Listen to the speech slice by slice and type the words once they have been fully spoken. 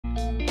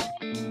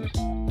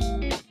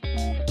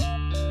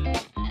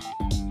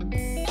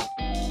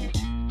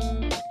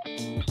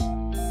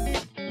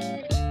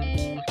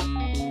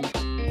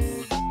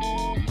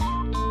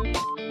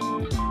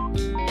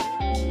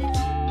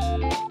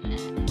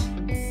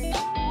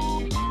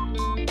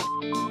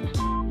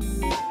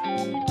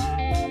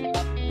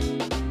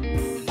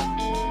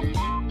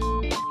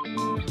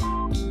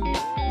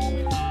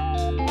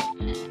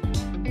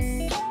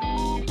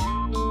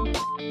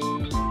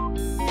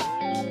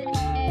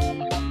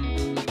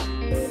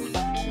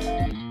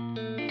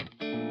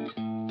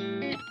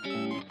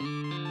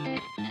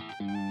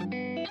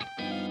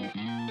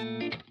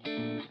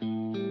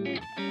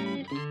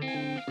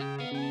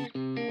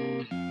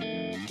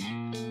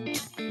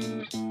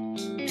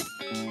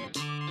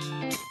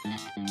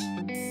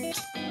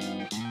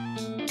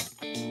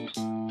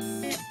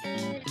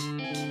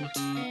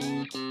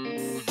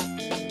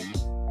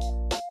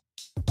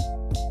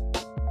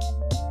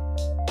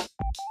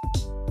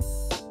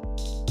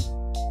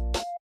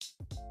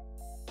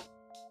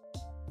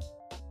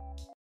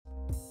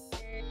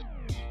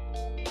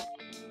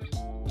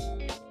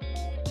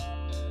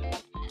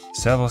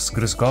Servus,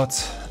 grüß Gott,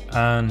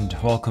 and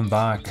welcome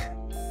back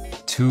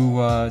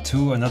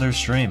to another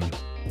stream.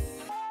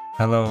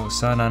 Hello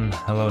Sanan,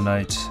 hello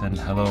Knight, and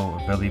hello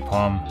Belly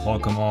Palm.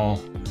 Welcome all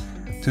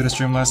to the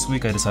stream. Last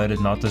week I decided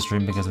not to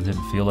stream because I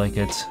didn't feel like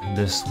it.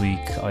 This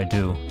week I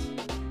do.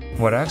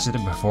 What I actually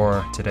did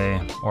before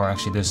today, or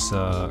actually this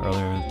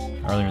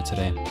earlier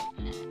today,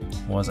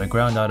 was I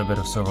ground out a bit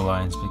of server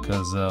lines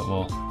because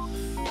well,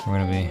 we're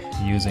gonna be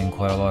using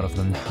quite a lot of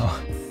them now.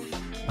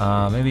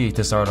 Maybe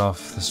to start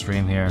off the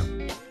stream here,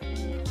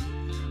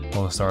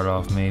 we'll start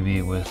off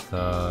maybe with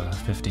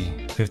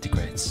 50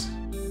 crates,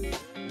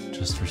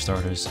 just for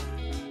starters,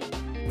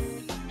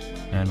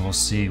 and we'll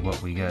see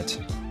what we get.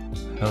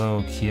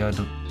 Hello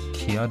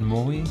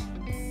Kiadmoe,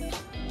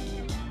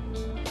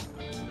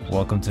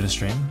 welcome to the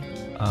stream.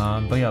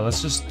 But yeah,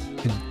 let's just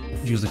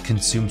usually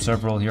consume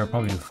several here. I'll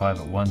probably do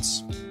 5 at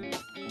once,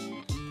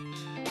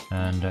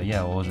 and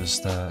yeah, we'll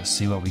just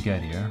see what we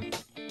get here.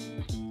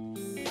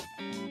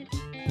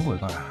 Ooh, I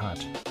got a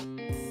hat.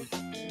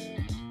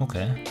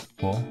 Okay,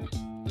 cool.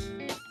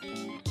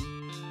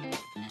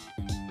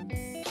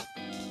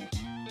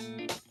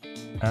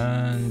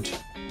 And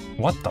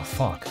what the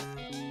fuck?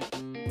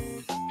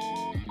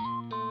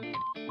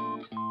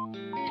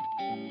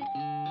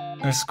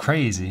 That's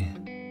crazy.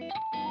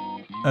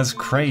 That's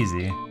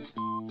crazy.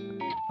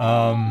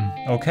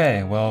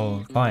 Okay,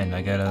 well, fine.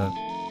 I get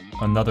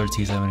another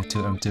T72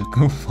 M2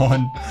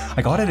 coupon.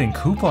 I got it in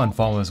coupon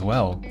form as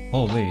well.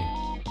 Holy.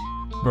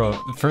 Bro,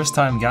 first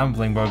time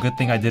gambling, bro. Good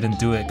thing I didn't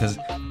do it, because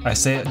I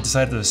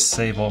decided to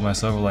save all my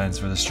silver lines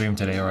for the stream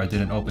today, or I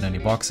didn't open any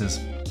boxes.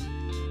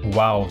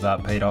 Wow,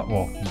 that paid off.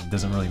 Well, it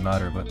doesn't really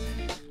matter, but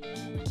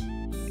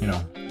you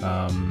know,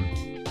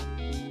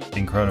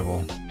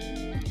 incredible.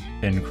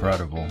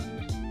 Incredible.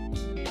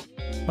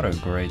 What a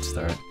great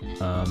start.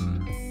 I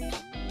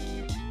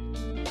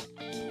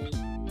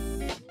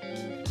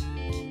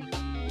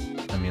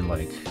mean,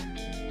 like,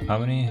 how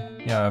many?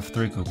 Yeah, I have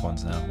 3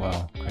 coupons now.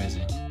 Wow,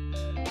 crazy.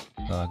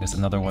 I guess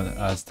another one that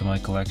adds to my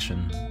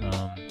collection.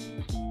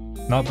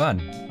 Not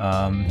bad.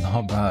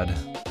 Not bad.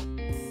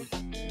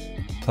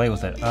 Play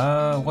with it.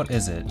 What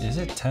is it? Is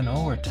it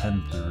 10-0 or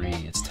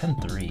 10-3? It's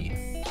 10-3.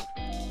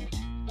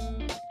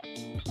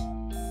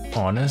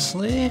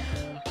 Honestly?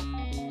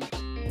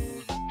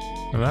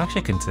 I'm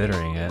actually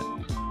considering it.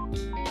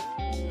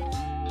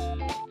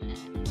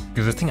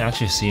 Because the thing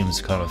actually seems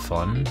kind of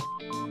fun.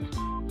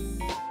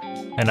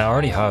 And I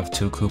already have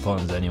 2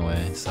 coupons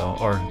anyway, so,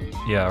 or,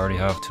 yeah, I already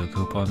have 2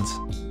 coupons.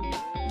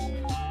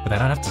 But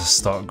then I'd have to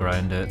stock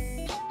grind it,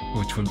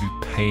 which would be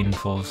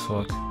painful as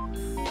fuck.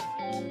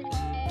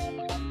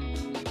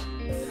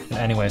 And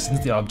anyway,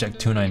 since the object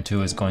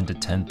 292 is going to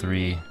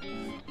 10-3,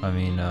 I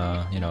mean,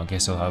 you know, I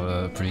guess you'll have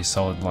a pretty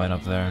solid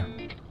lineup there.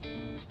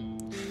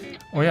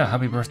 Oh yeah,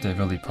 happy birthday,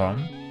 Billy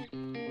Palm.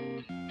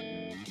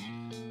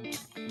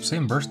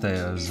 Same birthday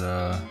as,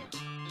 a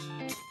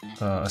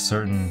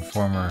certain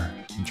former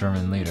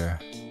German leader.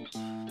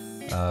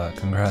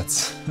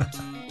 Congrats.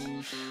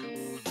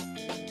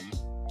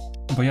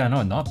 But yeah,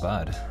 no, not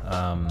bad.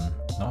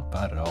 Not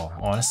bad at all.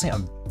 Honestly,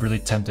 I'm really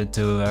tempted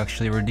to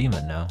actually redeem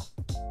it now.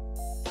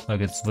 Like,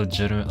 it's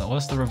legitimate.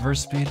 What's the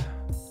reverse speed?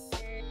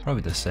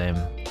 Probably the same.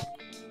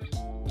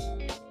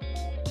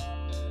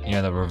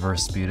 Yeah, the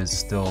reverse speed is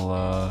still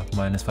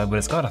 -5, but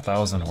it's got a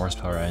 1,000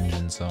 horsepower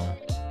engine, so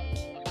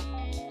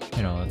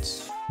you know,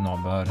 it's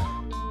not bad.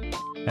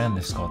 And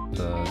it's got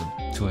the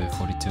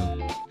 2A42.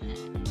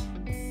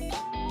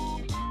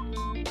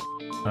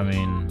 I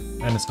mean,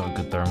 and it's got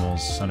good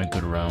thermals and a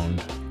good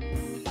round.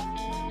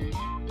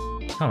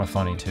 It's kind of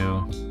funny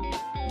too.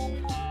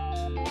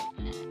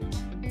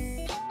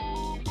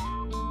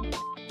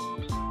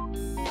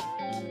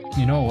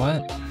 You know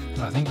what?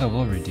 I think I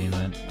will redeem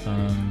it.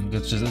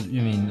 It's just, I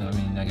mean,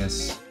 I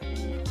guess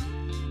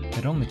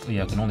it only,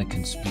 yeah, it can only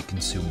be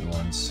consumed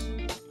once.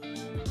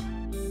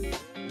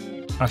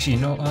 Actually,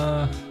 you know,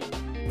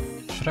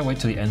 should I wait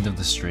till the end of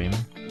the stream?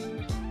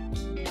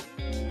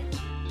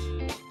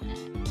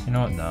 You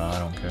know what? No, I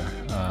don't care.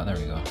 There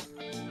we go.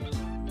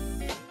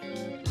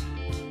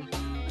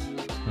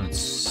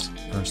 Let's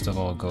first of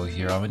all go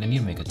here. I need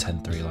to make a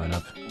 10-3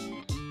 lineup.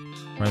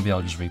 Or maybe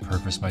I'll just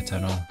repurpose my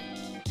 10-0.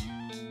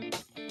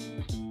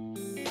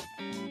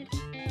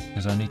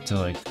 Because I need to,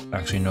 like,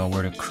 actually know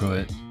where to crew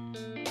it.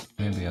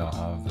 Maybe I'll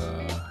have,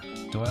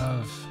 do I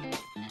have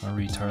a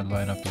retard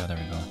lineup? Yeah, there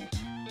we go.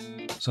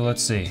 So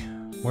let's see.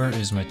 Where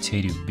is my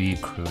T2B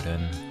crewed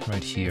in?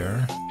 Right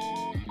here.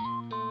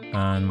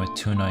 And my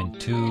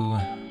 292,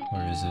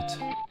 where is it?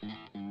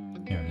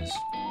 Here it is.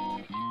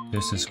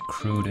 This is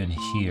crewed in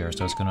here,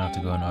 so it's gonna have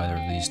to go in either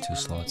of these 2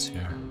 slots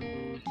here.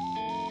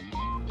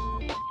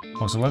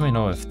 Also, let me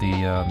know if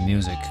the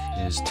music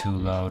is too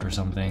loud or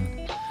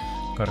something.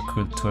 Got a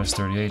crewed Twist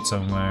 38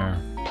 somewhere.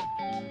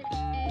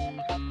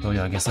 Oh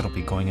yeah, I guess it'll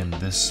be going in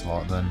this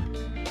slot then.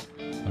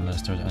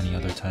 Unless there's any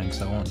other tanks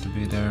that want to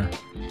be there.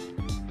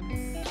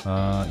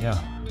 Yeah,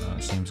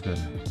 seems good.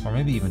 Or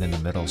maybe even in the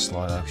middle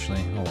slot,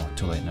 actually. Oh, well,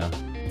 too late now.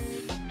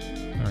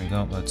 There we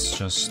go. Let's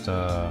just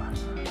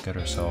get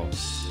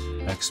ourselves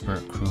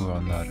expert crew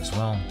on that as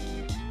well.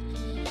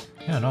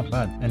 Yeah, not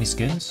bad. Any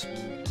skins?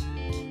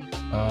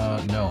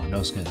 No,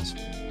 no skins.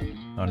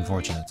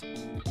 Unfortunate.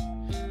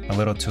 A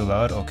little too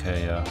loud?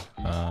 Okay, yeah.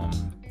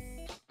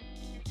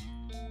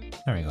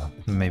 There we go.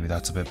 Maybe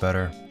that's a bit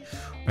better.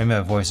 Maybe my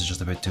voice is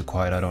just a bit too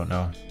quiet, I don't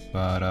know.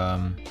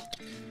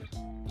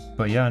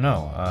 But yeah,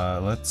 no,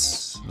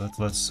 let's,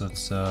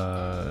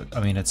 I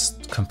mean, it's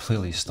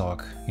completely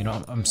stock. You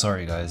know, I'm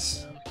sorry,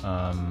 guys.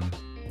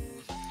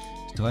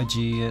 Do I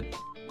G it?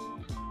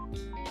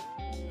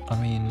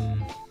 I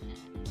mean,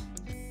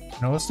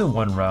 no, let's do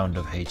one round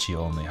of HE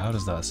only. How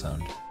does that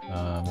sound?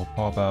 We'll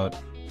pop out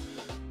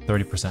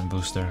 30%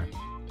 booster.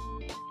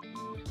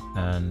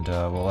 And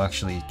we'll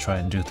actually try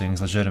and do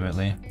things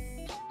legitimately.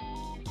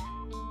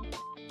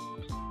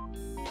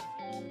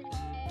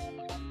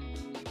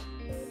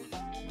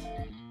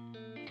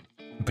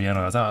 But yeah,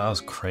 no, that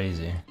was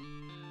crazy.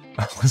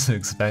 I wasn't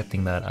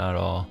expecting that at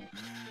all.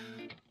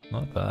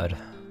 Not bad.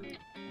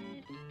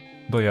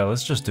 But yeah,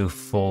 let's just do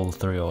full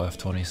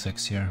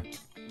 30F26 here.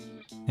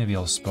 Maybe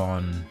I'll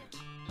spawn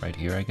right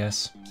here, I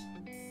guess.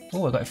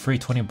 Oh, I got free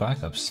 20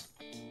 backups.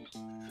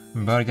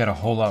 I'm about to get a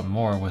whole lot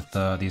more with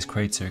these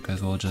crates here,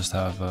 because we'll just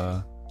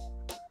have,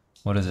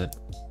 what is it?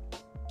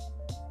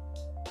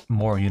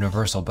 More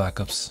universal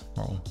backups.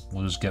 Or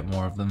we'll just get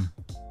more of them.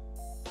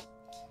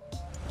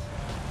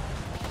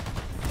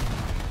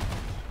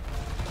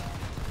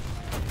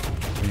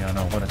 But yeah,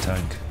 no, what a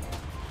tank.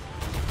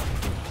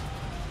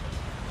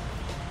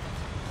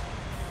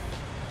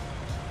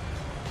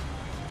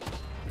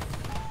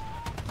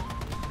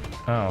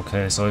 Oh,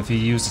 okay, so if you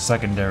use the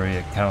secondary,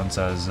 it counts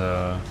as,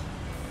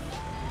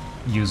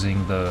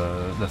 using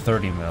the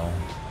 30 mil,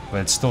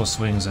 but it still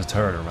swings the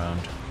turret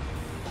around.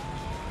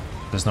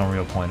 There's no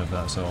real point of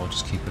that, so I'll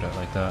just keep it at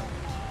like that.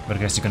 But I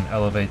guess you can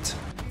elevate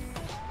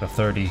the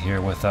 30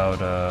 here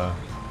without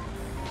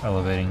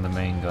elevating the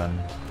main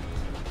gun.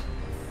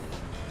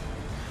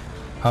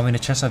 How many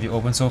chests have you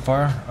opened so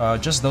far?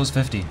 Just those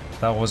 50.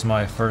 That was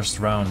my first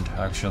round,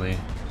 actually,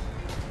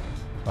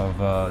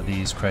 of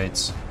these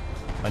crates.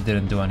 I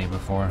didn't do any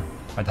before.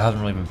 I haven't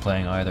really been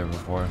playing either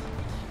before.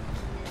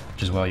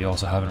 Which is why you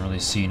also haven't really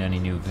seen any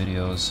new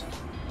videos.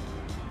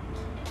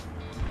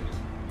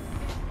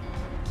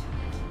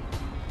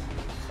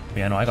 But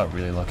yeah, no, I got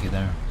really lucky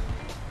there.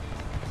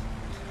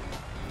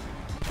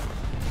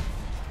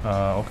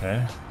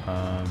 Okay.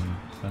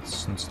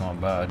 That's not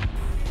bad.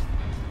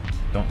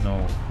 Don't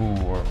know who,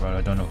 or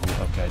I don't know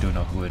who. Okay, I do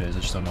know who it is. I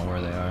just don't know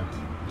where they are.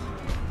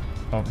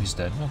 Oh, he's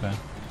dead. Okay.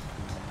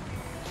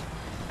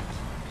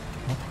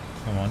 Oh,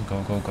 come on,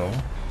 go, go, go.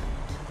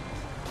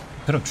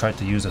 Could have tried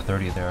to use a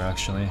 30 there,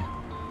 actually.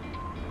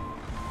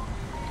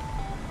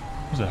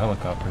 There's a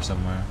helicopter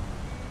somewhere.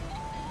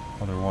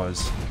 Oh, there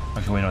was.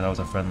 Actually, wait, no, that was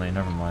a friendly.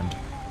 Never mind.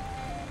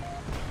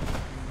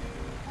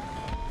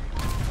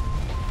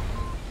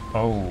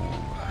 Oh.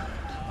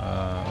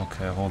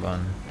 Okay, hold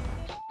on.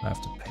 I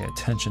have to pay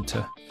attention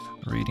to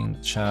reading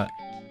the chat.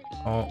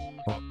 Oh,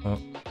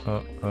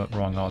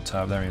 wrong alt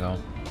tab. There you go.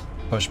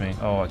 Push me.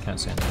 Oh, I can't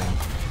see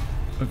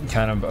anything.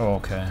 Cannon. Oh,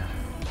 okay.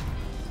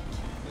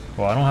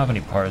 Well, I don't have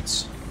any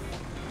parts.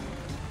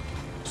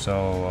 So,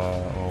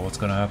 well, what's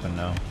gonna happen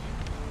now?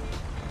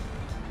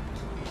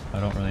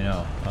 I don't really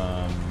know.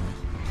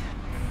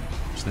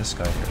 There's this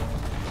guy here.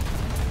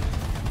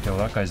 Okay, well,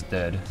 that guy's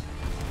dead.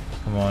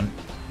 Come on.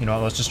 You know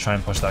what, let's just try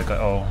and push that guy.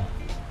 Oh,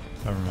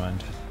 never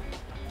mind.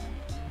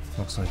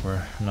 Looks like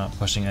we're not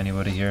pushing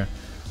anybody here.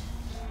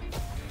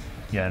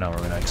 Yeah, no, we're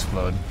gonna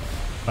explode.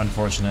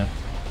 Unfortunate.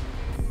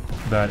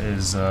 That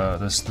is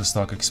the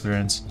stock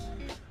experience.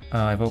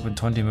 I've opened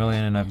 20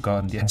 million and I've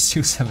gotten the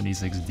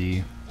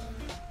SU-76D.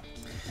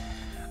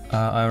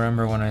 I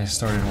remember when I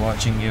started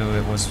watching you,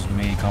 it was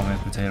me, Comet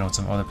Potato, and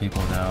some other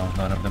people now.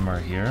 None of them are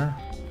here?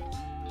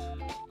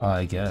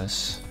 I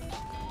guess.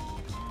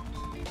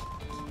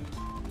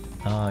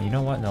 You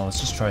know what? No, let's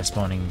just try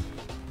spawning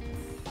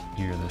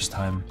here this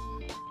time.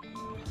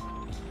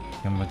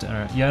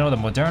 Yeah, no, the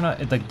Moderna,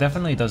 it like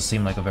definitely does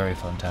seem like a very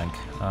fun tank.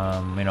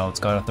 You know, it's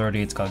got a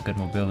 30, it's got good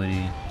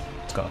mobility,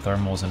 it's got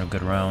thermals in a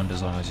good round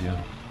as long as you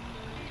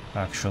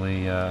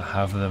actually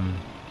have them.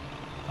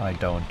 I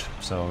don't,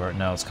 so right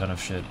now it's kind of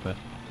shit, but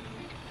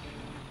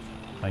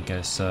I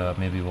guess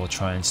maybe we'll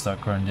try and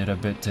start grinding it a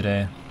bit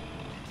today.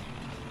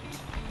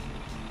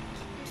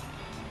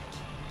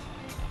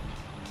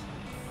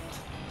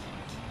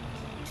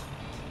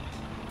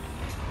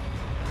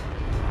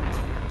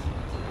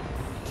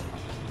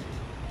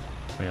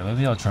 But yeah,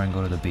 maybe I'll try and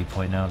go to the B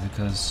point now,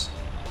 because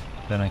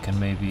then I can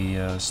maybe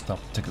stop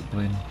ticket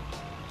bleed.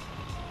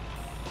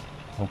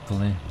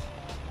 Hopefully.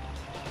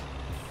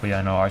 But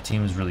yeah, no, our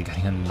team is really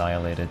getting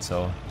annihilated,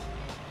 so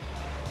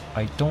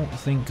I don't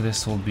think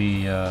this will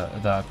be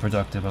that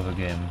productive of a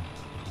game.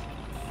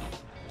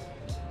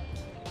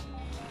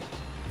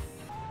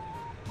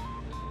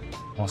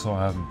 Also,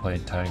 I haven't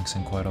played tanks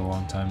in quite a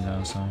long time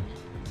now, so I'm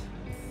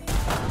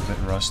a bit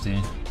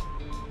rusty.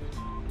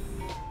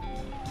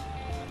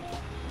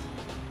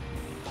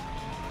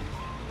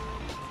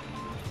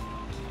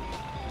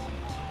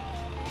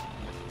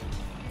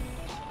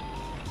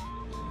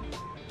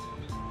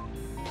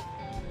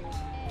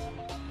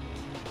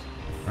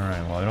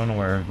 Alright, well I don't know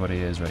where everybody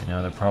is right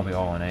now. They're probably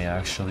all on A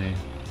actually.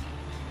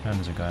 And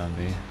there's a guy on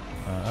B.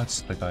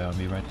 That's the guy on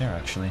B right there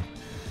actually.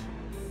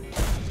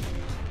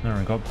 There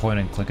we go, point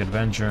and click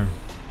adventure.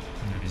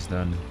 And he's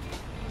done.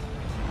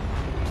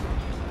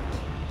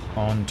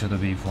 On to the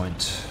B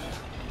point.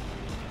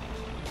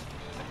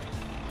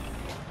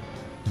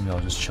 Maybe I'll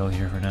just chill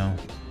here for now.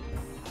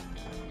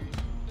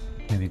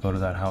 Maybe go to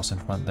that house in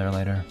front there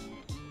later.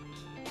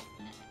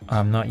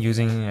 I'm not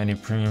using any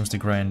premiums to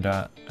grind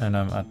at, and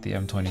I'm at the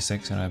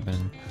M26 and I've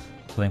been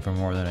playing for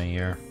more than a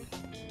year.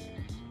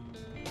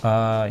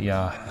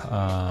 Yeah,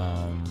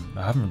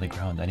 I haven't really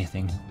ground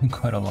anything in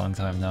quite a long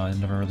time now. I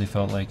never really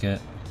felt like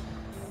it.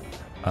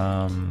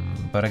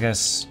 But I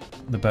guess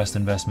the best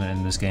investment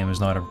in this game is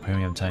not a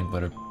premium tank,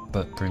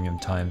 but premium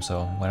time.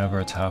 So whenever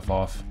it's half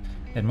off,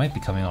 it might be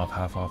coming off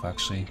half off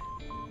actually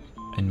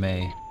in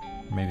May,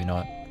 maybe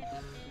not.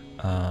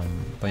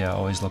 But yeah,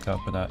 always look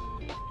out for that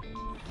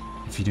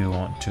if you do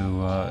want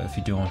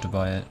to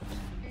buy it,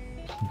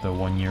 the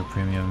 1 year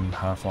premium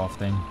half off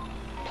thing.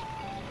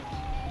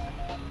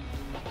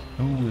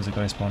 Ooh, there's a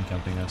guy spawn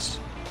camping us.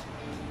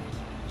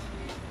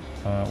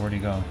 Where'd he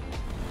go?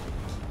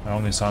 I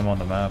only saw him on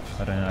the map.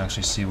 I didn't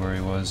actually see where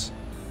he was.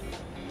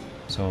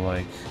 So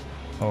like,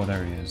 oh,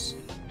 there he is.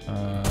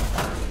 There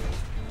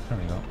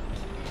we go.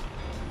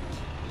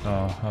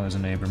 Oh, there's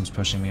an Abrams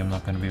pushing me. I'm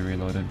not going to be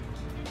reloaded.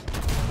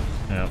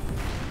 Yep.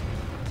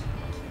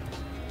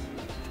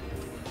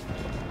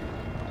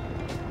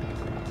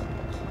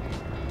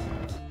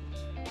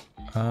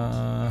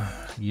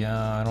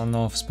 Yeah, I don't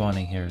know if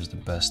spawning here is the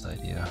best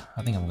idea.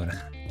 I think I'm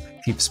gonna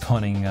keep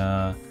spawning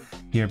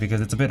here because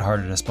it's a bit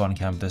harder to spawn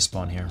camp this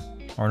spawn here.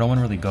 Or no one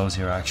really goes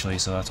here actually,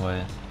 so that's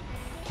why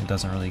it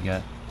doesn't really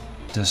get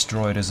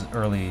destroyed as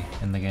early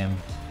in the game.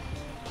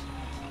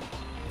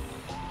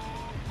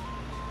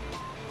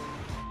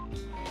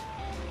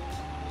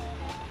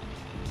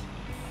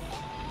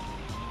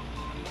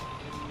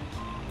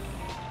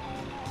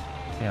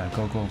 Yeah,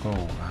 go, go,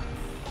 go.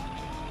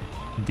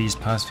 These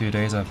past few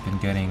days I've been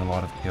getting a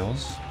lot of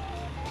kills.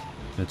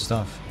 Good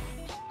stuff.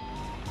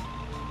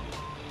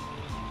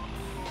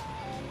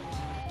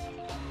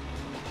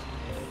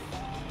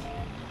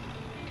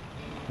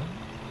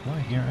 Do I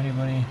hear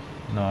anybody?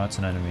 No, it's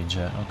an enemy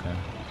jet, okay.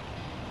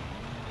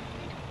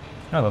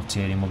 I love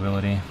T80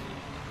 mobility.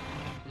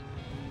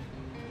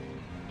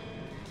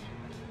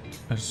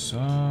 So,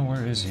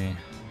 where is he?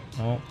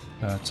 Oh,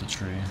 that's a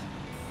tree.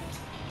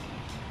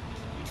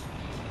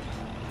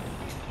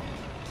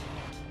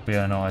 But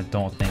yeah, no, I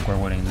don't think we're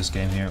winning this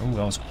game here. Ooh,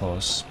 that was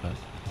close, but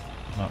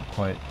not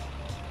quite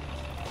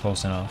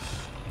close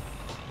enough.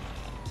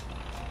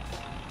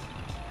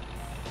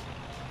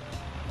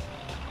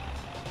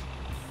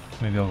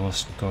 Maybe I'll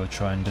go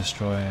try and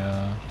destroy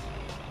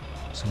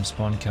some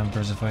spawn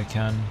campers if I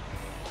can.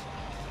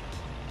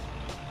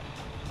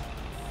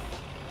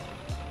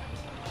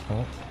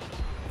 Oh,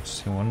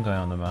 see one guy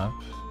on the map.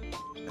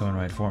 He's coming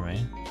right for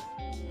me.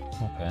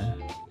 Okay.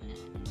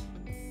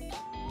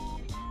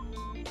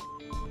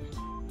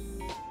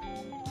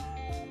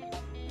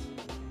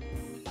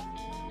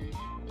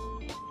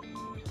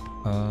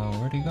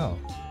 Where'd he go?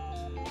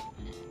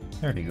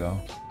 There'd he go.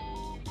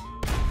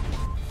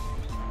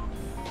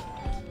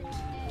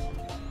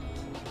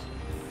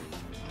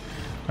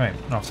 Right,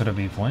 off to the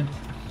B point.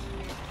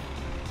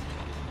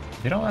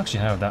 They don't actually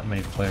have that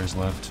many players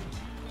left.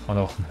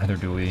 Although, neither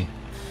do we.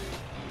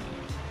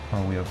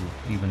 Or we have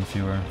even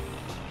fewer.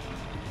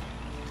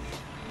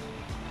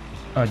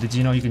 Did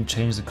you know you can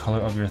change the color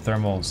of your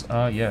thermals?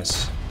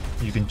 Yes.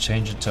 You can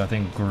change it to, I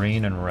think,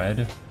 green and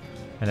red.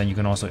 And then you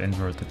can also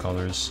invert the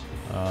colors.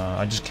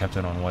 I just kept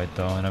it on white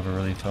though, I never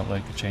really felt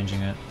like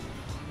changing it.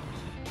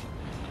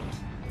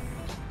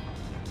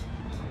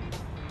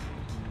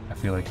 I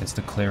feel like it's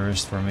the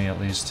clearest for me at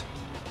least.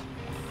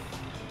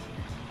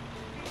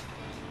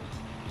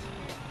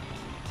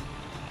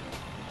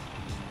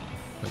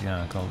 But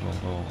yeah, go, go,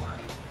 go.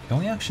 Can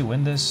we actually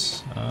win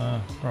this?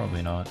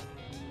 Probably not.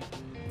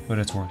 But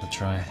it's worth a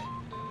try.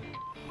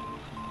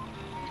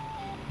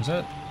 Is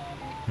that?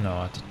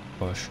 No, it's a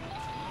bush.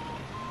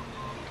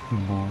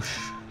 Bush.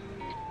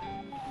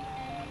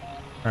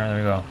 Alright, there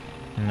we go.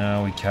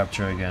 Now we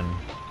capture again.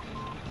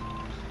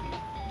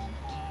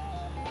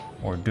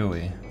 Or do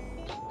we?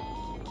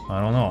 I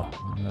don't know.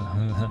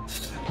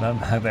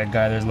 that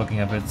guy there's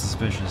looking a bit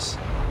suspicious.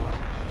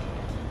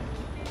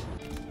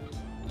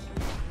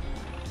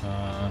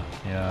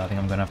 Yeah, I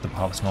think I'm gonna have to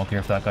pop smoke here.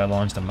 If that guy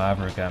launched a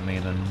Maverick at me,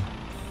 then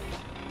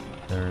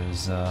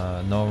there's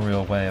no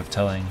real way of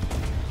telling.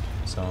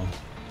 So,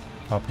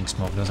 popping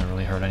smoke doesn't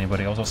really hurt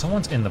anybody. Also,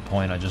 someone's in the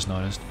point, I just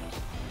noticed.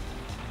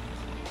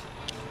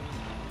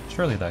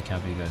 Surely that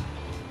can't be good.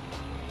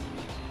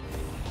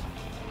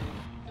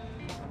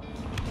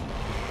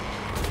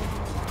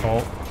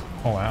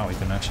 Oh wow, he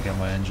can actually get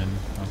my engine.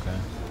 Okay.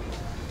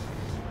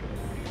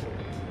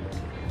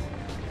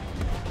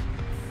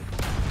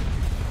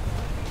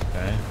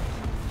 Okay.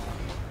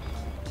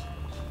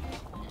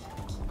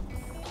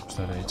 Is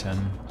that A10?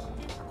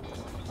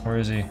 Where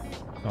is he?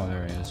 Oh,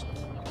 there he is.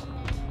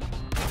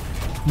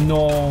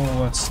 No,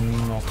 that's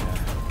not okay.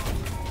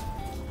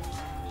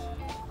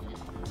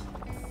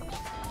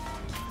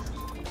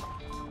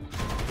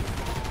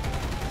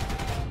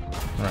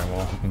 Alright,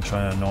 well, we can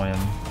try and annoy him.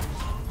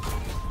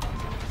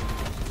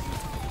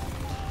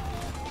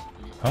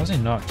 How has he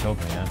not killed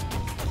me yet?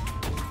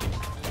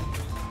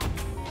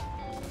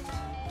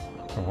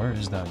 Or where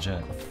is that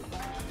jet?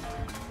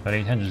 That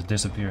 810 just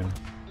disappeared.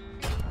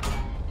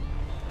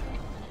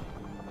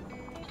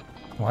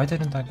 Why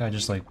didn't that guy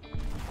just like...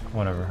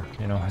 Whatever,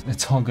 you know,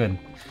 it's all good.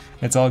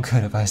 It's all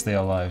good if I stay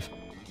alive.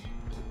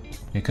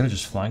 He could have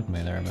just flanked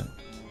me there, but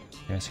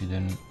I guess he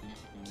didn't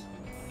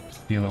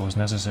feel it was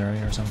necessary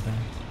or something.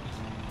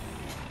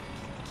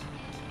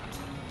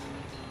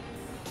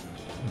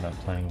 Where'd that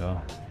plane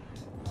go?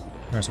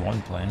 There's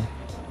one plane.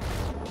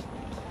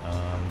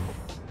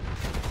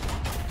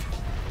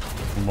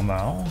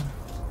 Lamau?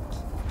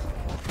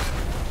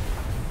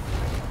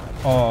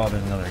 Oh,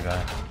 there's another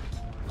guy.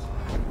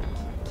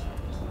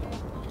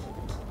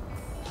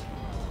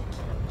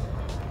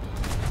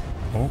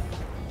 Oh,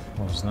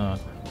 what was that?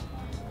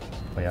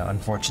 But yeah,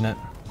 unfortunate.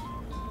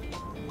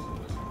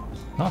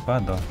 Not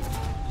bad though.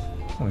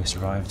 Oh, we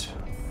survived.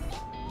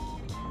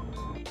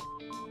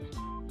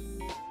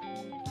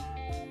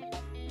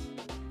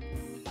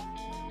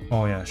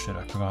 Oh yeah, shit,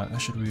 I forgot. I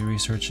should be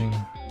researching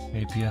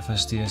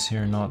APFSDS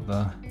here, not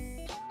the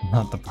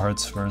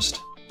parts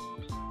first.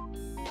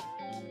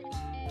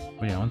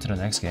 But yeah, on to the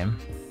next game.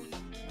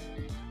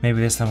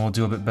 Maybe this time we'll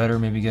do a bit better,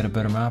 maybe get a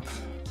better map.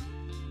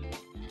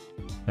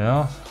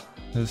 Yeah,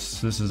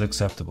 this is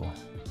acceptable.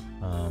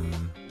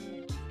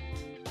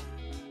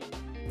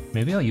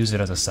 Maybe I'll use it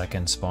as a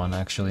second spawn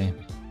actually.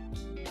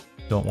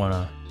 Don't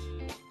wanna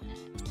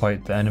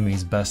fight the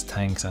enemy's best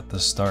tanks at the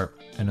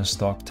start in a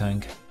stock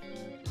tank.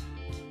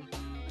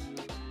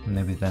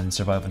 Maybe then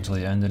survive until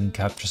the end and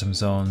capture some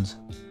zones.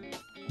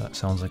 That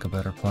sounds like a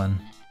better plan.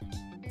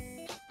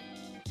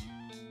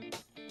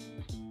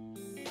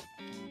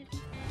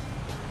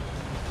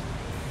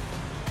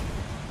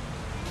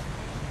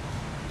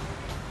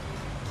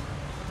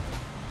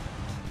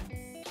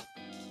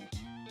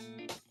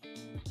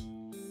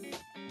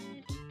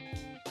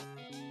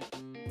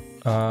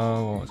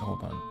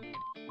 Hold on.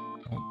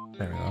 Oh,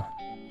 there we go.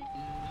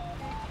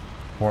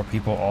 4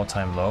 people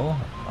all-time low?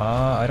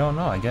 I don't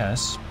know, I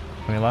guess.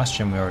 I mean, last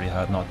stream we already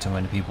had not too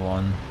many people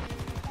on.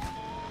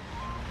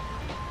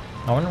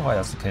 I wonder why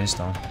that's the case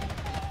though.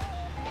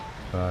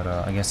 But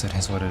I guess it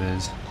is what it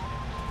is.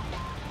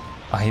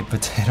 I hate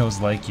potatoes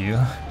like you.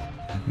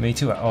 Me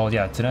too. Oh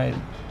yeah, today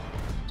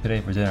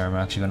for dinner I'm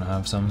actually gonna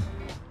have some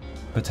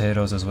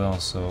potatoes as well,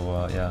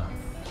 so yeah.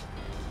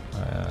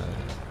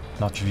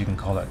 Not sure if you can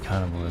call that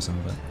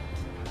cannibalism, but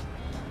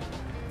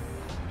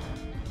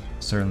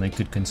certainly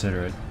could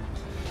consider it.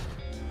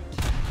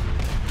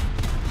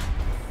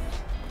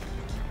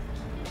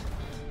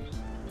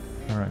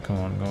 Alright, come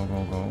on, go,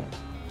 go, go.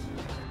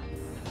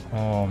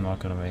 Oh, I'm not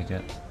gonna make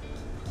it.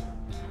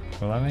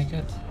 Will I make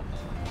it?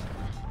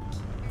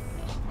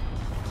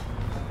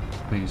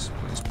 Please,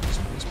 please, please,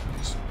 please,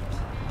 please.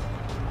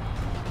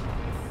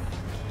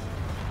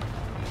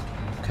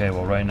 Okay,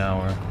 well right now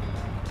we're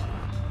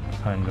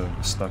kind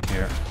of stuck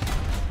here.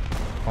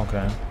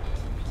 Okay.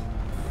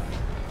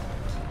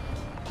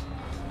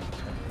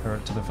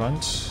 Turret to the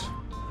front.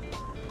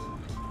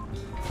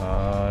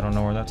 I don't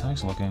know where that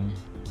tank's looking.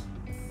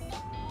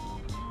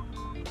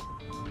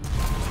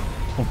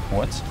 Oh,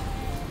 what?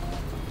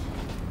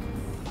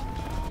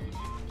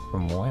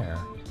 From where?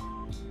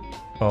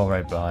 Oh,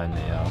 right behind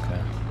me, yeah,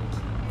 okay.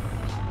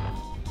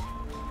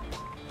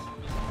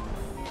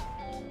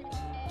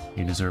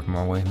 You deserve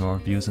way more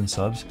views and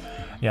subs.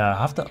 Yeah, I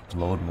have to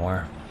upload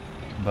more.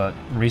 But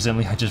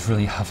recently I just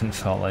really haven't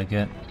felt like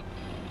it.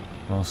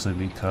 Mostly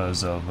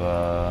because of,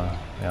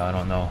 yeah, I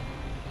don't know.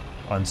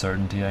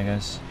 Uncertainty, I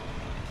guess.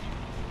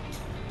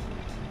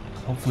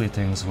 Hopefully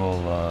things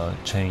will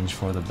change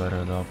for the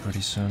better though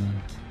pretty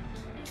soon.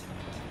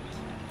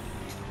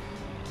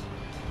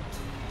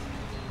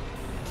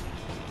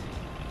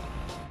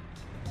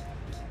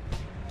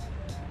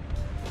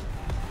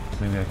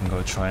 Maybe I can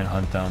go try and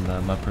hunt down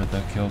the leopard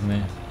that killed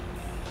me.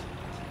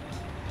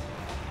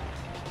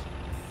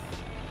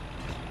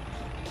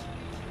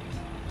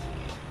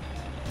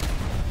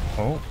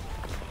 Oh,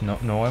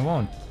 no I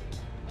won't.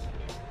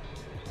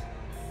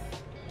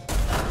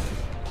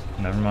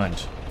 Never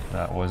mind.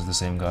 That was the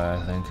same guy,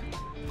 I think.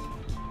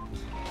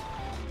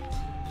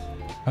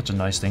 Such a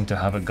nice thing to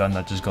have a gun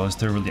that just goes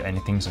through really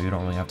anything, so you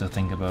don't really have to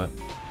think about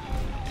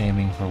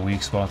aiming for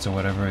weak spots or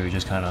whatever. You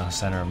just kind of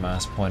center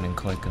mass point and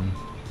click and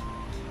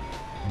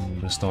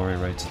the story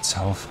writes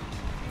itself.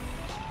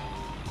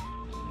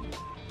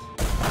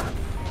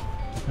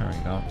 There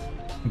we go.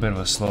 A bit of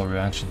a slow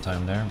reaction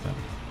time there, but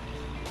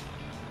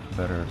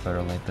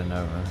better late than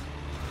never.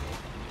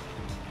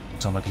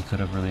 Sounds like he could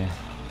have really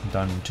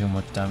done too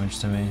much damage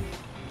to me.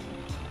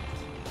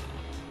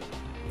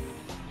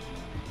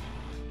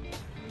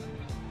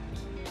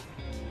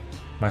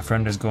 My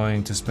friend is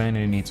going to Spain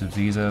and he needs a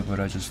visa, but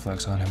I just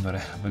flex on him, but I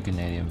have a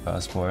Canadian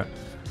passport.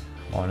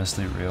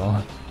 Honestly,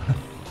 real.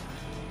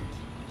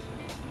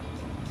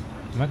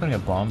 Am I gonna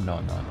get bombed? No,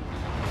 I'm not.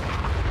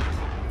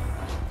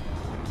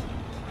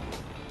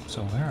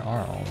 So where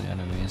are all the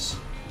enemies?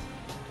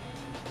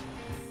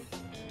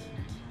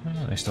 I don't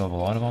know, they still have a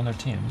lot on their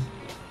team.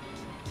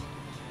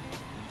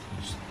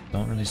 Just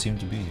don't really seem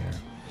to be here.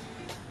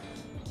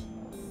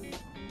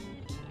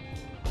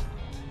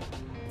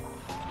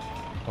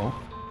 Oh,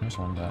 there's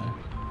one guy.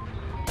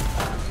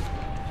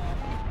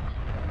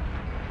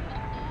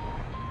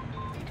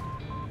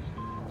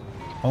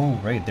 Oh,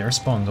 right, their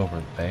spawn's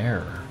over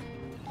there.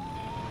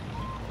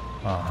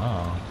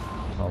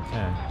 Uh-huh.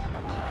 Okay.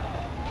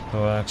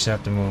 So I actually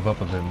have to move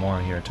up a bit more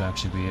here to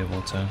actually be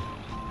able to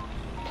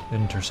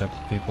intercept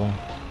people.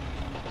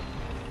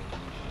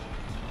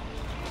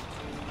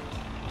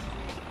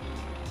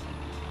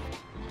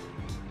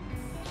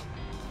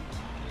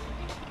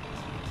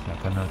 I'm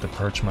gonna have to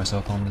perch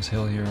myself on this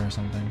hill here or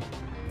something.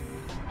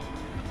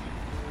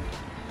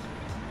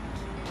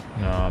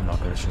 No, I'm not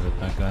gonna shoot at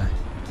that guy.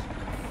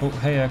 Oh,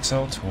 hey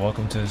Exalt,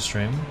 welcome to the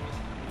stream.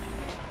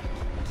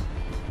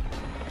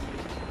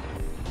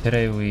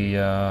 Today we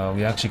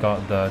actually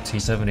got the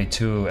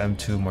T-72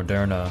 M2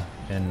 Moderna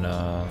in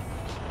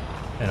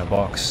a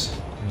box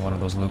in one of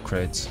those loot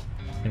crates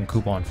in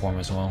coupon form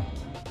as well.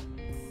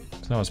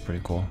 So that was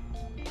pretty cool.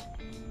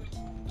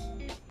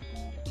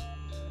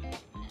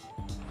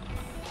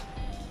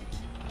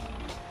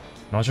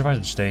 I'm not sure if I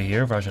should stay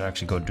here or if I should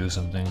actually go do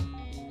something,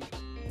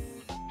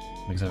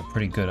 because I have a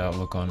pretty good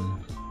outlook on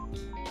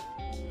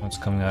what's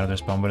coming out of their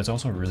spawn, but it's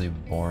also really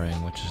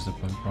boring, which is the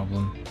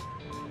problem.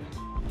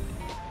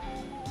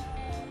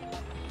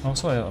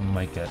 Also, I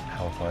might get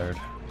hellfired,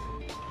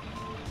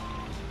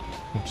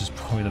 which is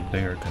probably the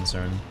bigger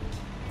concern.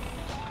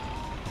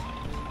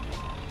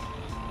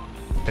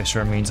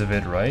 Extra means of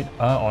it, right?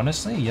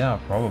 Honestly, yeah,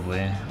 probably.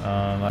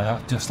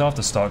 I still have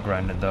to stock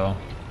grind it though.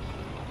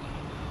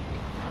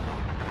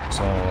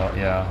 So,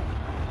 yeah,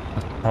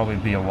 it'll probably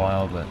be a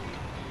while, but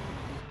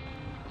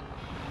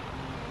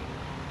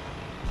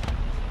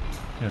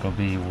it'll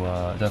be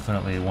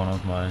definitely one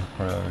of my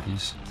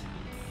priorities.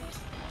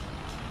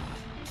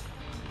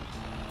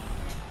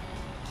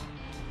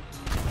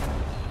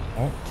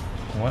 Oh,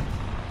 what?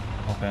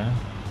 Okay.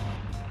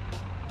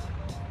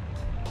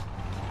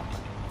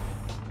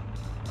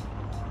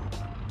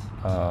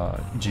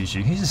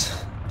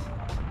 GG's.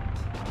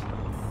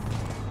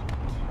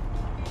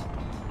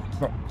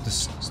 Bro,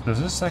 does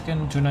this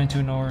second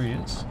 292 know where he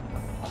is?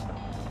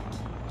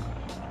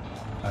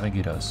 I think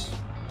he does.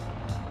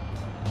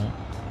 Oh,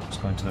 it's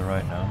going to the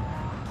right now.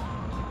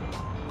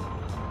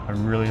 I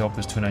really hope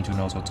this 292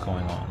 knows what's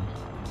going on.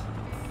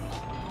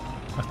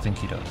 I think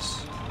he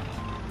does.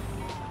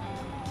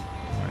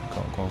 Alright,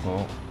 go, go,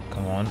 go.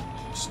 Come on.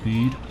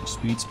 Speed.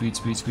 Speed, speed,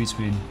 speed, speed,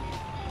 speed.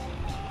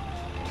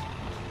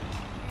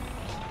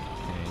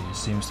 Okay, he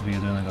seems to be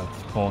doing like a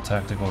full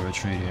tactical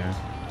retreat here.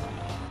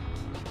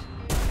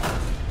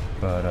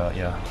 But,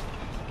 yeah.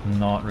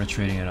 Not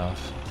retreating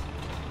enough.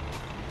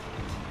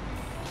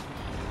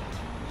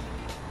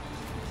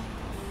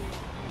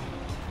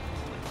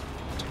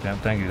 Yeah,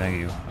 thank you, thank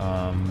you.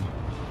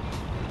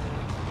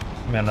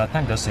 Man, that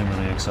tank does seem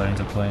really exciting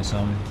to play, so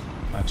I'm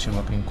actually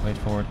looking quite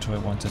forward to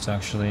it once it's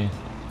actually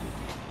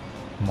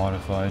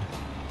modified.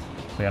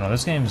 But yeah, no,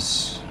 this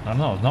game's, I don't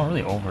know, it's not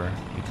really over,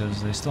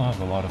 because they still have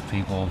a lot of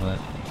people, but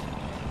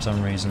for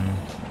some reason,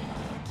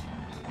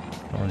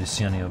 I don't really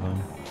see any of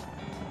them.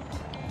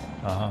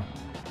 Uh-huh.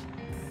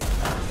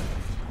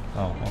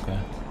 Oh, okay.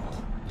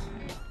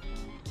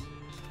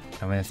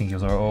 I mean, I think he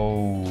was,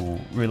 oh,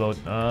 reload,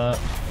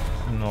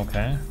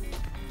 okay.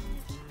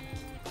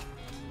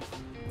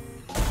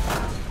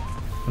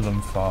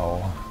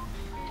 Foul.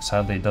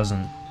 Sadly, it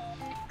doesn't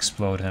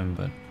explode him,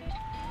 but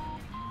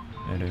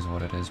it is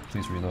what it is.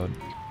 Please reload.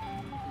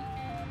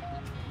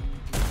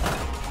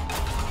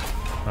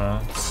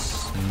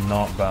 It's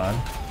not bad.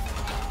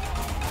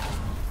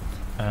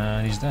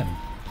 And he's dead.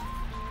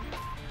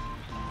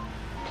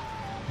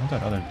 Where'd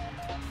that other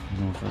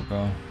goofer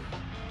go?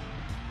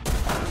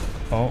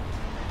 Oh.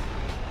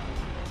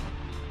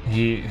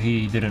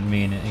 He didn't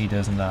mean it. He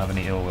doesn't have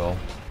any ill will.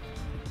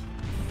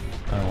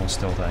 I will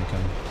still thank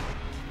him.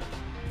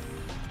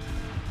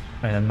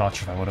 And I'm not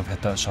sure if I would have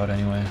hit that shot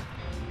anyway.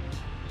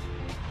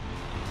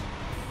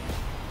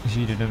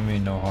 He didn't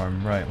mean no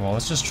harm. Right, well,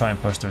 let's just try and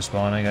push their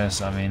spawn, I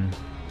guess. I mean,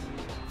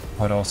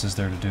 what else is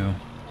there to do?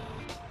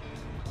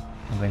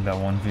 I think that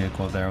one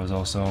vehicle there was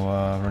also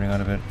running out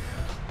of it.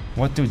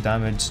 What do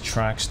damaged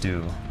tracks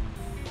do?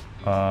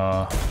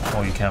 Well,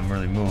 you can't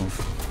really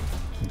move.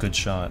 Good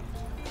shot.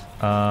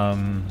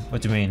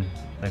 What do you mean?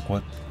 Like,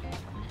 what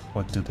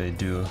do they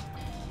do?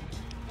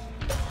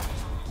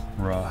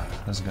 Bruh,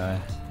 this guy.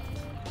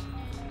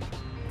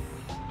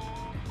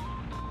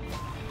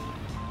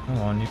 Come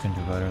on, you can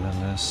do better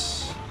than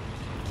this.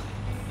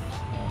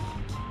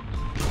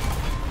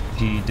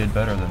 He did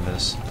better than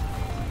this.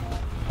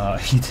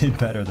 He did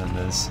better than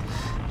this.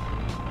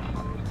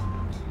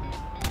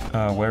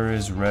 Where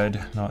is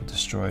red not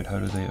destroyed? How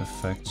do they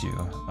affect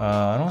you?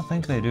 I don't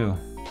think they do.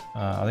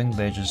 I think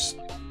they just...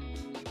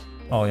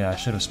 Oh yeah, I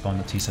should have spawned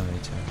the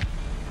T-72.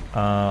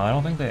 I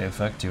don't think they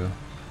affect you,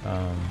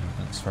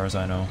 as far as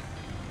I know.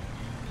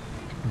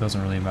 It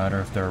doesn't really matter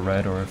if they're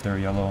red or if they're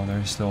yellow,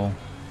 they still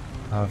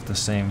have the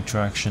same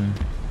traction.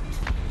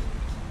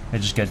 They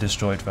just get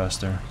destroyed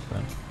faster,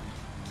 but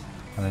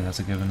I think that's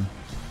a given.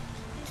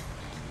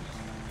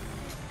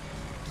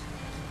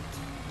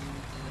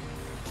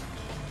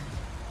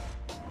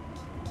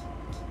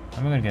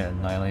 I'm gonna get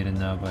annihilated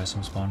now by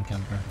some spawn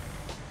camper.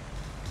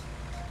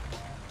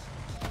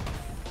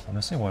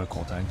 Honestly, what a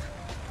cool tank.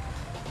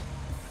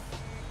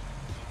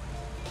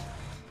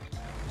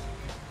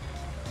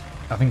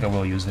 I think I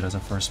will use it as a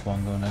first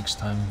spawn though next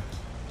time.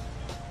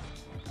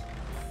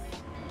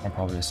 Or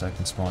probably a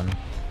second spawn.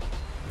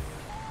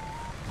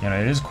 You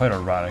know, it is quite a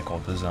radical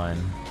design.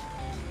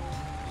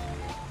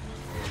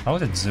 How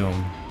would it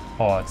zoom?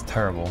 Oh, it's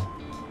terrible.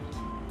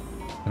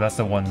 But that's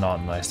the one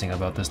not nice thing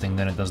about this thing,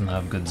 then it doesn't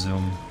have good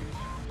zoom.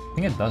 I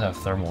think it does have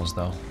thermals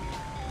though.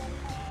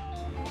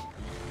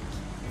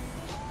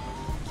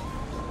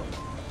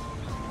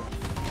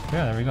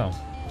 Yeah, there we go.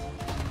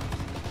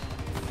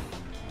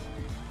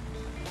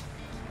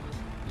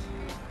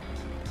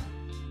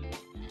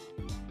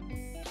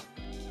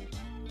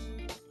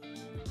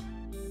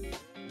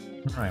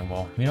 Alright,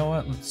 well, you know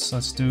what?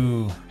 Let's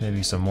do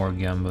maybe some more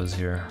Gambas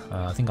here.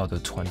 I think I'll do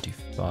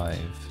 25.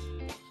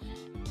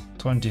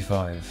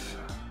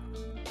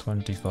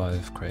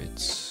 25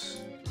 crates.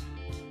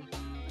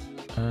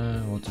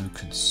 We'll do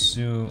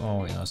consume.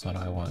 Oh wait, that's not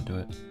how I want to do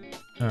it.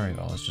 There we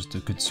go. Let's just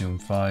do consume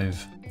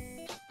 5.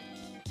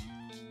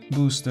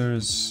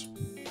 Boosters.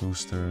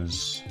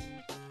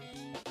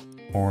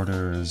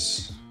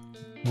 Orders.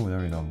 Oh, there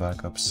we go.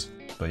 Backups.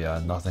 But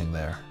yeah, nothing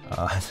there.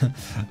 I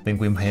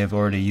think we may have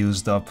already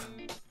used up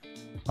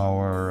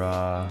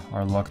our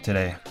luck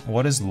today.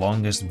 What is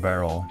longest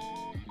barrel?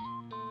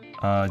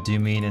 Do you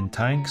mean in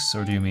tanks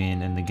or do you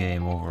mean in the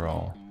game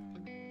overall?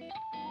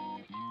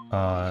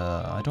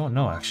 I don't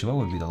know actually.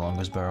 What would be the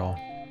longest barrel?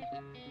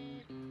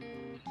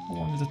 How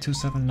long is it?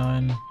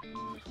 279?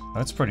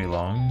 That's pretty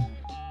long.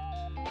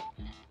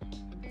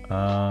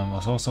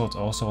 It's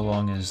also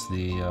long as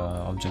the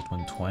Object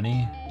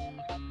 120.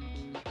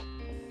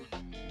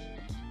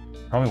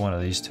 Probably one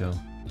of these two.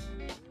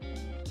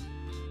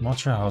 I'm not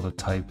sure how the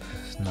Type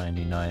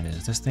 99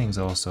 is. This thing's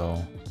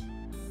also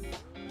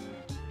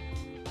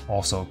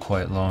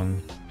quite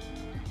long.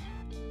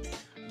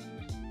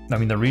 I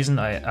mean, the reason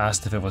I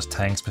asked if it was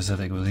tank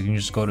specific was you can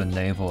just go to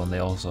naval and they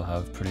also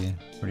have pretty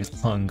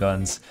long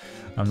guns.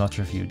 I'm not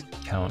sure if you'd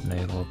count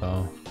naval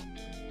though.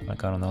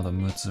 Like, I don't know, the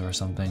Mutsu or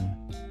something.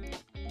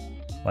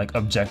 Like,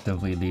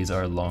 objectively, these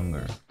are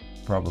longer,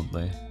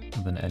 probably,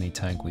 than any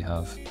tank we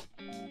have.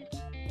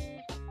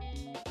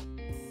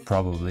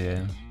 Probably,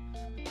 I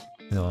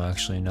don't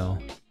actually know.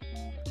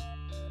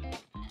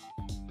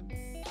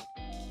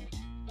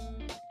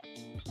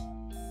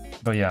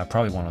 But yeah,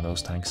 probably one of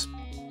those tanks.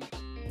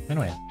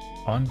 Anyway,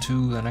 on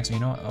to the next. You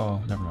know what? Oh,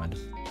 never mind.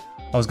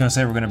 I was gonna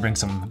say we're gonna bring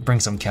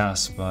some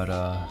casts, but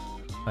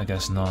I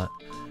guess not.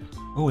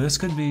 Oh, this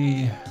could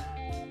be.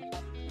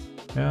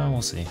 Yeah,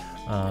 we'll see.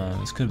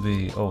 This could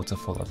be. Oh, it's a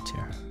full up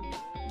tier.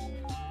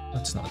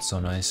 That's not so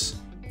nice.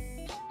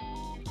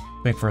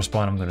 I think for a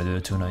spawn I'm gonna do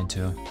a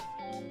 292.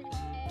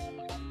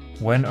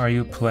 When are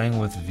you playing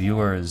with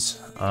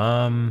viewers?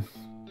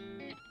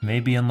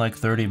 Maybe in like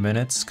 30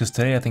 minutes, because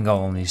today I think I'll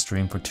only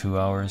stream for 2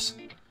 hours.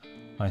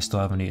 I still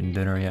haven't eaten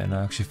dinner yet, and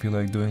I actually feel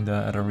like doing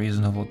that at a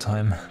reasonable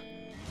time.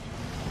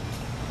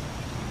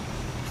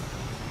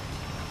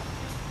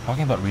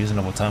 Talking about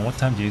reasonable time, what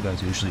time do you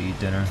guys usually eat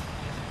dinner?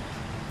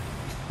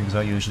 Because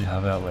I usually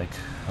have it at like,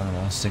 I don't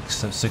know,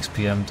 6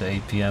 p.m. to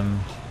 8 p.m.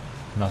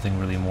 Nothing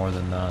really more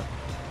than that.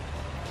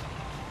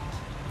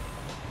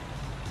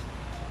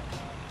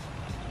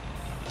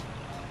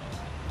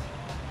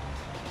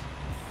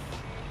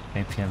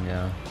 PM,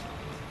 yeah.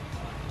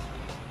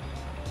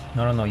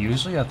 No,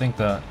 usually I think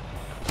that...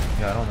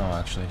 Yeah, I don't know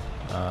actually.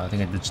 I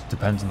think it just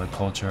depends on the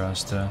culture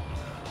as to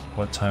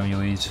what time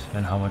you eat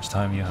and how much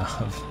time you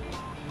have.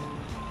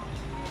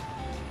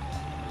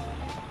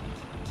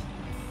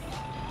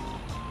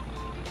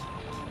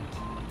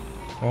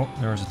 Oh,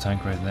 there's a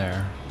tank right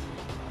there.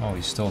 Oh,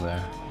 he's still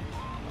there.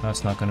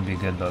 That's not going to be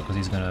good though, because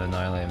he's going to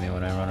annihilate me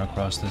when I run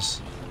across this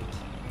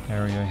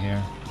area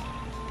here.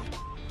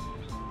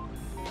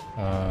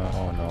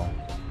 Oh no.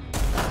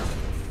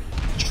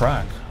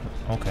 Track.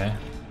 Okay.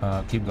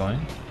 Keep going.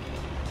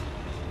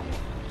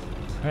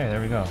 Hey,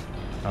 there we go.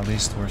 At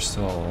least we're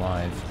still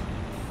alive.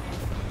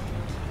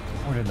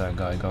 Where did that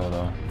guy go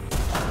though?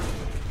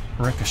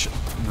 Ricochet.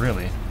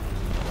 Really?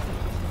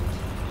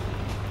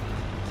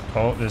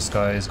 Oh, this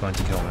guy is going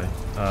to kill me.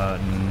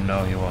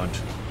 No he won't.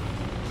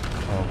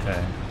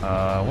 Okay.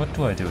 What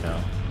do I do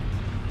now?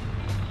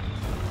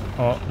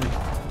 Oh.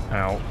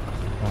 Ow.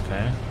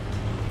 Okay.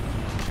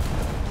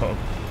 Oh.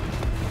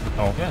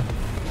 Okay.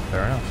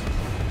 Fair enough.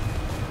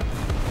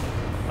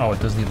 Oh,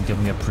 it doesn't even give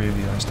me a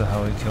preview as to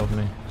how he killed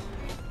me.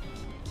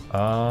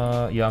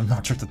 Yeah, I'm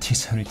not sure the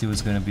T-72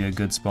 is going to be a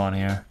good spawn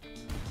here.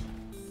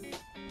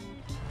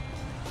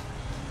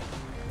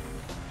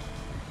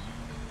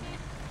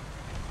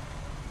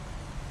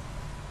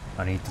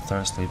 I need to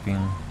start sleeping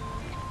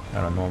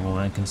at a normal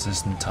and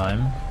consistent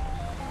time,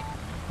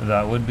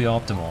 that would be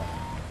optimal.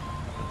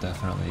 Would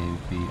definitely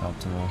be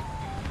optimal.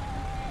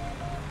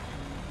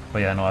 But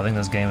yeah, no, I think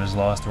this game is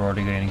lost. We're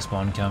already getting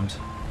spawn camped.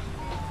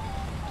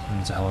 And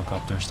there's a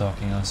helicopter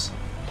stalking us.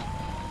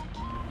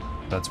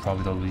 That's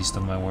probably the least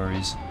of my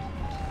worries.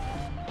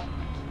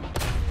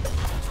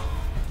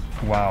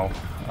 Wow,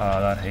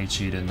 that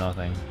HE did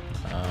nothing.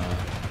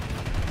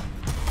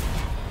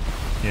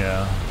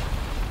 Yeah.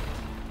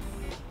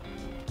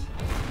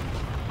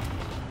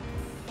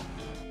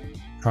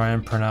 Try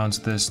and pronounce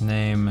this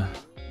name.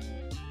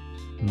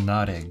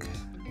 Nadig.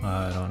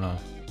 I don't know.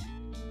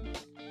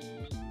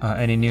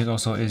 Any news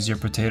also, is your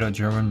potato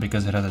German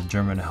because it has a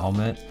German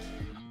helmet?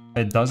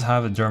 It does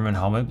have a German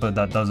helmet, but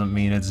that doesn't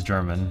mean it's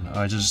German.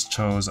 I just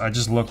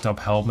looked up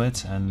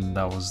helmet and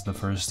that was the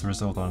first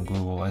result on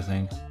Google, I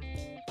think.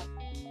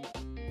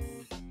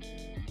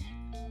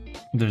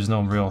 There's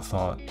no real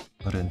thought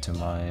put into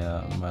my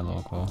my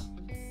logo.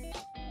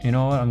 You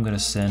know what? I'm gonna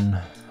sin.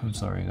 I'm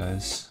sorry,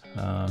 guys.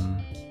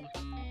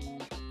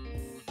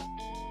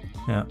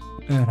 Yeah,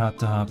 it had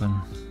to happen.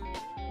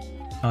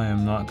 I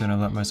am not gonna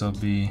let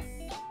myself be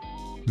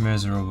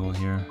miserable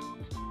here.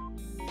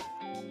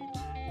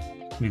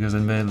 Because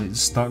admittedly,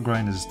 stock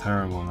grind is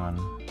terrible, man.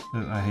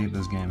 I hate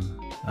this game.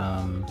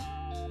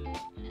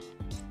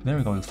 There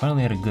we go, we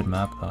finally had a good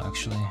map though,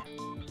 actually.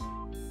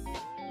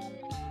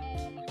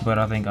 But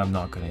I think I'm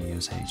not gonna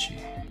use HE.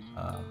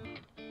 I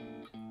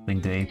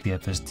think the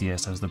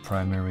APFSDS as the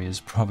primary is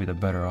probably the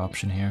better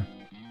option here.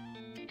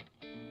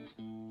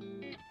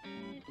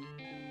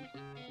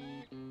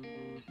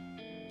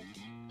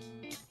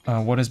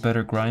 What is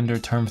better, Grinder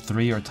Term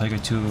 3 or Tiger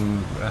 2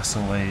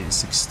 SLA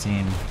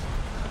 16?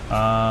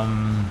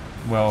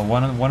 Well,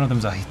 one of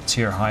them's a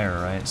tier higher,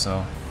 right?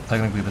 So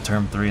technically the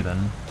Term 3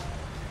 then.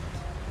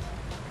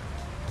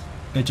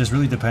 It just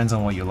really depends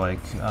on what you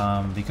like,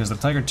 because the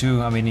Tiger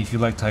 2, I mean, if you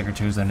like Tiger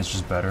 2s, then it's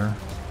just better.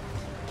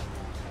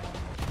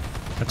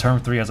 The Term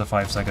 3 has a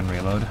 5-second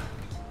reload,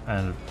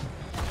 and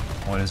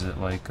what is it,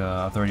 like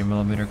a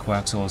 30mm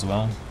coaxial as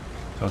well,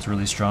 so it's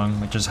really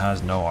strong. It just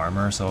has no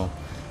armor, so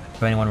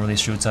if anyone really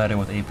shoots at it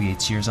with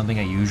APHC or something,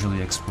 it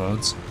usually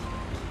explodes.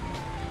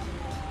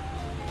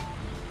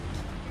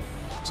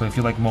 So if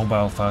you like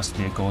mobile fast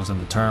vehicles, then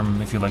the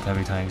Term, if you like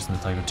heavy tanks, then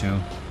the Tiger 2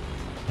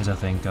 is, I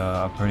think,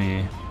 a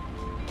pretty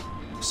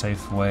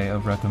safe way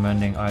of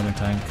recommending either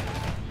tank.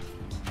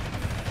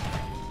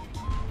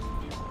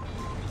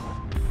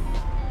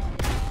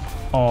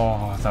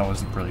 Oh, that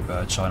was a really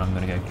bad shot. I'm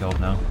gonna get killed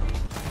now.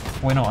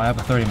 Wait, no, I have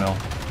a 30mm.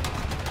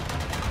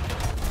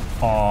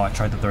 Oh, I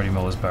tried the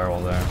 30mm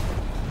barrel there.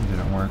 It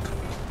didn't work.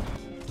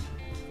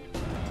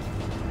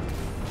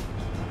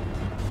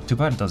 Too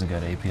bad it doesn't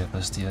get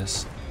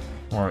APFSDS.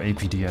 Or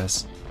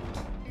APDS.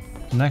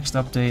 Next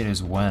update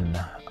is when?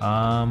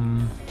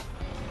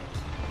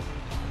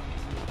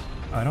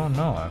 I don't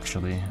know,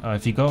 actually.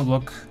 If you go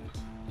look...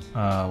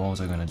 what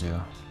was I gonna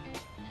do?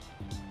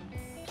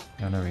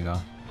 Yeah, there we go.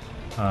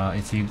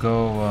 If you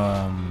go...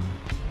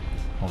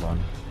 hold on.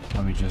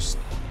 Let me just...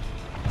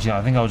 Yeah,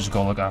 I think I'll just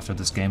go look after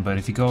this game, but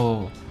if you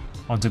go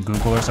onto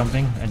Google or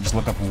something and just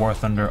look up War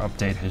Thunder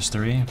update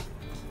history,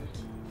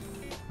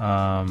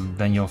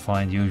 then you'll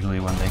find usually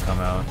when they come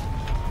out.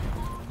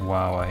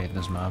 Wow, I hate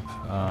this map.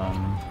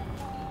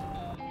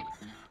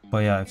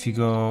 But yeah, if you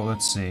go...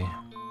 let's see.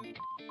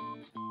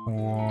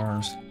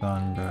 War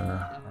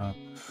Thunder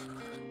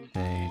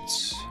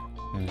updates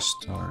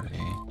history.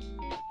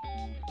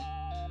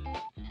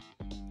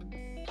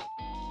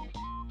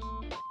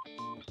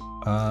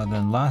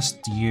 Then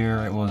last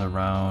year it was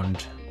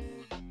around...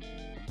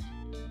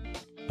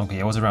 okay,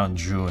 it was around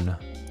June.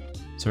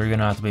 So we're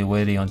gonna have to be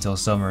waiting until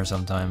summer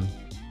sometime.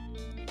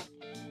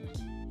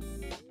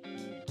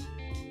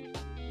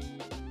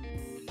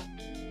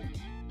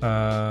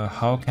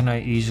 How can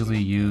I easily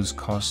use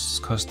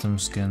custom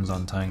skins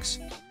on tanks?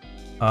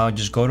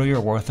 Just go to your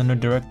War Thunder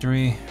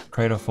directory,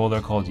 create a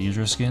folder called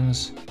user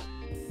skins,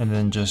 and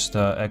then just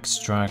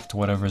extract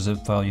whatever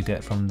zip file you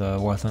get from the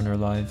War Thunder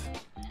live.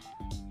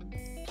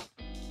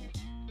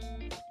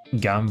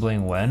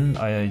 Gambling when?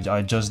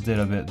 I just did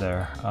a bit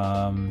there.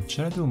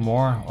 Should I do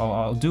more?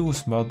 I'll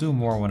do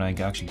more when I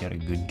actually get a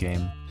good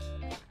game.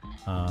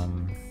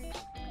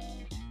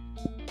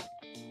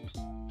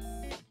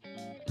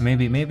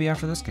 Maybe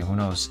after this game, who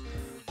knows?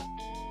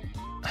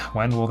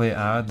 When will they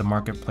add the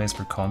marketplace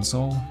for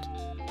console?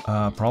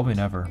 Probably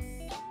never,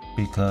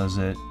 because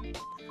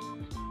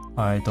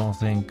I don't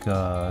think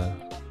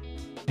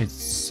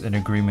it's in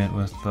agreement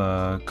with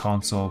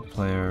console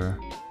player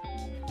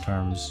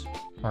terms,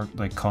 or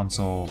like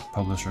console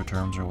publisher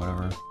terms or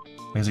whatever.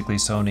 Basically,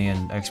 Sony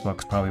and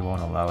Xbox probably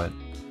won't allow it.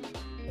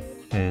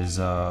 Is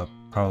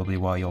probably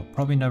why you'll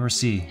probably never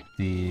see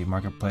the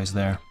marketplace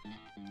there.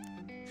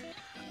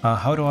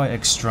 How do I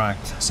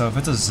extract? So if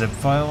it's a zip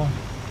file,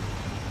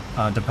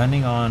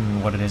 depending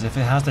on what it is, if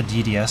it has the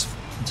GDS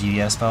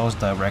files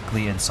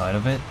directly inside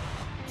of it,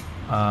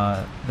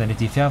 then if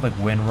you have like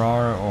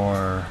WinRAR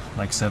or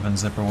like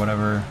 7-zip or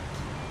whatever,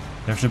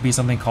 there should be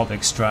something called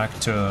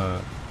extract to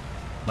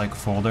like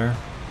folder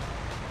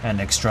and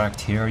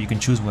extract here. You can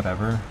choose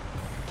whatever.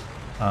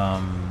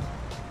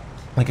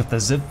 Like if the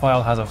zip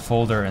file has a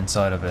folder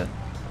inside of it,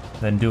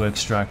 then do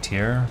extract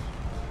here.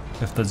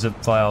 If the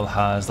zip file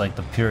has like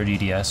the pure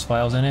DDS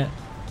files in it,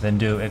 then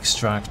do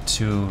extract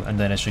to, and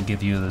then it should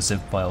give you the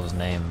zip file's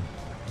name.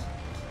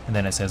 And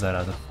then it says that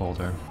as a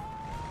folder.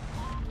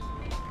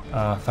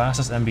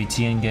 Fastest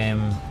MBT in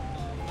game,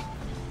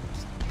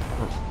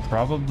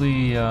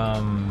 probably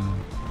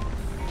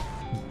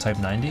type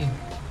 90,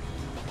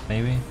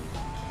 maybe.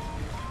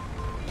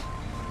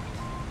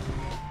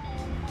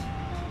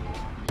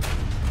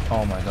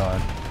 Oh my god,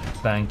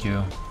 thank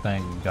you,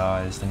 thank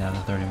god, this thing has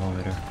a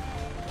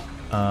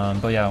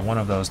 30mm. But yeah, one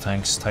of those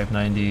tanks, type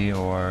 90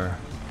 or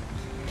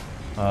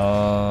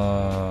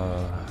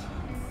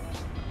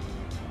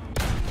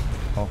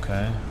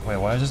okay, wait,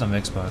 why is this a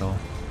mixed battle?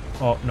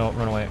 Oh no,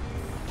 run away.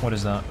 What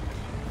is that?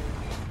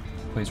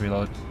 Please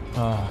reload.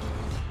 Oh,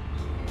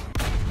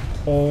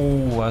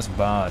 that's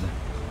bad.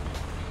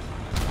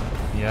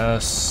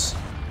 Yes,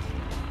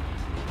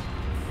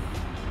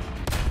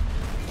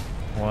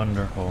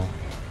 wonderful.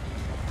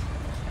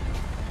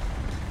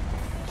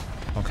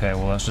 Okay,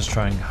 well let's just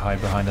try and hide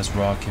behind this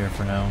rock here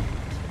for now.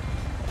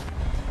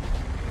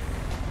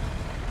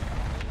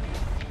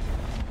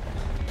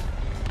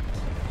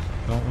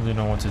 Don't really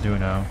know what to do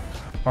now.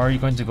 Are you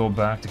going to go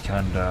back to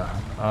Canada?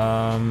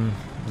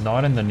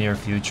 Not in the near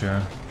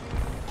future.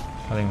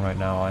 I think right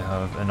now I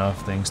have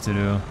enough things to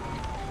do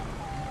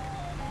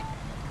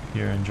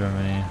here in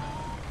Germany.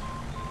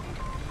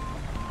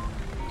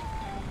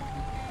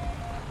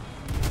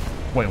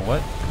 Wait,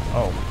 what?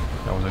 Oh,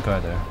 that was a guy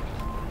there.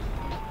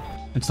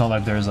 It's not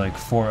like there's like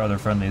 4 other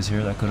friendlies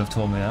here that could have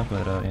told me that,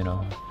 but you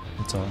know,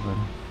 it's all good.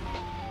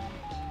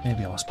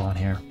 Maybe I'll spawn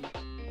here.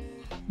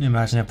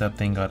 Imagine if that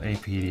thing got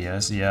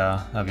APDS.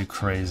 Yeah, that'd be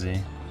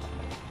crazy.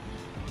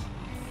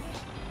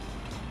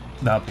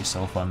 That'd be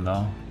so fun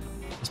though.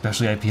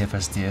 Especially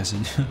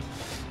IPFSDS.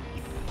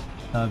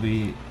 That'd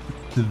be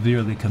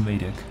severely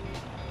comedic.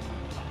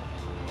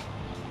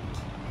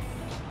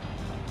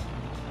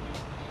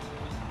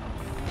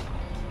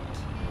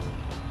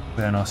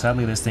 But no,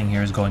 sadly this thing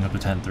here is going up to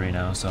 10.3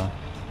 now, so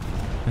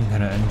I'm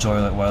gonna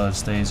enjoy it while it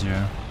stays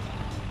here.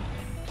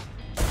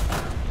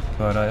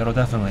 But it'll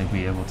definitely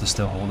be able to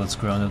still hold its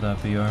ground at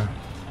that BR.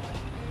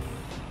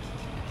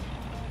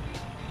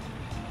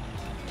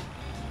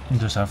 You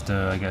just have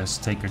to, I guess,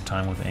 take your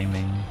time with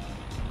aiming.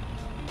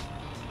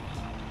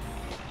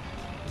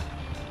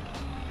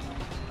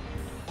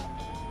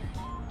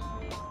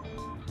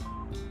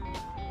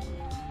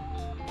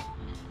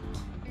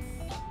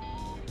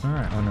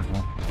 Alright,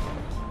 wonderful.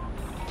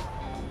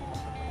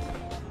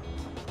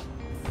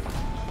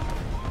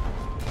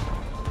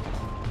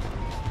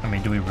 I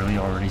mean, do we really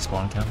already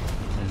spawn camp?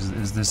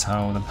 Is this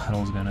how the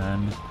battle's gonna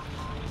end?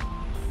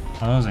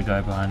 Oh, there's a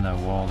guy behind that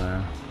wall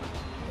there.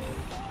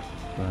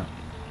 But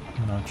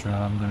I'm not sure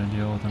how I'm gonna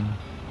deal with him.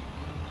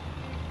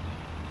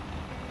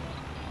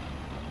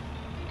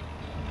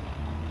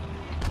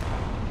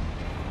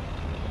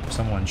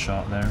 Someone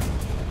shot there.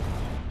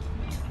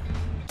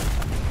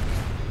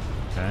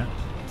 Okay.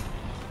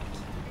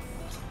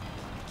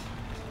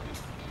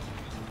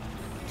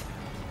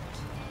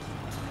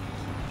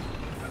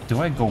 Do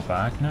I go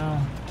back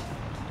now?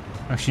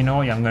 Actually, you know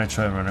what? Yeah, I'm gonna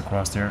try to run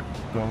across there.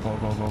 Go, go,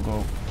 go, go,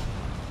 go.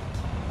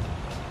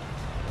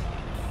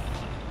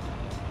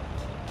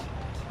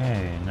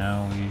 Okay,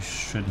 now we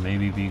should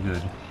maybe be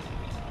good.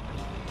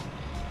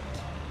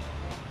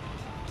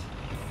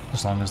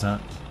 As long as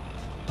that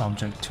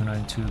object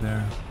 292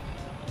 there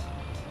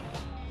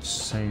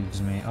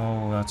saves me.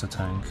 Oh, that's a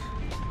tank.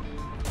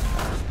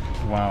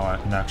 Wow, I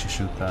can actually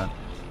shoot that.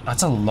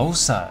 That's a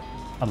LOSAT.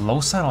 A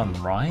LOSAT on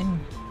Rhine?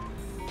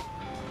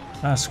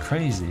 That's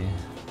crazy.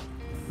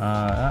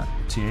 That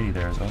T80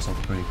 there is also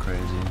pretty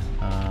crazy.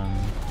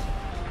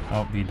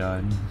 Oh, he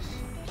died.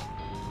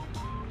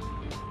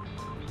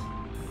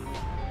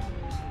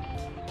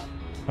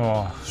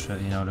 Oh shit,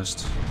 he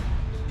noticed.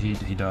 He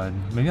died.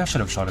 Maybe I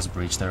should have shot his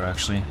breach there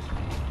actually.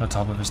 On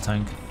top of his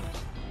tank.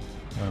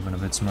 Would have been a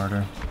bit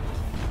smarter.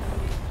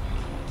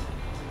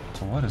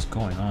 So what is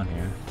going on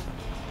here?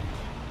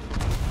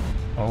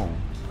 Oh.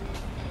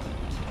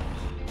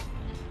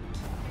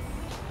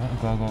 Oh,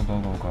 go, go, go,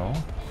 go, go.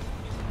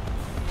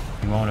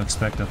 You won't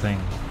expect a thing.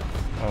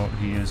 Oh,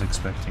 he is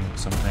expecting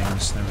some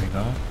things. There we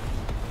go.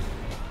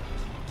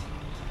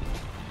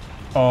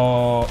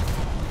 Oh,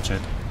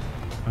 shit.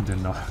 I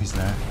didn't know he's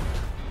there.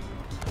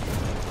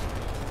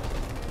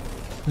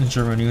 In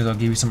German news, I'll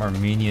give you some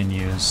Armenian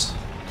news.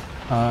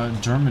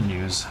 German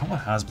news.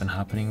 What has been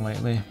happening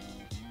lately?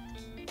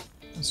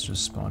 Let's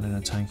just spawn in a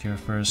tank here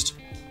first.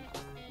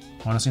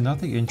 Honestly,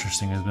 nothing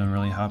interesting has been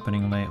really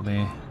happening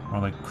lately. Or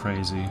like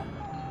crazy.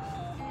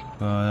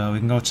 But we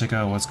can go check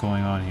out what's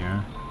going on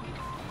here.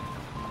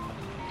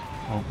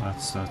 Oh,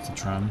 that's the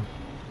tram.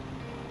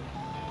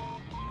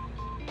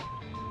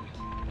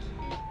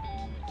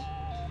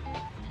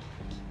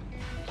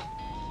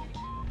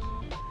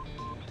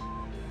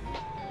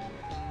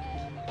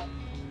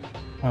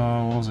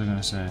 What was I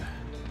gonna say?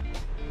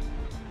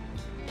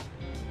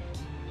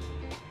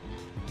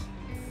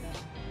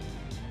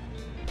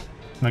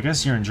 I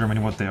guess here in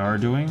Germany what they are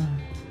doing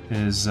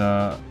is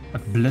a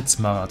Blitz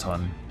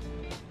Marathon.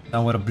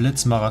 Now what a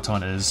Blitz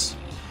Marathon is,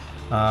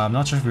 I'm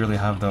not sure if we really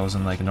have those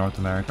in like North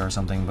America or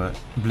something, but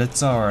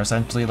Blitzer are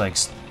essentially like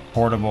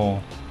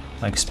portable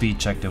like speed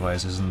check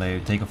devices, and they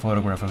take a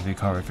photograph of your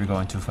car if you're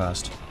going too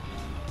fast.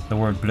 The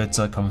word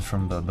Blitzer comes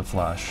from the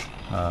flash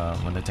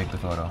when they take the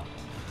photo.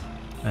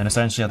 And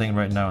essentially I think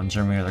right now in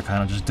Germany they're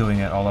kind of just doing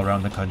it all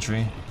around the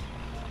country.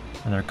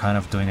 And they're kind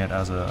of doing it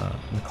as they're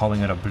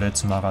calling it a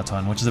Blitz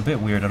Marathon, which is a bit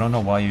weird. I don't know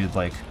why you'd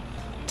like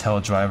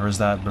tell drivers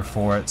that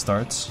before it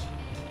starts.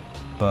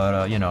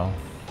 But you know,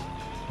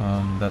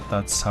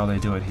 that's how they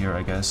do it here,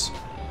 I guess.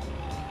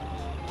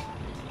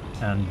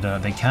 And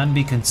they can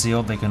be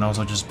concealed, they can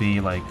also just be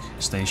like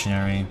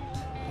stationary.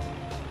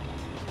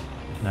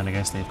 And I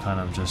guess they've kind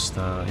of just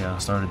yeah,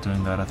 started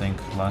doing that, I think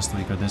last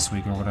week or this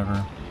week or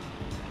whatever.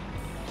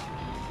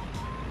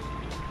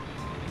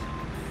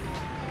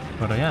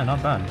 But yeah,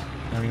 not bad.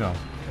 There we go.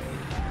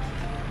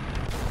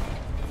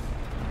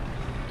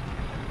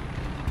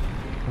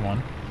 Come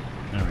on.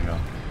 There we go.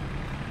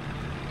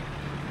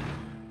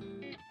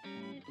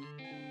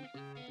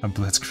 A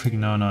blitzkrieg?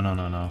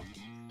 No.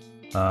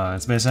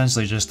 It's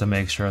essentially just to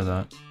make sure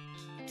that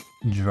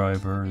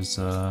drivers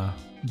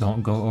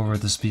don't go over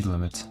the speed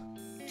limit.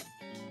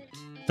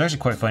 It's actually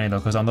quite funny though,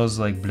 because on those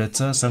like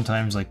blitzers,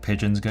 sometimes like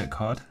pigeons get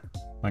caught.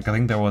 Like I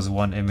think there was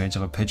one image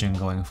of a pigeon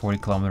going 40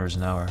 kilometers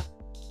an hour.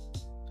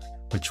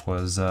 Which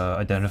was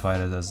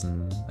identified as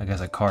an, I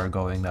guess, a car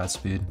going that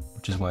speed,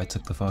 which is why I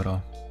took the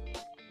photo.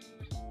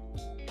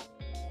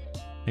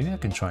 Maybe I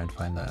can try and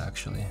find that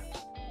actually.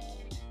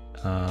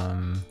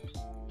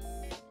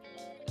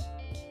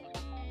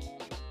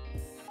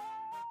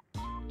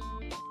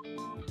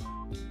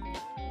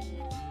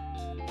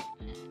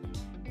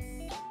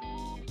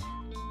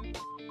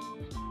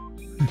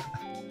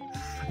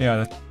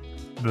 Yeah,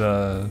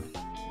 the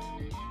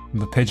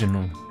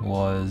pigeon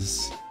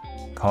was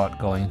caught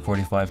going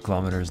 45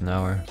 kilometers an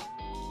hour,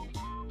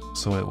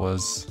 so it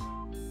was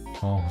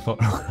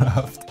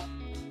photographed.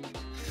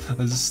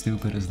 As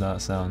stupid as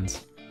that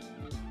sounds.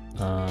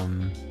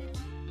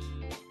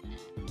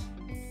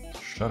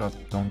 Shut up,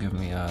 don't give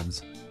me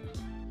ads.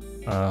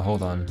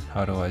 Hold on,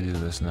 how do I do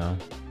this now?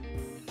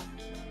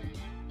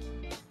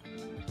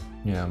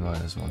 Yeah, I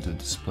might as well do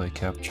display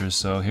capture,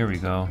 so here we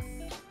go.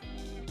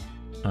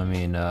 I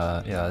mean,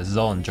 yeah, this is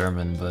all in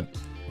German, but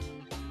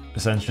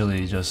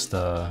essentially just,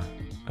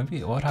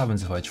 maybe, what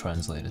happens if I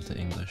translate it to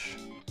English?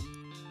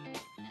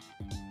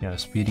 Yeah,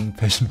 speeding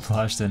pigeon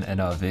flashed in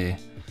NRV.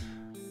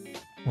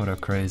 What a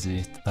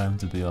crazy time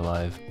to be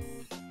alive.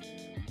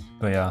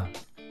 But yeah,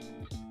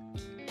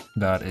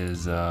 that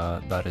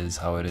is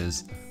how it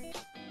is.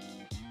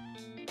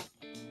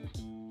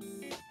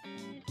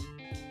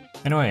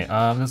 Anyway,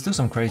 let's do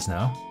some crates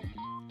now.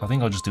 I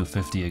think I'll just do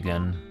 50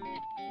 again.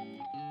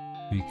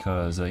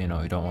 Because, you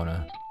know, you don't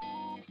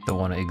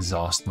wanna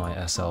exhaust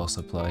my SL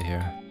supply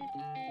here.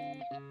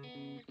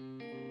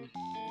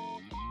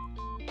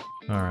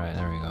 Alright,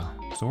 there we go.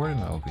 So where did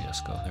my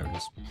OBS go? There it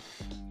is.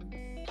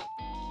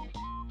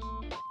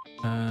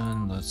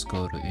 And let's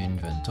go to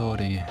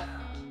inventory.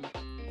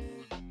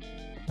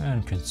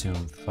 And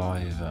consume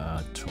 5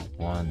 at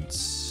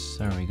once.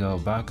 There we go,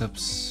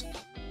 backups.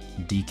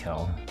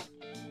 Decal.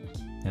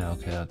 Yeah,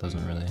 okay, that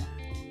doesn't really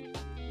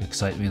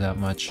excite me that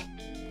much.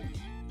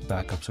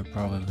 Backups are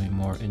probably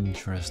more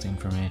interesting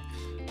for me.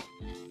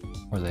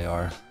 Or they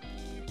are.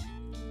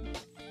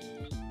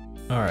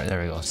 Alright,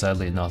 there we go.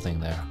 Sadly, nothing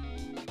there.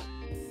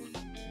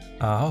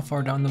 How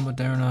far down the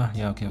Moderna?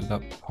 Yeah, okay, we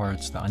got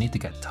parts. I need to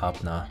get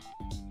top now.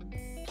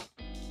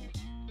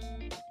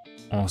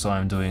 Also,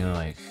 I'm doing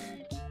like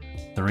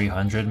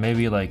 300,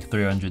 maybe like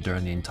 300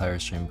 during the entire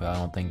stream, but I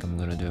don't think I'm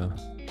gonna do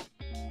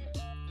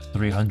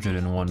 300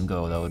 in one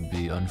go. That would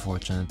be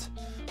unfortunate.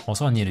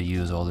 Also, I need to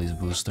use all these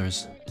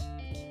boosters.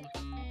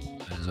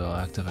 Might as well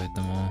activate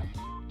them all.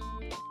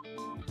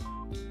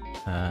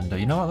 And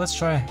you know what? Let's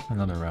try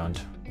another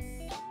round.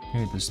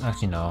 Here, this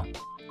actually no,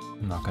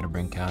 I'm not gonna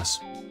bring Cass.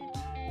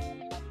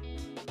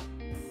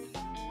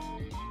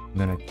 I'm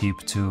gonna keep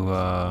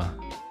to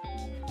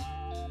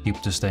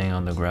staying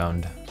on the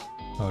ground.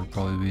 That would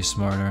probably be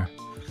smarter.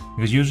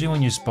 Because usually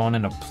when you spawn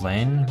in a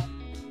plane,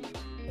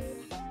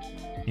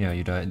 yeah,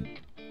 you died.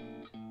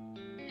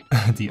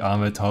 Die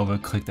arme Taube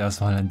kriegt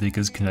erstmal ein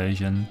dickes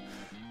Knöllchen.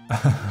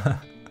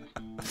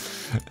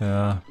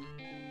 Yeah.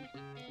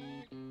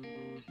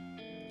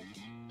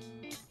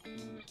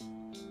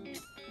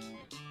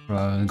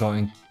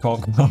 Going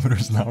 12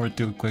 kilometers an hour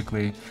too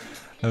quickly.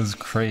 That was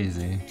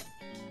crazy.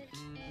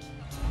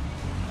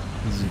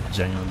 This is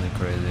genuinely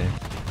crazy.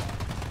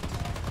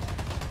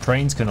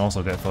 Trains can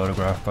also get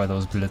photographed by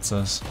those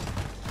blitzers.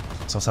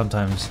 So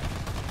sometimes,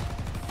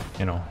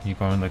 you know, you're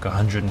going like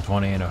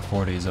 120 in a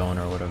 40 zone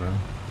or whatever.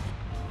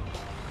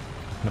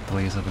 The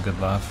police have a good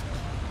laugh.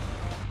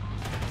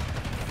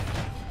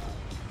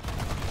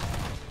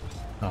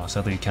 Oh,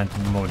 sadly you can't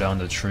mow down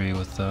the tree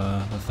with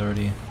the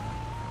 30.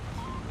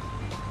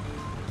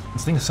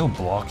 This thing is so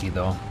blocky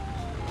though.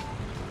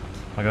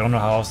 Like, I don't know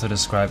how else to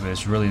describe it.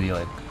 It's really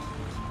like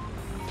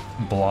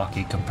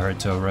blocky compared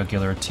to a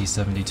regular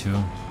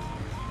T-72.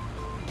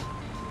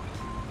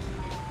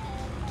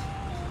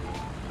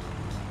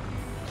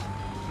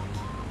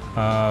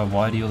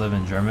 Why do you live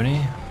in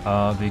Germany?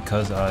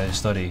 Because I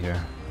study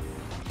here.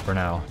 For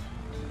now.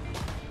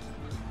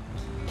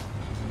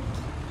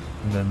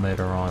 And then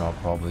later on I'll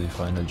probably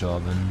find a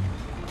job and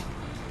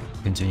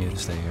continue to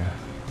stay here.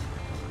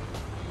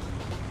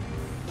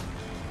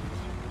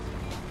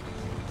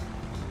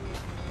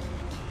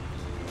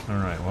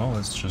 Alright, well,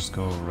 let's just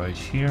go right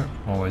here.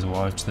 Always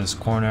watch this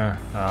corner.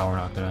 We're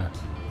not gonna...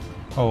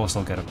 Oh, we'll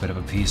still get a bit of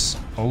a piece.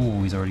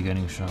 Oh, he's already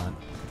getting shot.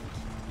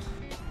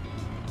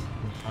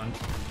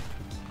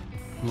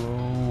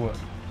 Whoa.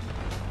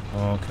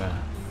 Okay.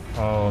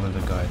 Oh,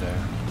 there's a guy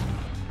there.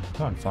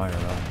 He's on fire,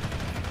 though.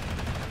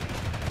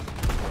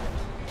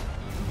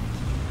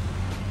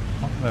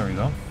 Oh, there we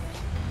go.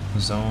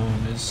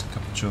 Zone is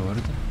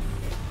captured.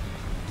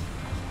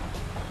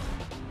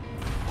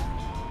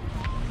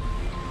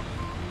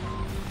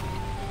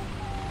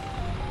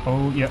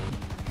 Oh, yeah.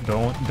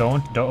 Don't.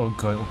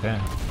 Okay.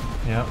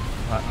 Yeah.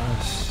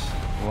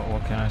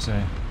 What can I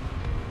say?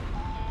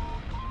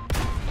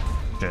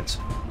 Shit.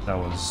 That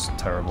was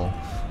terrible.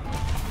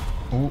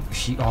 Oh,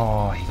 he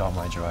got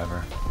my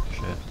driver.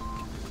 Shit.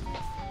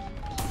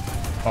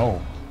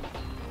 Oh.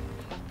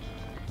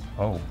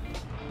 Oh.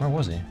 Where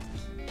was he?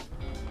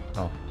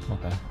 Oh,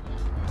 okay.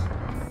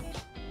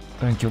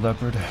 Thank you,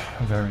 Leopard.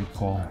 Very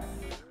cool.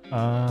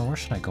 Where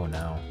should I go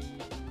now?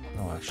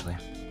 Oh, actually.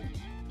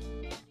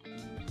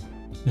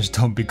 Just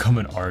don't become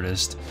an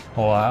artist.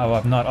 Well,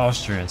 I'm not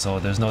Austrian, so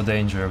there's no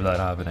danger of that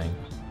happening.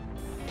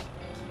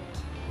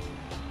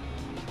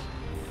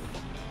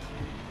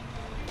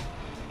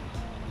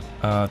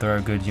 There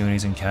are good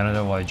unis in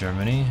Canada. Why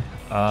Germany?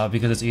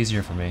 Because it's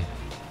easier for me.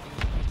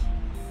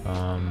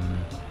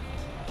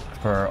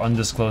 For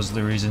undisclosed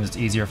reasons, it's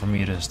easier for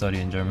me to study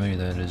in Germany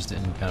than it is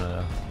in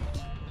Canada.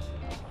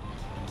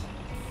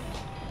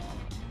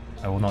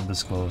 I will not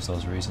disclose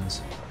those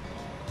reasons.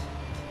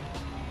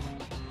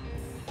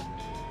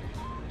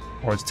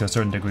 Or it's to a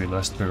certain degree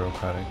less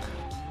bureaucratic.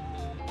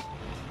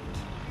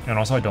 And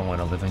also I don't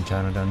want to live in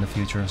Canada in the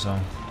future, so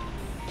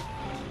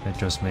it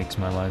just makes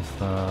my life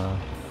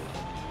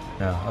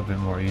yeah, a bit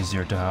more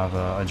easier to have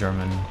a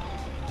German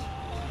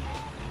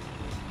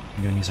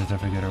uni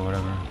certificate or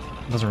whatever.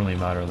 It doesn't really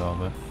matter though,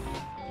 but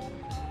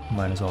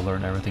might as well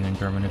learn everything in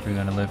German if you're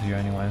gonna live here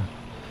anyway.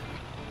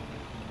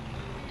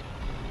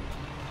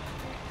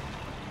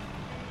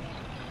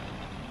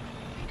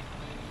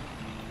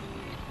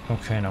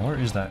 Okay, now where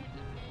is that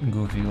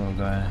goofy little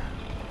guy?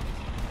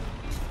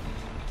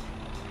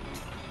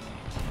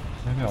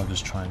 Maybe I'll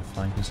just try and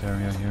flank this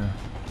area here.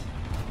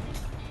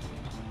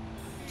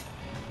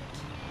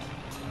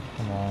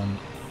 Come on.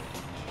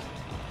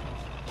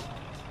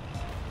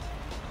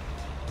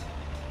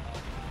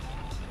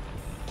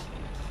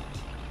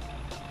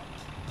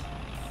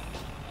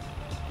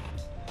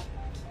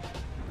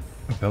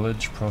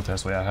 Village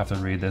protest. Wait, I have to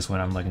read this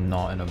when I'm like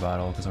not in a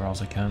battle, because or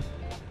else I can't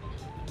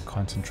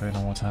concentrate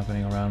on what's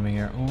happening around me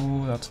here.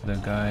 Ooh, that's the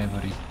guy,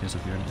 but he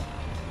disappeared.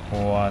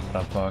 What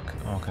the fuck?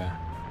 Okay.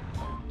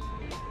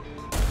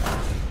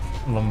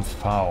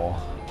 Lumphao.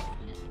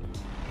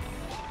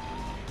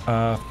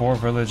 4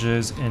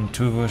 villages in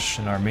Tuvush,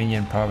 an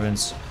Armenian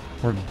province,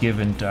 were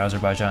given to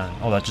Azerbaijan.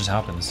 Oh, that just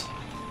happens.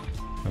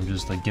 I'm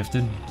just like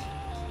gifted?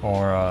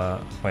 Or,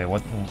 wait,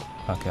 what?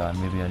 Okay,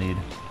 maybe I need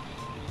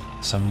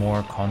some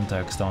more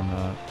context on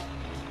the...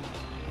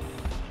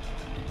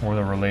 Were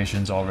the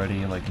relations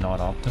already like not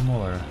optimal,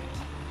 or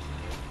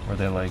were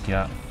they like,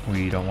 yeah,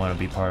 we don't want to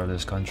be part of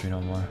this country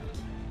no more?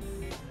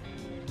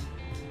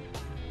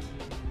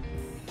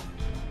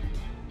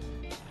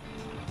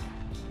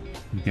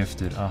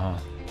 Gifted, I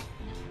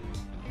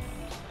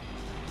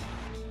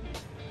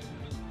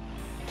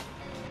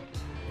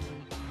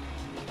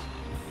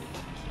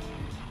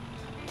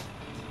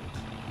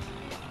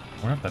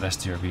wonder if that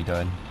STRV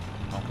died.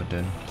 I hope it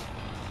did.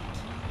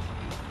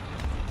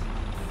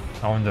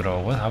 I wonder though,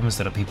 what happens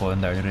to the people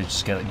in there? Do they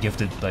just get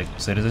gifted like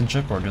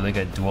citizenship, or do they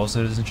get dual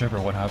citizenship, or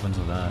what happens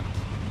with that?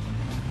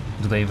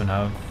 Do they even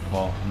have,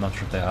 well, I'm not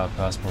sure if they have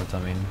passports.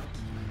 I mean,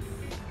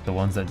 the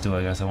ones that do,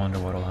 I guess I wonder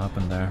what'll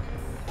happen there.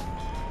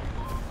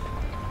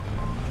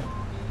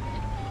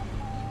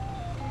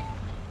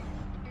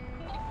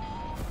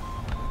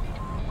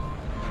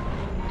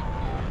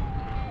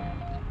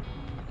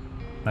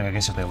 Like, I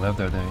guess if they live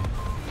there, they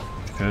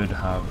should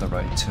have the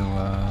right to,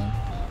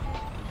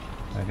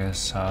 I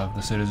guess, have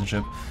the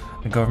citizenship.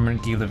 The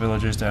government gave the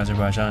villages to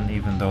Azerbaijan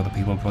even though the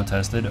people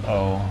protested.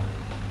 Oh,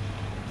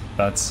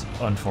 that's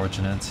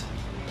unfortunate.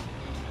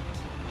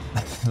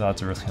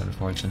 That's really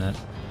unfortunate.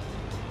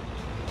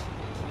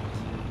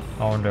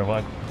 I wonder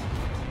what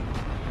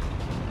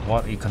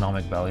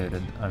economic value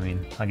did, I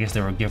mean, I guess they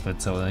were gifted,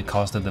 so it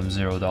costed them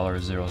 $0,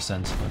 0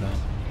 cents, but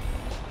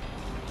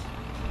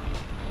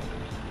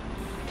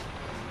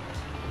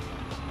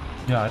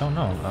yeah, I don't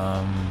know.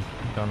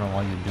 Don't know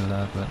why you'd do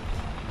that, but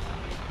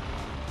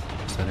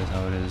that is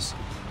how it is.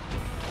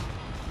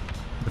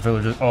 The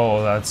villagers.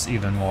 Oh, that's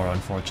even more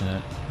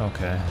unfortunate.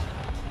 Okay.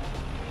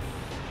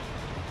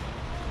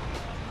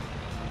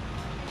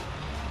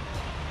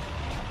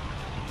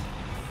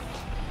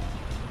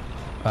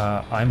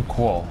 I'm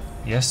cool.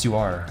 Yes, you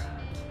are.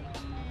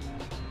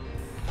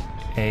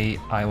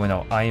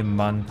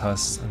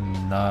 Aimantas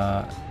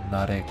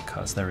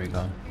narekas. There we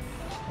go.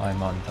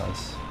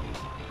 Aimantas.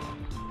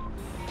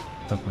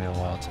 Took me a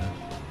while to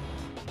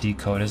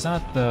decode. Is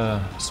that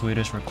the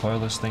Swedish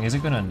recoilless thing? Is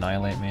it gonna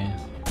annihilate me?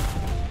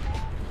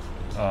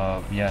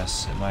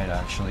 Yes, it might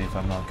actually if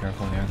I'm not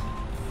careful here.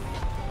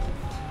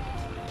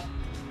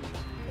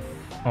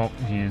 Oh,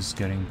 he is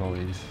getting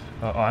bullied.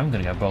 I'm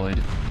gonna get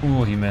bullied.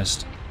 Ooh, he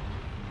missed.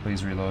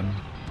 Please reload.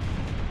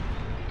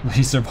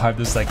 He survived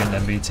the second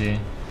MBT.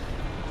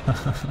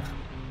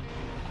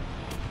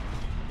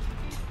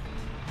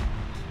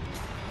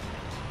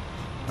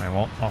 Alright,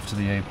 well, off to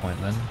the A point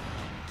then.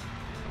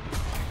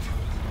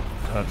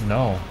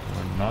 No,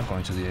 we're not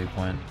going to the A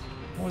point.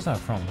 What was that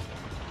from?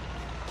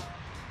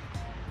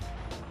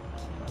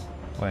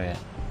 Wait.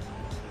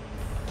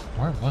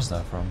 Where was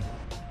that from?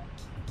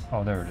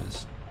 Oh, there it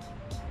is.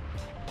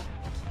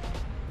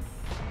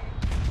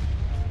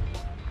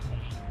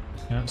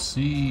 Can't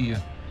see.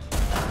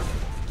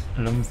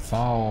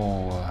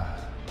 Lumfao.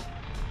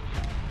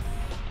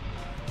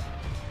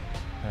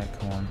 Okay,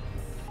 come on.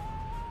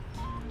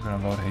 I'm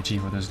gonna load HE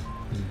for this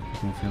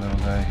goofy little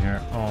guy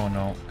here. Oh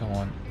no, come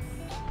on.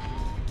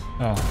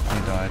 Oh, he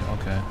died,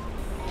 okay.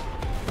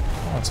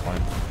 Oh, that's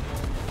fine.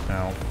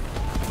 Now.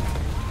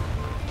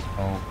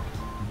 Oh,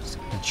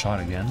 get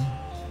shot again.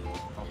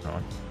 Oh,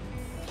 no.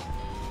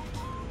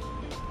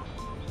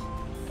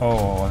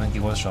 Oh, I think he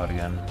was shot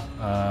again.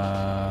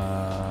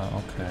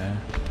 Okay.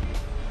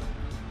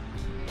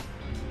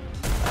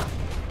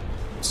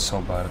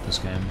 So bad at this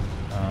game.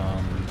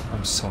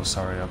 I'm so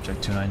sorry,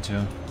 Object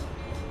 292.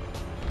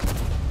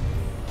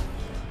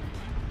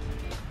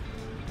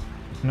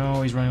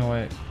 No, he's running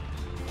away.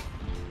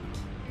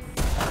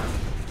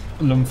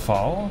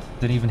 Lumfao?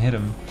 Didn't even hit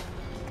him.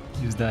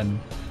 He's dead.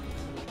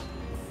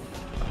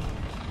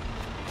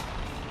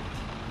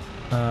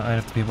 And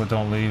if the people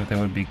don't leave, they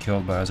would be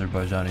killed by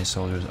Azerbaijani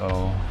soldiers.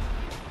 Oh.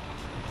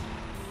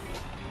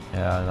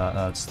 Yeah,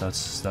 that's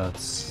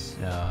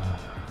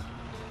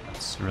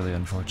really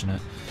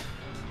unfortunate.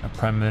 A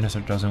prime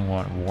minister doesn't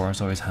want war,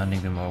 so he's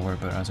handing them over,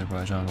 but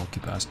Azerbaijan will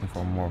keep asking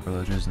for more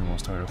villages and we'll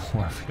start a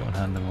war if we don't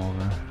hand them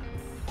over.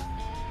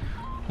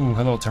 Ooh,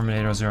 hello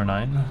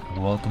Terminator09.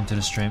 Welcome to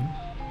the stream.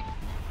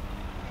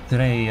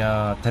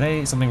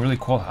 Today something really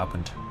cool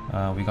happened.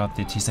 We got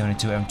the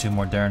T72 M2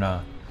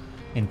 Moderna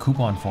in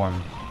coupon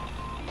form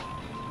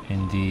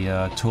in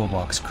the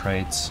toolbox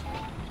crates.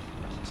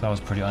 So that was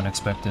pretty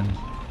unexpected.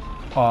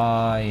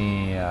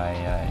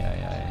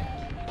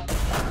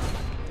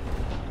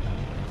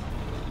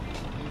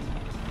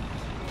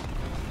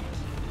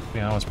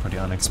 Yeah, that was pretty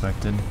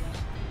unexpected.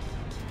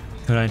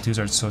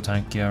 292s are so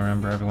tanky. I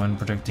remember everyone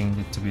predicting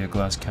it to be a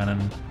glass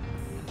cannon.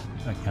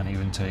 I can't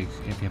even take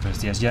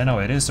APFSDS. Yeah, no,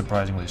 it is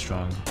surprisingly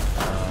strong.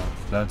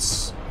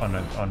 That's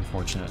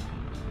unfortunate.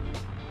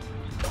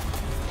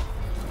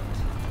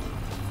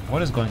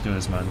 What is going through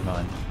this man's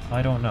mind?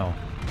 I don't know.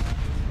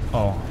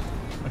 Oh,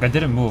 like I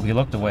didn't move. He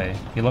looked away.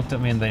 He looked at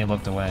me and then he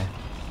looked away.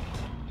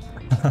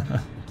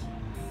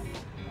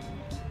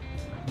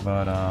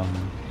 But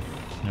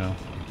you know.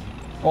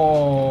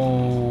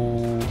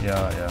 Oh,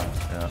 yeah.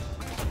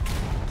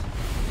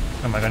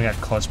 Am I gonna get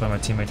clutched by my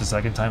teammate the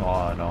second time?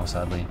 Oh no,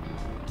 sadly.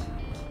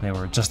 They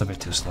were just a bit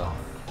too slow.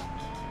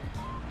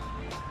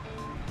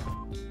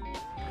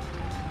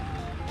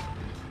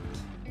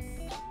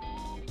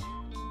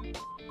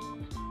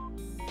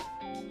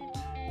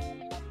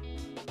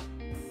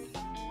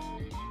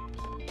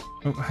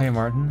 Oh, hey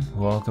Martin,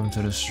 welcome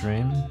to the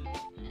stream.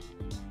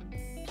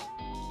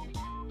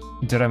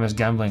 Did I miss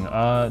gambling?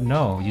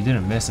 No, you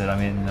didn't miss it. I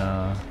mean,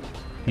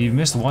 you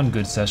missed one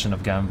good session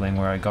of gambling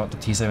where I got the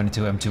T72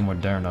 M2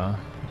 Moderna.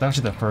 It's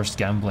actually the first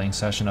gambling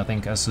session, I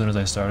think, as soon as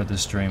I started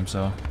this stream,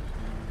 so...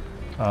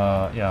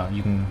 yeah,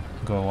 you can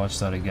go watch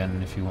that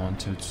again if you want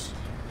to. It's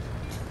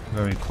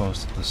very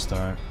close to the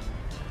start.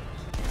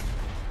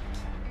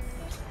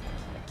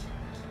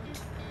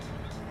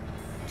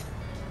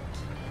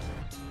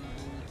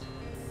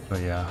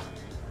 But yeah.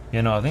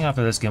 You know, I think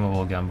after this game we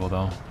will gamble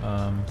though.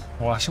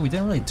 Well, actually we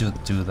didn't really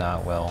do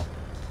that well.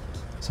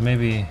 So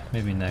maybe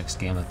next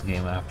game, like the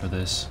game after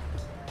this.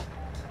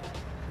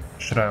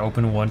 Should I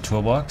open one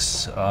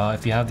toolbox?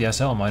 If you have the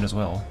SL, might as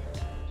well.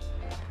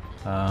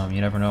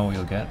 You never know what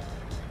you'll get.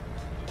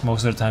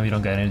 Most of the time you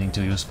don't get anything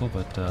too useful,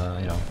 but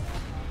you know,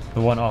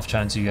 the one off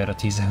chance you get a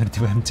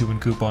T72 M2 in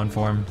coupon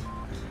form.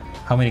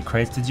 How many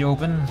crates did you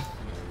open?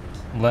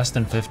 Less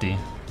than 50.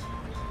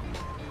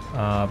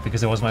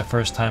 Because it was my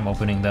first time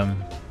opening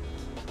them.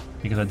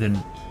 Because I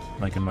didn't,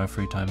 like, in my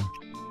free time.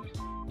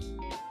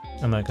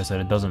 And like I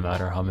said, it doesn't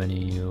matter how many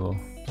you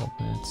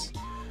open, it's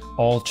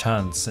all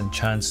chance, and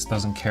chance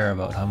doesn't care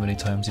about how many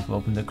times you've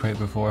opened the crate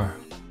before.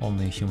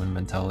 Only human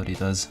mentality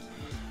does.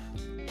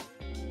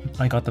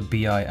 I got the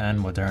BI and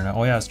Moderna.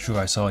 Oh yeah, it's true,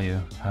 I saw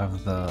you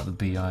have the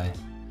BI.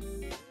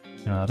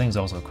 You know, that thing's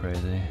also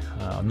crazy.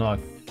 I'm not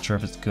sure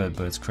if it's good,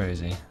 but it's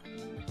crazy.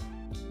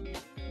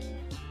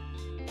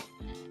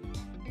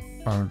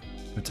 Our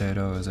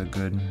potato is a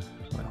good...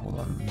 Wait, hold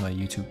on. My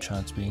YouTube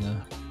chat's being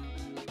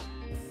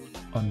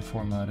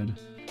unformatted.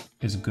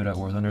 Is good at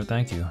War Thunder,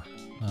 thank you.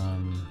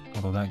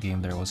 Although that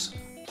game there was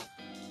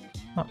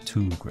not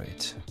too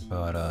great,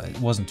 but it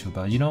wasn't too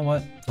bad. You know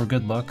what? For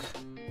good luck,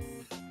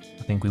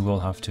 I think we will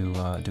have to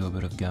do a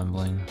bit of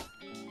gambling.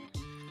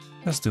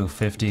 Let's do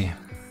 50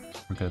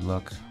 for good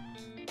luck.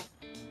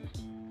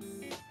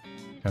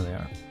 There they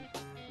are.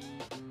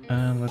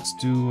 And let's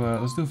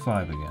do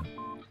 5 again.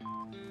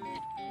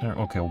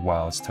 Okay,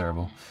 wow, it's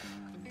terrible.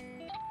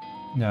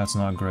 Yeah, it's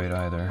not great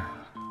either.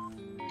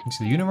 You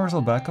see, the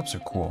universal backups are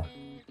cool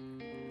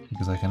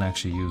because I can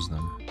actually use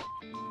them.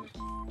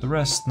 The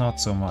rest, not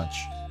so much.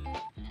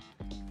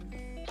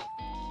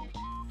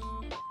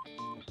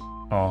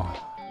 Oh,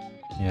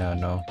 yeah,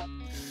 no.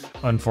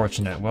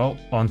 Unfortunate. Well,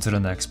 on to the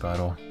next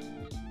battle.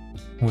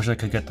 Wish I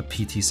could get the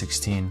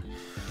PT-16.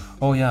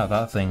 Oh yeah,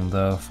 that thing,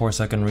 the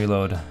 4-second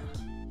reload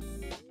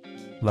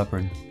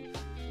Leopard.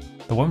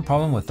 The one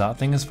problem with that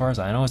thing, as far as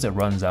I know, is it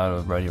runs out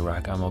of ready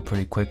rack ammo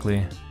pretty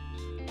quickly.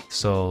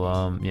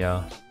 So,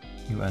 yeah,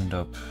 you end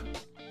up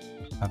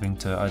having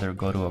to either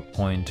go to a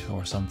point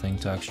or something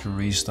to actually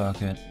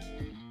restock it.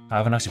 I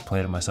haven't actually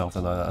played it myself,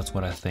 though that's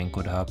what I think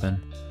would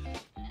happen.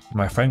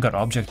 My friend got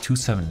Object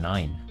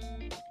 279.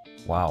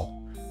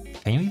 Wow.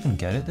 Can you even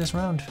get it this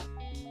round?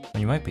 Well,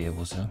 you might be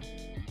able to.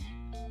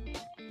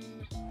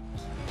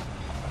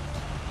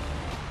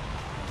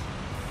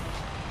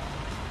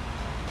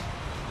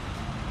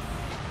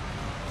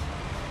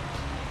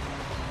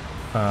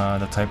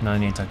 The Type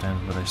 98 Type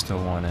 10, but I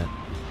still want it.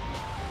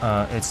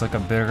 It's like a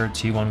bigger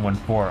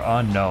T114.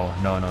 Oh no,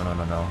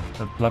 no.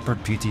 The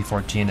Leopard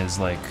PT-14 is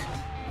like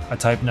a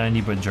Type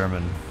 90 but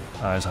German,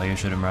 is how you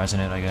should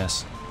imagine it, I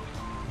guess.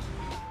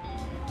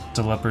 It's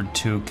a Leopard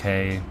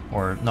 2K,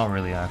 or not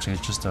really actually,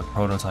 it's just a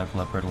prototype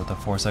Leopard with a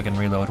 4-second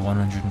reload,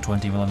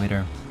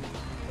 120mm.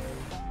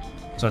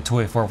 So a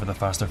 2A4 with a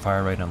faster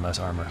fire rate and less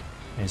armor,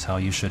 is how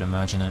you should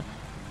imagine it.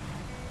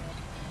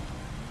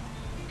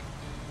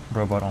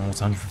 Robot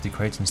almost 150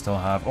 crates and still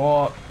have...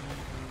 Oh!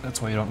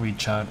 That's why you don't read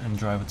chat and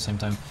drive at the same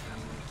time.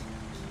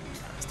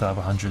 Still have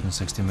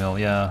 160mm,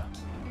 yeah.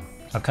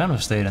 I've kind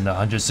of stayed in the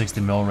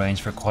 160mm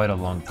range for quite a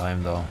long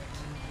time though.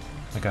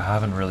 Like I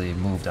haven't really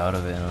moved out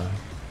of it in a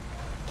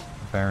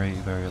very,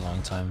 very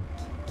long time.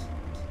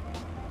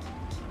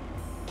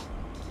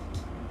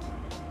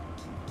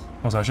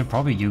 Also, I should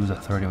probably use a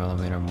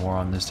 30mm more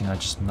on this thing, I'm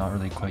just not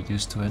really quite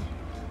used to it.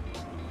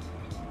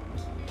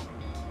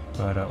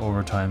 But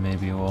over time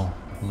maybe we'll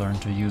learn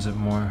to use it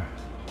more.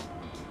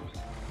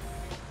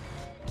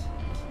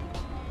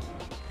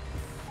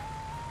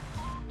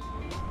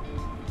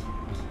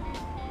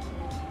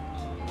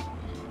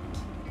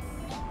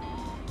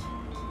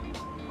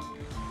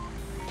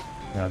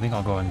 Yeah, I think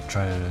I'll go and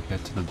try to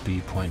get to the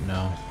B point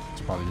now.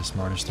 It's probably the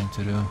smartest thing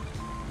to do.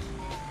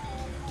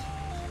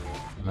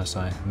 Unless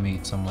I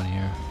meet someone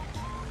here.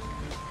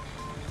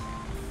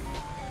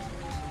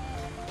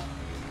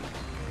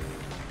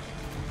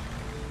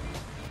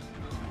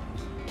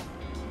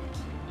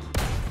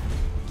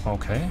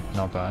 Okay,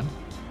 not bad.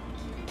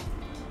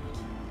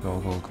 Go,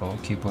 go, go.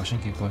 Keep pushing,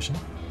 keep pushing.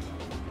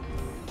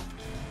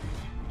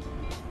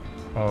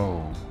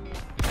 Oh.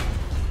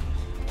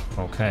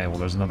 Okay, well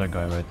there's another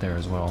guy right there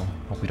as well.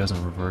 Hope he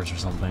doesn't reverse or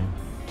something.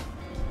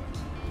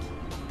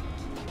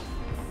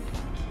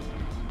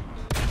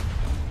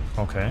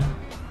 Okay.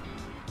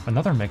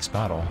 Another mixed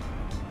battle.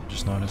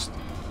 Just noticed.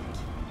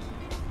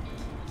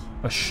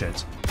 Oh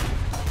shit.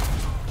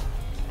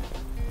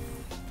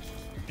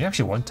 He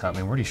actually one-tapped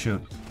me. Where'd he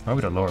shoot?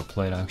 Probably the lower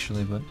plate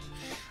actually, but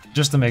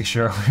just to make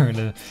sure, we're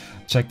gonna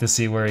check to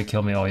see where he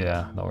killed me. Oh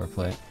yeah, lower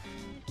plate.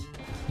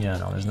 Yeah,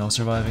 no, there's no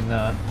surviving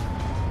that.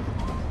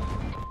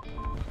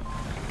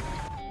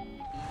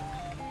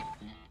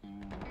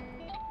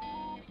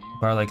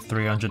 Buy like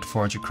 300,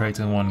 400 crates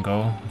in one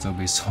go. It'll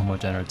be so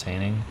much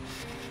entertaining.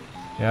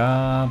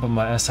 Yeah, but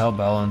my SL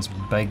balance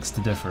begs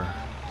to differ.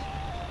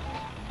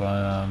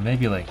 But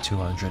maybe like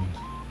 200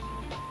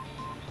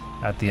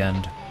 at the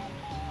end.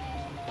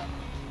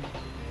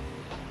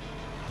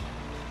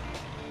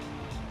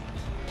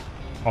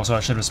 Also,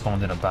 I should have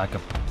spawned in a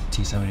backup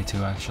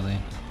T-72 actually.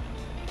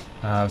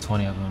 I have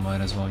 20 of them,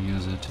 might as well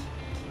use it.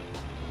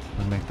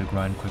 It'll make the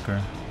grind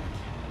quicker.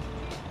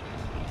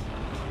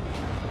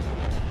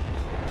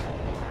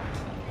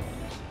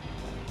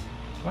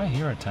 Do I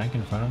hear a tank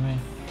in front of me?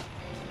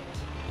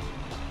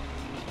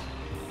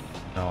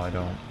 No, I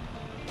don't.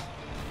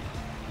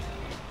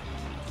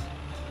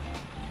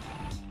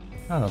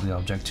 I love the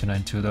Object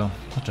 292 though,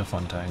 such a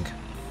fun tank.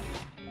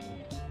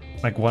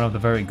 Like one of the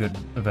very good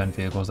event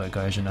vehicles that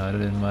Gaijin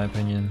added in my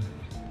opinion.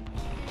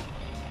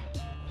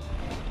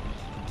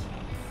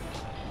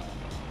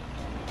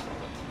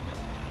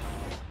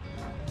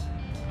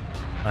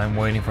 I'm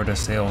waiting for the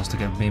sales to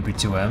get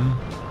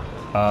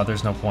BMP2M.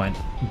 There's no point.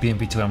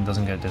 BMP2M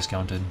doesn't get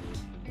discounted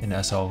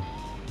in SL,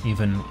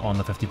 even on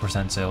the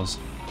 50% sales.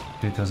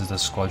 because it's a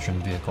squadron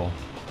vehicle.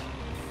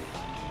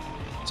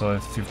 So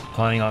if you're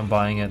planning on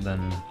buying it,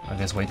 then I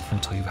guess wait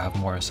until you have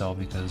more SL,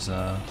 because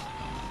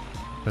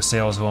the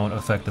sales won't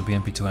affect the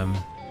BMP2M.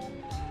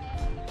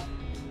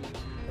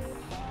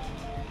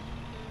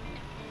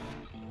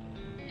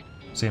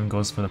 Same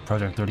goes for the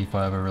Project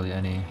 35 or really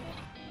any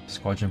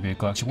squadron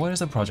vehicle. Actually, what is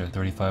the Project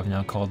 35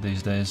 now called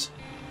these days?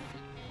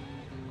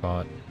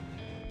 God.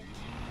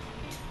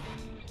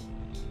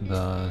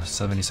 The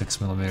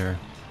 76mm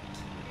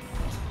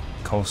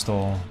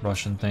coastal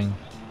Russian thing.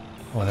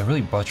 Oh, they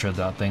really butchered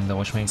that thing though,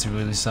 which makes it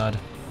really sad.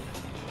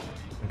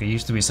 Like, it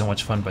used to be so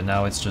much fun, but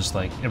now it's just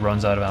like, it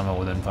runs out of ammo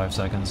within 5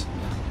 seconds.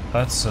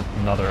 That's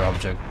another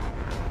object.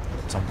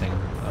 Something.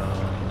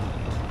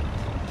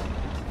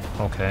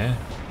 Okay.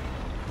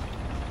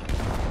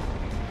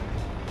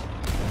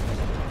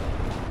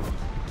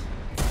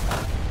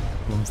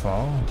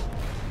 Boomfall.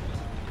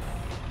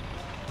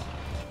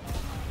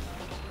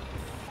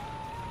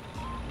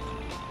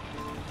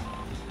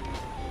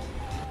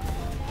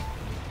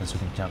 Guess we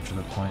can capture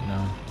the point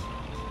now.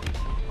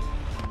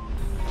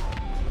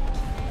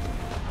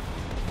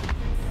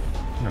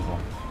 Wonderful.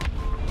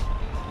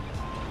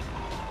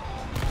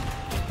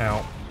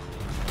 Ow.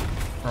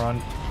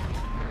 Run.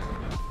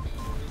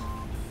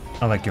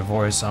 I like your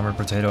voice, Armored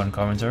Potato, and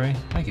commentary.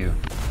 Thank you.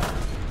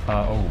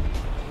 Oh.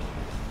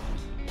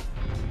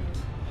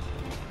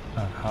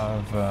 I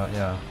have,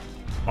 yeah.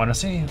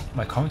 Honestly,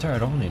 my commentary I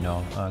don't really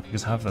know,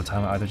 because half the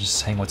time I'm either just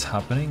saying what's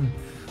happening,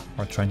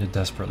 or trying to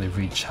desperately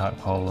read chat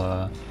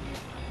while,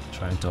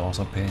 trying to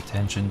also pay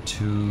attention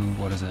to,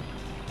 what is it,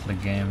 the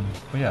game.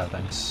 But yeah,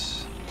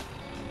 thanks.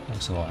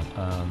 Thanks a lot.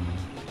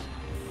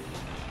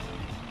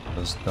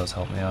 Does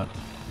help me out.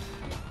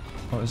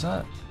 What was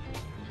that?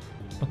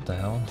 What the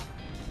hell?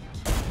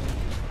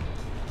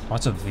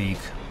 What's a Veek?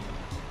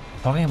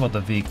 Talking about the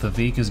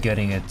Veek is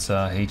getting its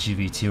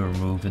HEVT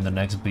removed in the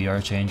next BR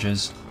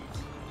changes.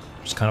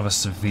 It's kind of a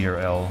severe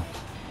L.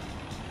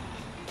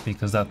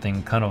 Because that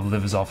thing kind of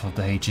lives off of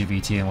the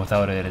HEVT, and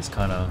without it, it's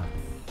kind of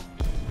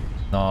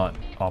not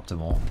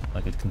optimal.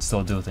 Like, it can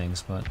still do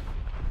things, but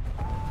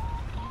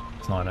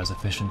it's not as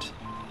efficient.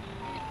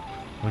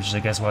 Which is, I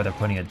guess, why they're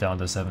putting it down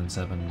to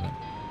 7.7. But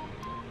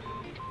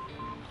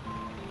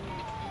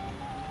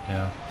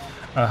yeah.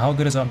 How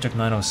good is Object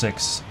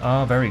 906?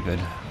 Very good.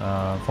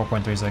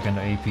 4.3 second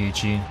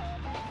APHE.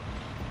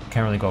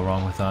 Can't really go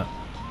wrong with that.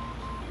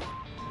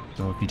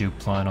 So if you do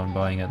plan on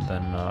buying it,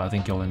 then I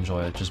think you'll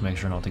enjoy it. Just make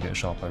sure not to get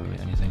shot by really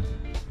anything.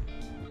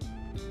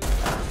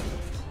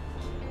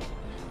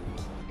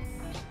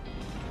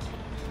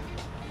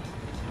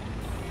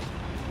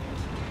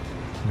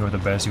 You're the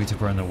best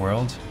YouTuber in the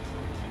world.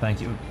 Thank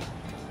you.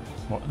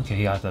 Well, okay,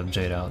 he had to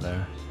Jade out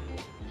there.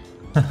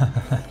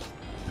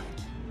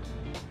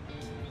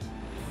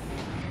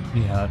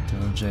 He had to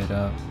Jade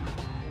out.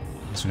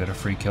 Guess we got a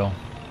free kill.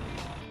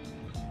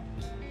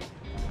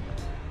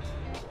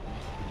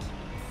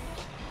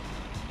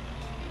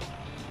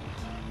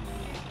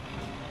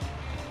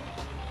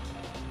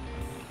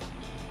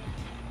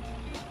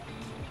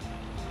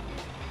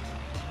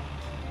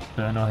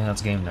 I don't think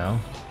that's game now.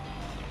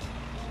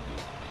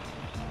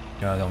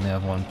 Yeah, they only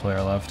have one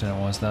player left, and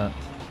it was that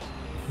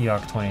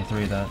Yak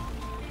 23 that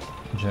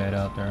Jade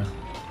out there.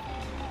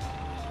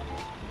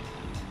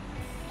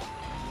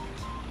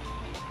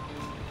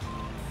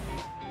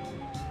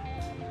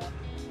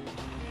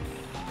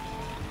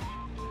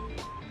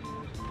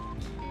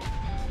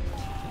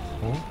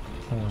 Oh,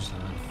 what was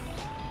that?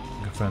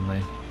 Good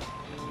friendly.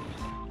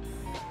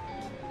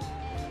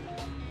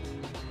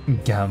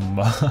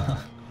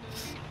 Gamba.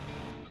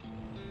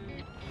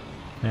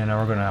 And now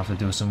we're gonna have to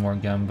do some more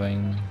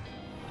gambling.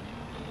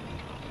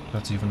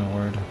 That's even a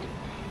word.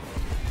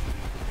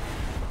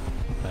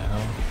 What the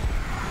hell?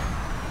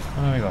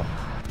 Oh, there we go.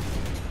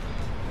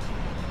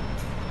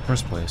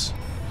 First place.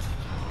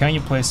 Can you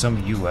play some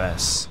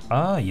US?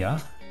 Yeah.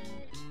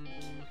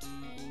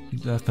 You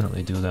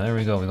definitely do that. There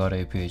we go, we got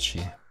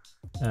APHE.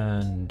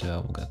 And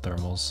we'll get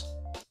thermals.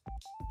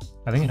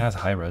 I think it has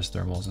high-res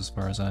thermals as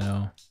far as I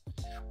know.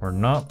 We're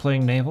not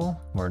playing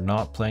naval. We're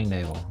not playing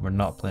naval. We're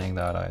not playing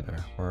that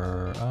either.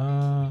 We're,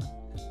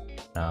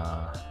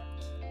 nah.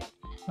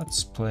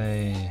 Let's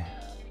play...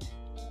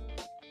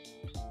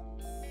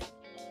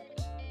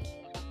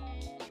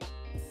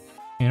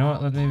 You know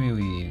what, maybe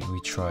we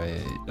try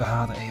it.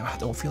 I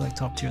don't feel like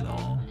top tier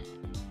though.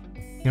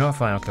 You know what,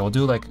 fine, okay, we'll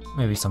do like,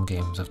 maybe some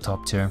games of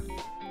top tier.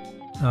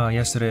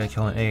 Yesterday I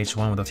killed an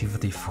AH-1 with a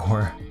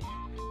T-54.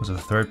 It was a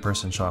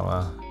third-person shot,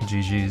 wow.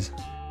 GG's.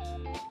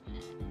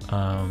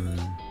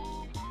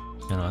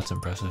 You know, that's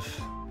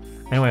impressive.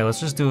 Anyway, let's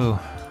just do...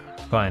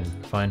 Fine.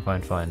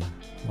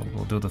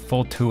 We'll do the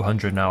full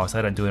 200 now. I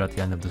said I'd do it at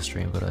the end of the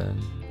stream, but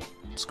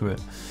screw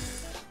it.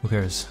 Who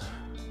cares?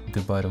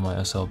 Goodbye to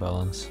my SL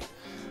balance.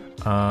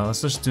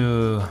 Let's just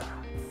do...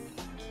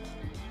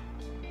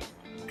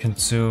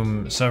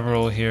 Consume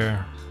several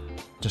here.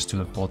 Just do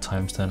the full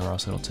times 10 or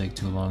else it'll take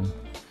too long.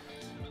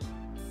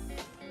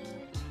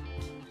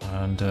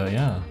 And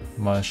yeah,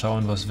 mal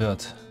schauen was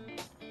wird.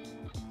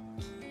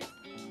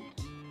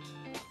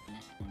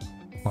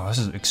 Wow, this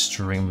is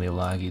extremely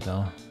laggy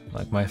though.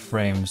 Like my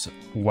frames,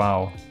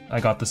 wow. I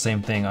got the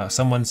same thing.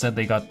 Someone said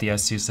they got the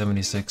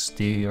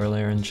SC76D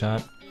earlier in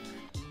chat.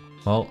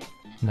 Well,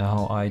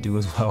 now I do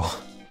as well.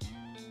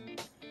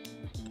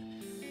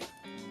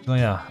 So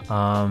yeah,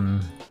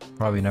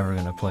 probably never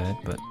gonna play it,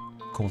 but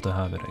cool to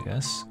have it, I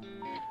guess.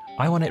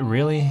 I want it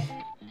really?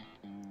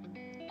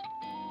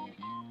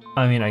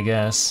 I mean, I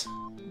guess.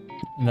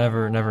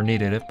 Never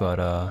needed it, but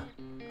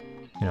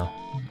you know,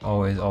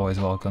 always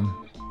welcome.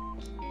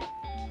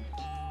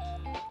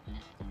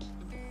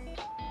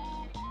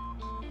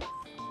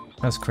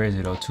 That's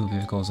crazy though, 2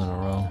 vehicles in a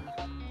row.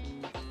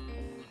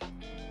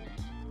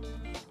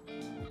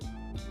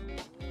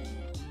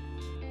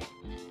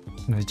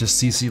 It's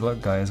just CC luck,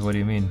 guys, what do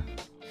you mean?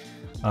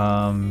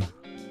 But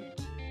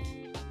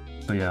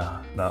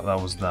yeah, that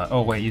was that.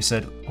 Oh wait, you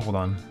said, hold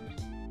on.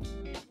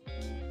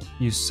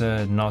 You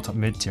said not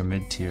mid-tier,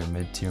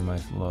 my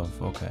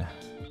love, okay.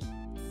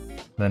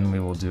 Then we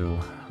will do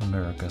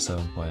America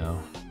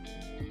 7.0.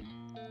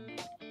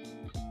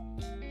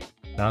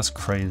 That's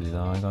crazy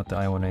though, I got the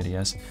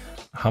i180S.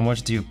 How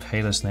much do you pay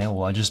the snail?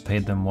 Well, I just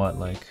paid them what,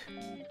 like,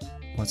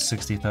 what's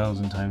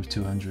 60,000 times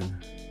 200?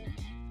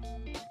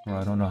 Well,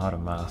 I don't know how to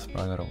math,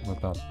 but I gotta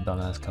whip out the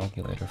dumbass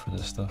calculator for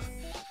this stuff.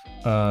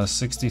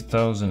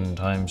 60,000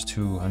 times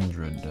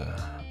 200.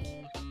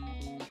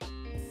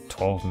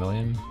 12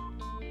 million?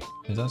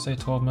 Does that say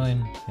 12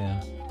 million?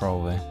 Yeah,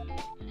 probably.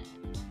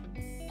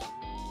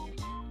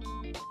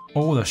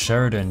 Oh, the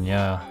Sheridan,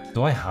 yeah.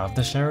 Do I have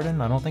the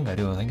Sheridan? I don't think I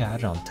do. I think I had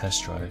it on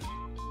test drive.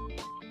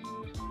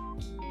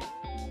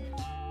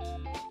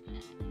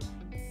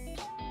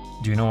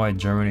 Do you know why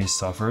Germany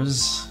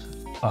suffers?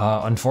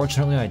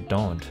 Unfortunately, I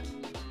don't.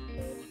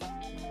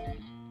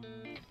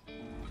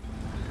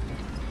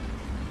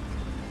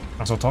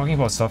 So talking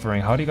about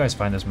suffering, how do you guys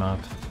find this map?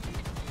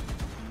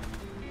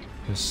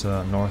 This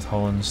North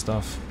Holland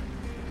stuff?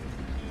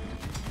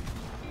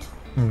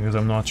 Because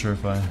I'm not sure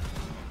if I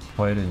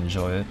quite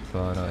enjoy it,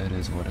 but it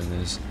is what it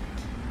is.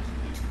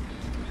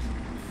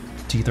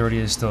 T30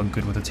 is still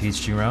good with the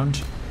THG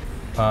round.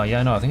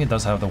 Yeah, no, I think it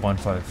does have the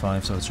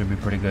 155, so it should be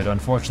pretty good.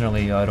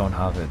 Unfortunately, I don't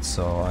have it,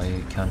 so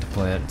I can't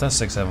play it. That's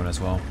 6.7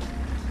 as well.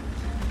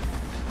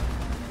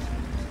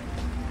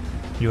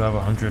 You have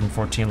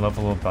 114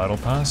 level of battle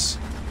pass?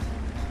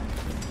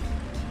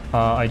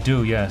 I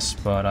do, yes,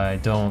 but I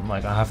don't,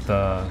 like, I have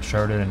to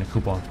share it in a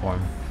coupon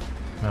form.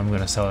 And I'm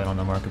gonna sell it on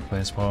the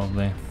marketplace,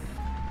 probably.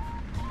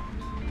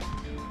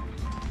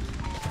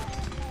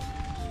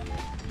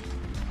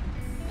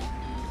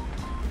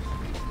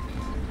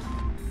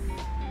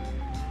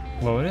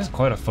 Well, it is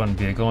quite a fun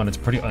vehicle, and it's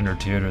pretty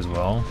under-tiered as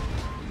well.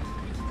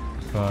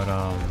 But,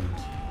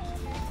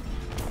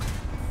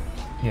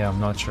 yeah, I'm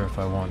not sure if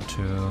I want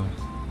to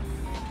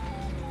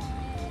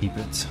keep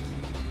it.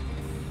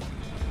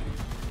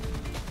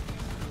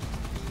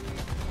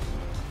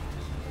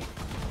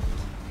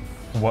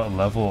 What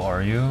level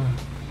are you?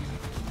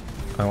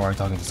 Or are you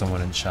talking to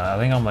someone in chat? I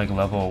think I'm like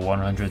level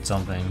 100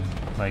 something.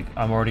 Like,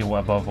 I'm already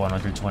above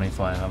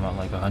 125. I'm at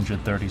like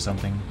 130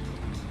 something.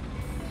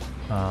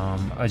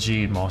 I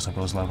G'd most of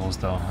those levels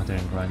though. I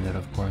didn't grind it,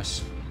 of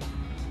course.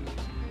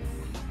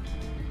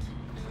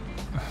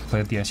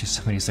 Played the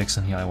SU-76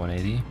 and the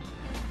I-180.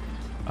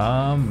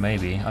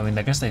 Maybe. I mean,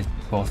 I guess they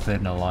both fit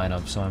in a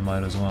lineup, so I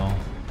might as well.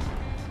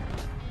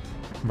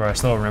 But I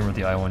still remember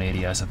the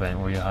I-180S event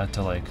where you had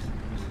to like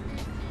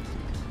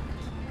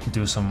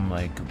do some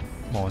like,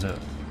 what was it?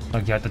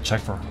 Like you had to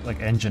check for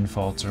like engine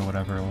faults or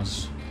whatever it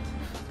was.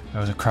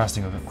 There was a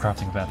crafting event. I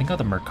think I got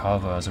the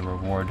Merkava as a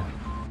reward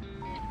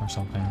or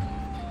something.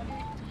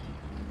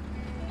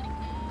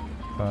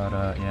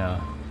 But yeah.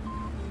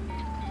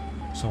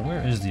 So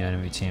where is the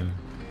enemy team?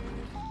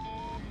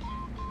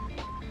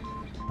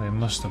 They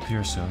must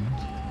appear soon,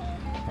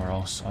 or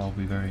else I'll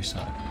be very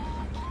sad.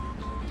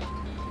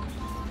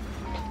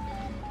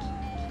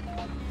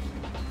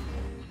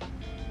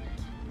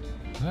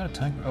 Is that a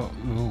tank? Oh,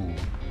 ooh.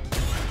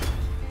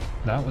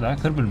 That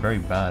could have been very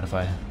bad if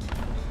I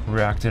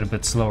reacted a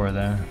bit slower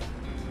there.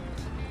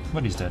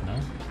 But he's dead now.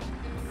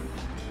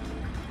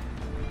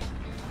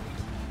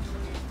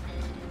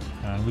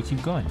 And we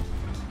keep going.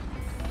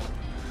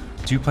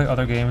 Do you play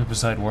other games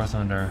besides War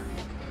Thunder?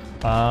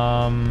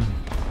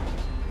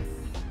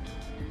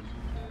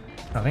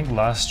 I think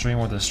last stream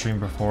or the stream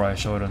before I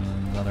showed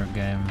another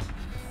game.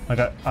 Like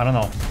I don't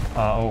know.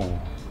 Oh,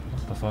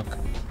 what the fuck?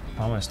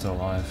 How am I still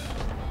alive?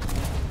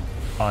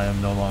 I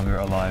am no longer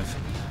alive.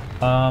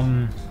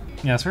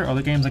 Yeah, as for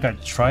other games, like I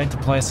tried to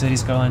play City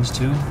Skylines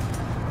 2,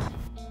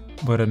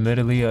 but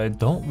admittedly I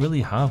don't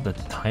really have the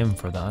time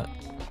for that.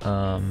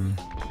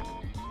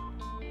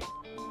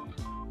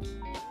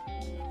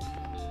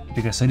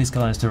 Because City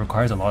Skylines 2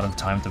 requires a lot of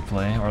time to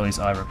play, or at least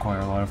I require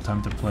a lot of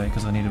time to play,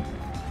 because I need to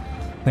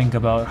think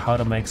about how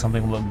to make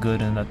something look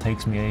good, and that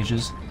takes me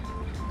ages.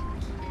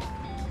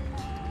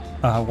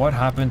 What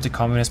happened to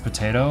Communist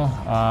Potato?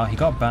 He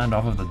got banned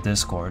off of the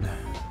Discord.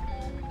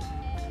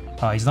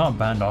 He's not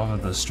banned off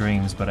of the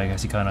streams, but I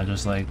guess he kind of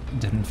just like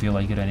didn't feel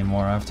like it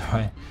anymore after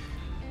I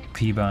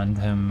P-banned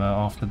him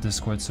off the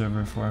Discord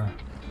server for,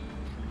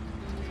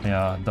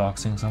 yeah,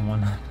 doxing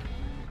someone.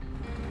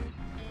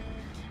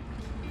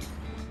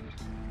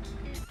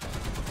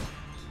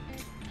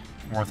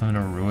 War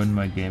Thunder ruined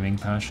my gaming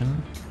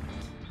passion?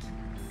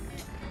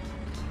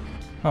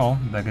 Well,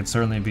 that could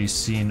certainly be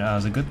seen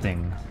as a good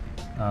thing.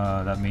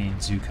 That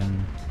means you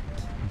can,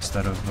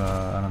 instead of,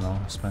 I don't know,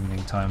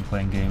 spending time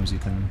playing games, you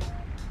can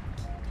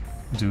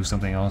do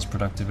something else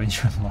productive in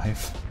your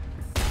life.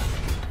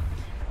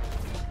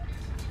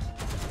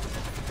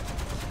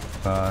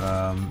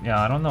 But,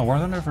 yeah, I don't know. War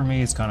Thunder for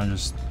me is kind of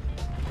just...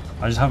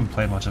 I just haven't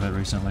played much of it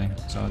recently,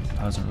 so it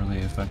hasn't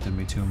really affected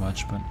me too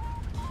much, but...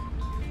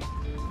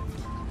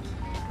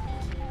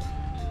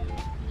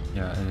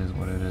 yeah, it is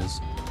what it is.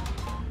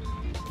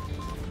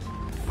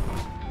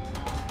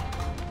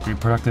 Be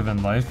productive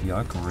in life?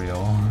 Yuck,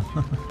 real.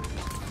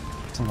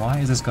 So why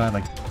is this guy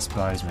like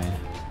despise me?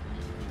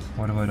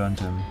 What have I done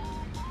to him?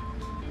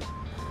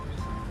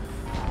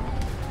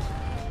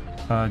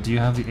 Do you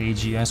have the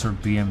AGS or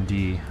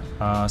BMD?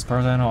 As far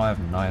as I know, I have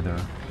neither.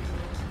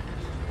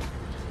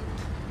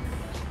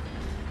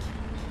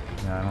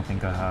 Yeah, I don't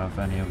think I have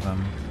any of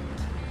them.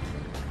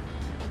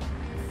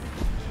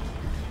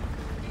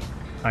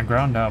 I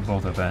ground out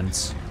both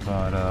events,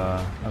 but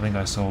I think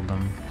I sold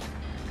them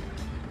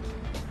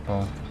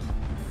both.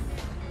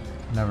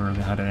 Never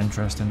really had an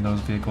interest in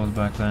those vehicles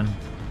back then.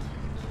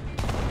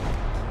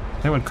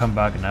 If they would come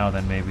back now,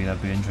 then maybe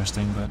that'd be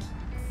interesting, but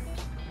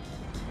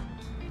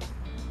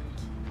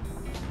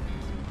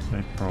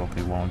they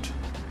probably won't.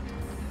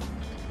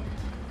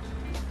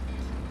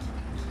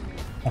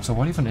 Also,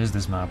 what even is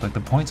this map? Like, the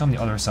point's on the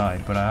other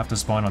side, but I have to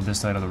spawn on this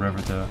side of the river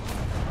to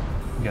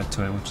get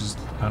to it, which is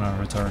kind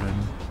of retarded.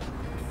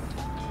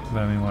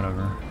 But I mean,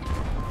 whatever.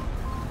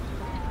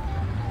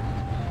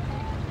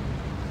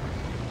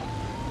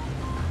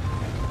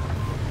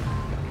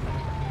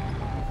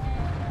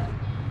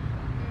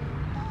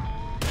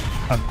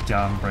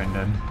 Yeah, I'm brain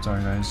dead.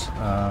 Sorry, guys.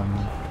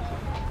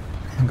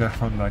 I'm gonna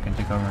run back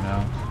into cover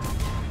now.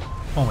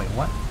 Oh, wait,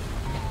 what?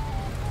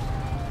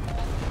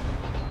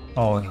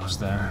 Oh, he was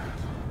there.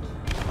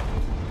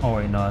 Oh,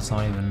 wait, no, that's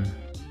not even...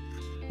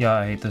 Yeah,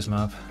 I hate this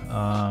map.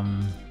 I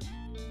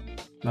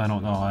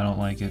don't know, I don't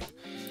like it.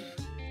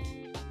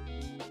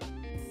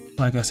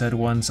 Like I said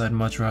once, I'd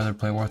much rather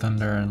play War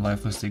Thunder and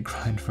lifelessly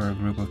grind for a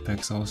group of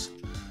pixels.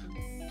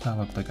 I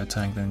look like a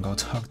tank than go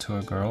talk to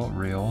a girl.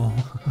 Real.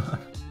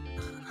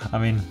 I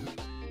mean,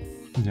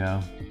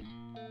 yeah.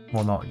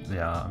 Well, not,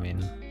 yeah, I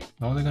mean,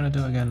 what are they gonna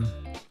do again?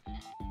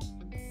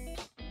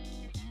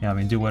 Yeah, I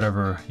mean, do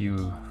whatever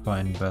you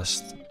find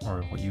best,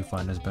 or what you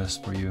find is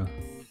best for you.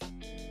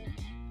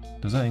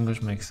 Does that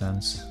English make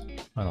sense?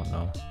 I don't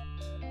know.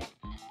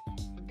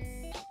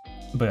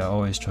 But yeah,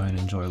 always try and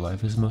enjoy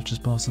life as much as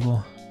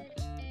possible.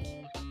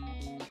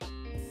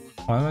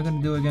 What am I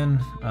gonna do again?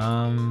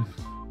 I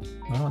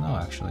don't know,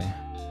 actually.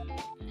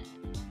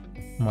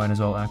 Might as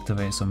well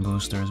activate some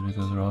boosters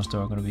because the rest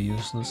are gonna be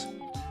useless.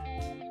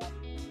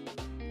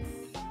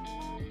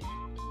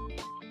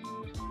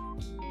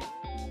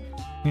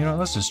 You know,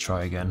 let's just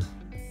try again.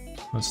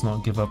 Let's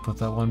not give up with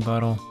that one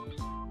battle.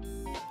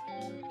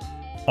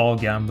 All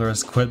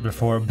gamblers quit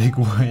before a big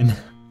win.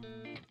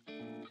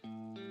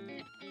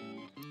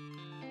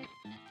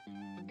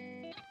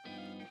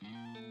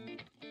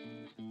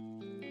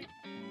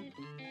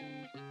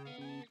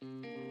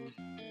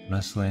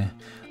 Honestly.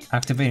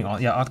 Activating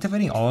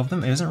all of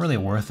them isn't really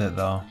worth it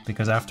though,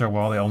 because after a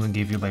while they only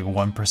give you like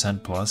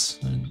 1% plus.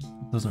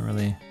 It doesn't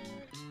really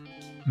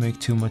make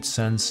too much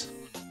sense.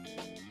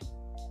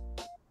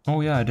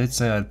 Oh yeah, I did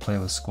say I'd play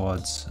with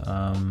squads.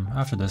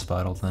 After this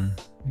battle then,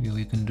 maybe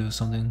we can do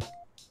something.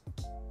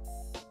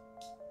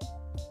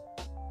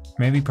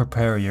 Maybe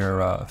prepare your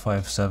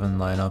 5-7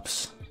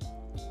 lineups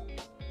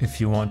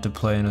if you want to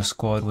play in a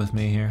squad with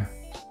me here.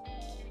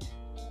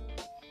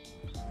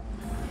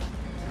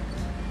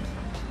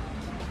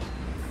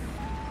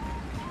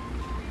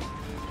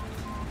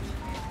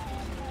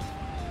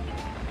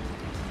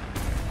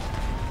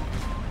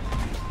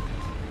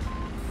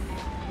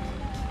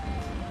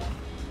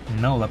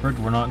 No, Leopard,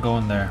 we're not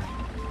going there.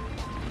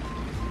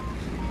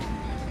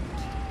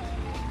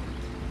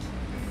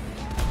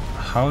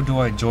 How do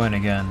I join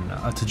again?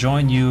 To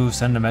join you,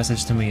 send a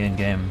message to me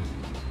in-game.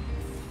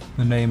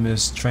 The name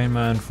is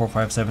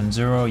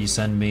Trainman4570, you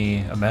send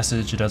me a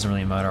message, it doesn't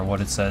really matter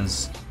what it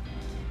says,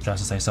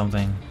 just to say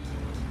something.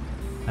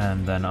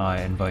 And then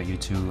I invite you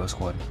to a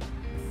squad.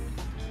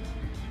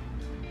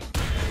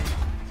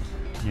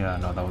 Yeah,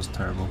 no, that was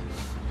terrible.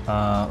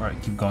 Alright,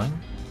 keep going.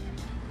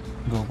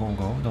 Go, go,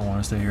 go. Don't want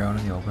to stay here out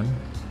in the open.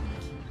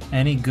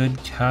 Any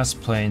good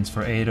cast planes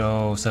for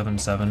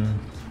 8077?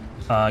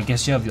 I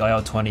guess you have the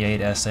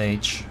IL-28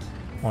 SH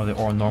or the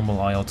normal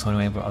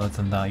IL-28, but other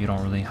than that, you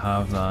don't really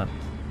have that.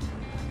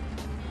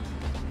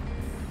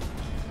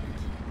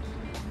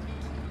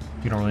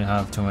 You don't really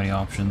have too many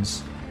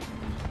options.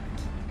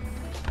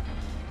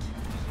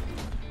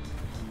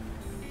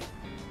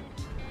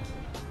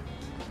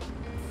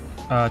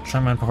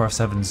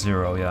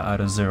 Trainman4570, yeah,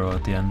 add a 0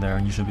 at the end there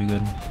and you should be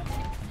good.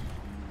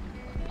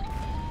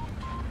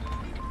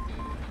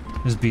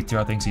 This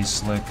B3 thinks he's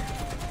slick.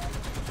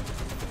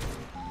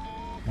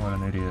 What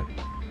an idiot.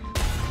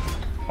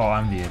 Oh,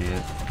 I'm the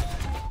idiot.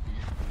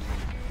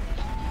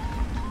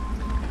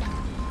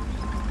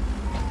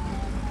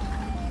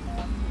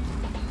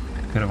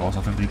 Could have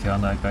also 50k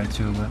on that guy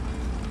too, but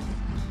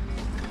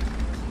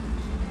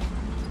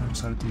I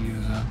decided to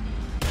use that.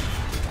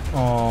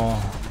 Oh,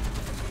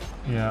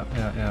 yeah.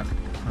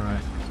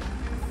 Alright.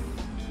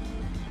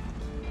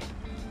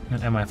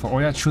 And MI4. Oh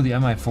yeah, true, the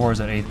MI4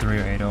 is at 8.3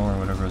 or 8.0 or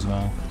whatever as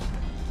well.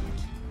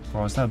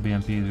 Oh, what's that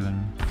BMP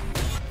doing?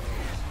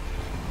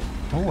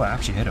 Oh, I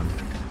actually hit him.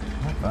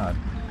 Not bad.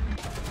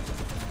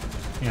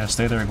 Yeah,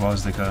 stay there,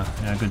 Gwozdika.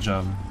 Yeah, good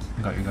job.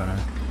 Got your gunner.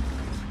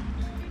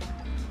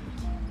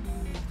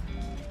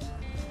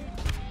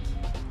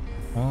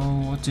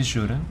 Oh, what's he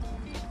shooting?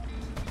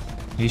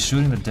 He's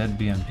shooting the dead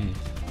BMP.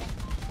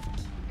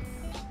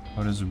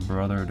 What is his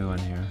brother doing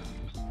here?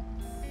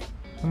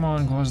 Come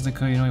on,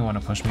 Gwozdika, you know you want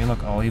to push me.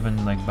 Look, I'll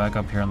even like back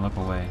up here and look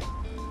away.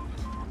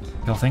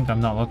 He'll think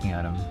I'm not looking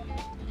at him.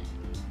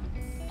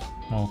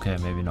 Okay,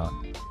 maybe not.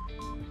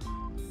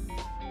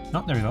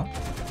 Oh, there we go.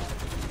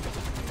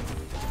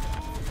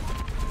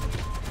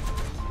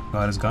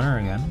 Got his gunner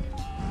again.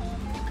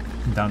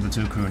 Down to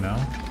 2 crew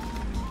now.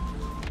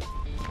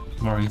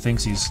 Or he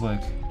thinks he's slick.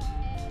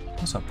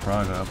 What's up,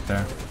 Praga up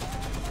there?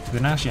 You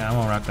can actually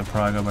ammo rack the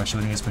Praga by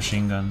shooting its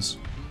machine guns.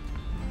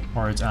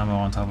 Or its ammo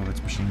on top of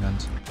its machine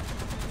guns.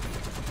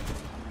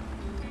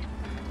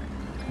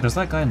 Does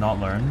that guy not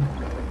learn?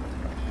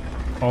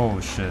 Oh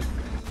shit.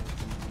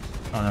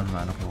 Oh, never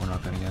mind. Okay, we're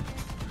not gonna get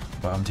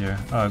bombed here.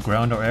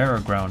 Ground or air or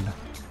ground?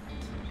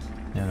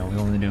 Yeah, no, we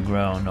only do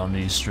ground on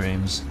these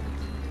streams.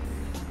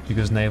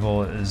 Because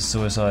naval is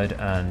suicide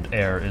and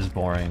air is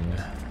boring.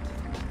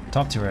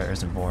 Top tier air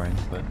isn't boring,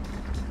 but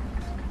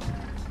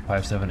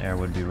 5-7 air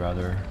would be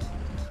rather.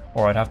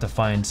 Or I'd have to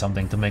find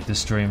something to make this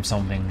stream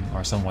something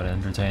or somewhat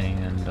entertaining,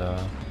 and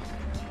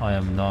I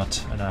am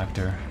not an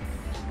actor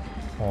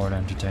or an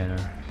entertainer,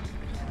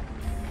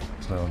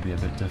 so that would be a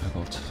bit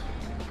difficult.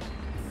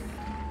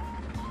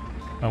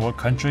 And what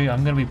country?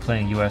 I'm gonna be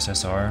playing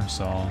USSR,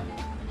 so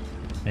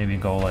maybe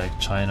go like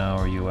China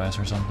or US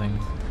or something.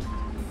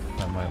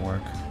 That might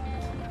work.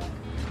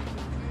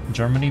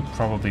 Germany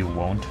probably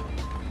won't,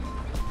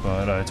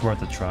 but it's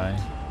worth a try.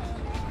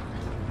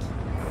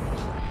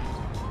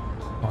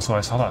 Also,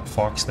 I saw that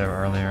fox there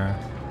earlier,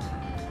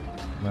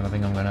 but I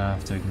think I'm gonna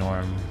have to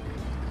ignore him.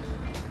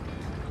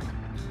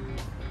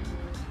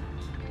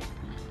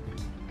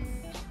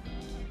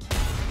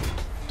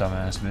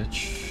 Dumbass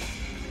bitch.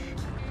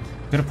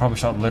 Could have probably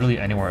shot literally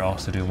anywhere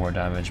else to do more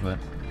damage, but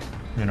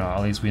you know,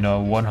 at least we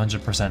know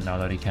 100% now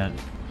that he can't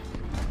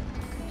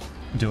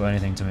do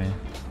anything to me.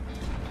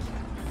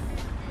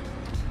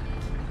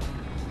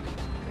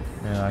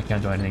 Yeah, I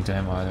can't do anything to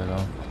him either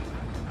though.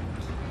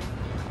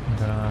 I'm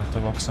gonna have to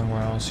look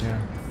somewhere else here.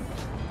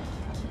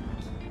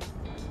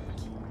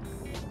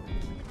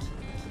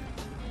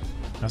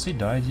 Has he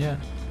died yet?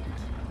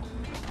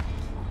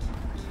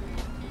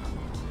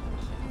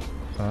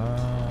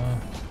 I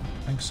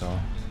think so.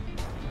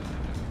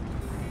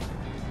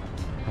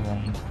 Come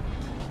on.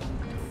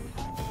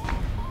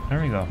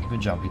 There we go.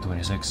 Good job,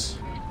 P26.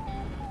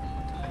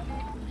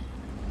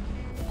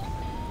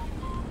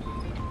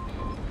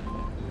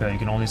 Yeah, you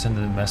can only send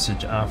the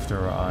message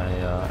after I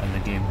end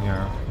the game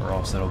here, or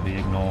else it'll be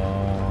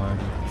ignored.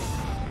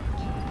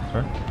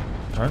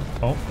 Turn.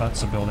 Oh,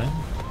 that's a building.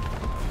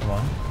 Come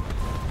on.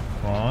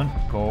 Come on.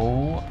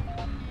 Go.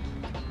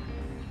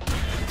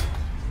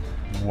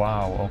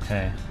 Wow,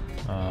 okay.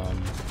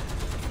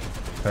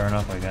 Fair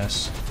enough, I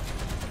guess.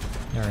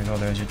 There we go,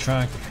 there's your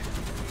track.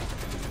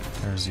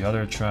 There's the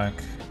other track.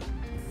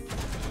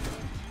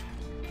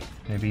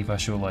 Maybe if I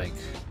shoot like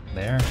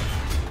there?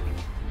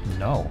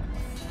 No.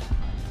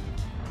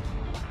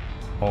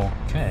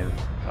 Okay,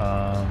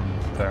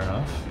 fair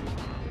enough.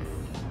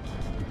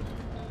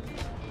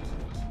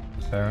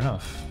 Fair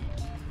enough.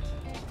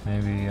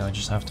 Maybe I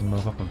just have to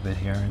move up a bit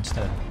here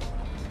instead.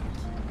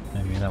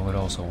 Maybe that would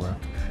also work.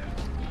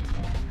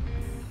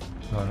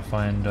 Gotta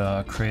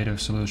find creative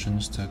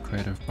solutions to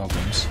creative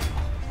problems.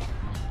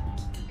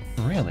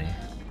 Really?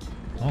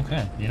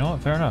 Okay, you know what,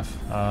 fair enough.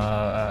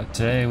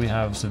 Today we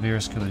have severe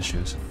skill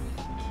issues.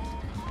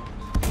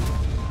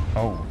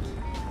 Oh.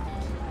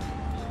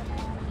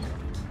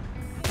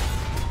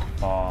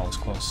 Oh, that was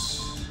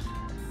close.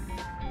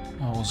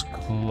 That was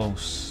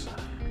close.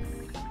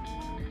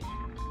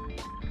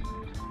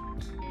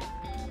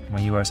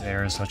 My US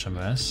air is such a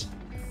mess.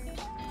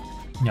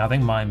 Yeah, I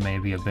think mine may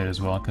be a bit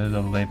as well, because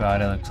they've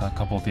added a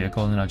couple of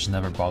vehicles and I just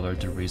never bothered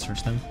to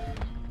research them.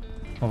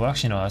 Well,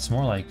 actually no, that's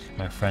more like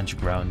my French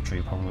ground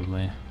tree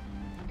probably.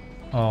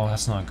 Oh,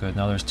 that's not good.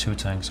 Now there's 2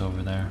 tanks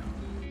over there.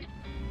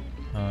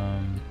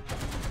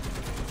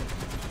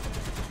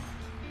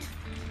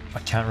 I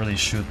can't really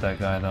shoot that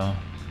guy though.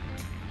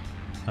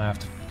 I have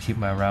to keep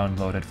my round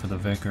loaded for the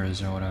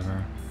Vickers or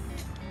whatever.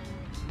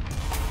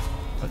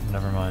 But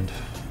never mind.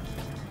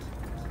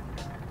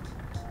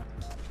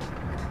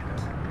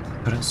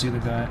 Couldn't see the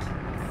guy.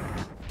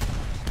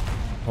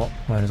 Well,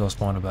 might as well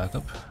spawn a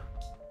backup.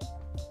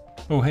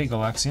 Oh hey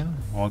Galaxian,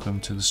 welcome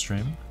to the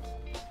stream.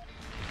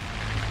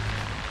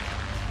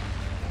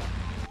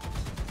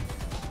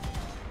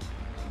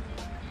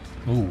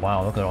 Oh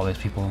wow, look at all these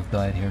people who've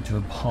died here to a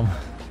bomb.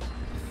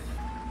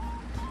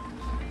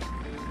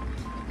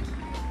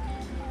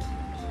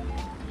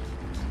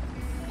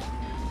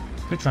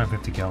 Could try and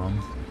 50 kill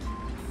him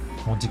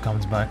once he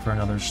comes back for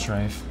another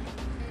strafe.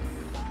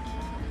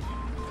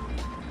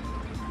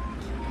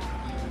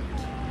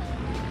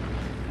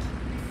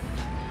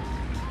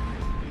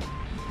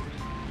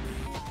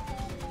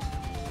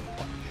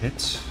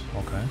 Hit,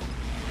 okay.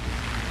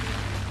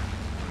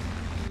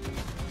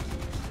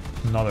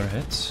 Another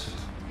hit.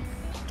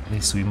 At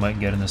least we might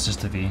get an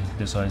assist if he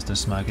decides to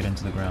smack it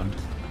into the ground.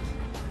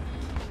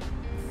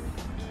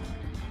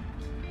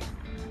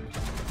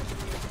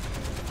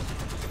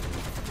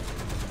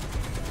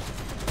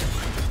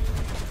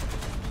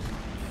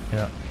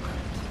 Yeah.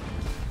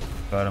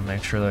 Gotta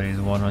make sure that he's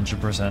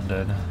 100%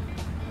 dead.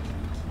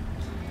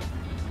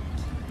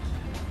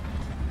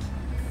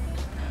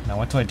 Now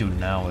what do I do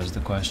now is the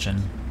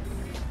question.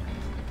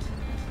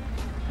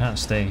 Can't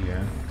stay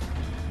here.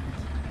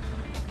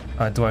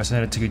 Do I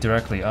send it to you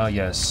directly? Ah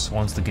yes,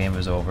 once the game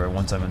is over,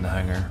 once I'm in the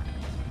hangar.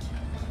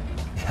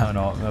 Yeah,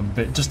 no, a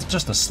bit,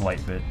 just a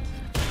slight bit.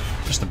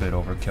 Just a bit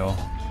overkill.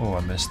 Oh,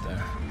 I missed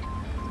there.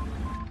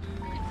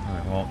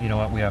 Alright, well, you know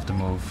what, we have to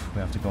move.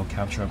 We have to go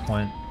capture a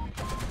point.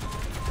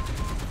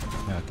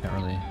 Yeah, I can't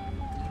really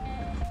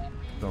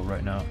go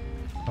right now.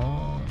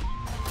 Oh.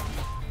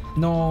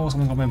 No,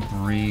 someone got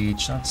my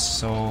breach. That's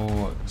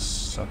so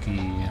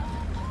sucky.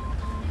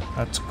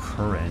 That's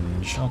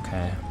cringe.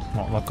 Okay.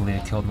 Well, luckily I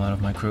killed none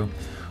of my crew.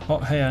 Oh,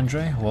 hey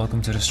Andre,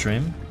 welcome to the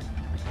stream.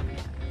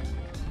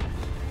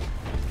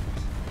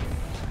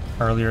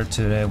 Earlier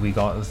today we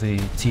got the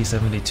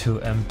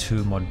T-72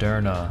 M2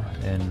 Moderna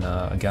in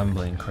a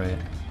gambling crate.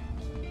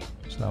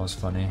 So that was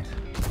funny.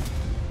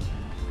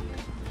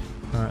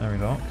 Alright, there we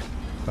go.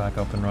 Back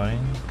up and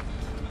running.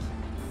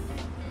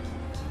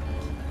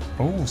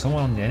 Oh,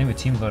 someone on the enemy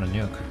team got a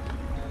nuke.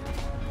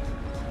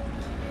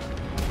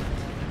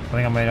 I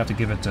think I might have to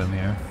give it to him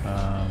here.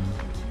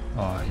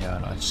 Oh yeah,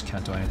 no, I just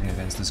can't do anything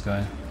against this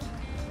guy.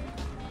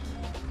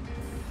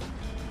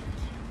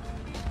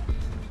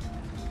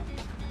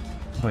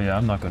 But yeah,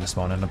 I'm not going to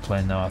spawn in a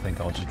plane now. I think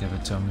I'll just give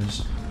it to him.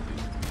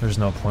 There's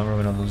no point.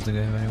 We're going to lose the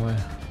game anyway.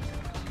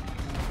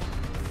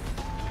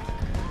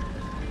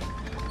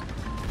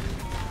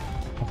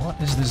 What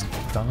is this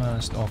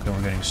dumbass? Okay,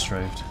 we're getting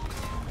strafed.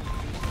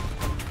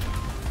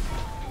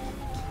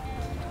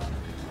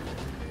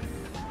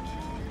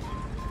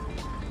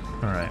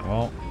 Alright,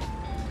 well,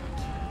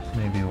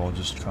 maybe we'll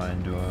just try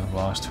and do a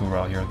last tour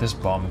out here. This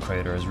bomb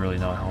crater is really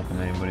not helping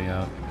anybody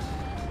out.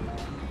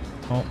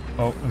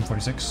 Oh,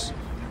 M46.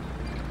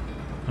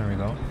 There we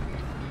go.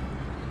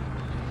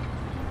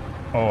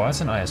 Oh,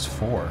 that's an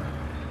IS-4.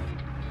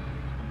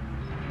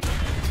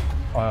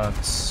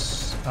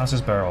 That's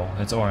his barrel.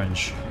 It's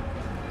orange.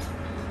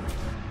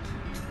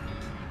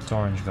 It's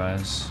orange,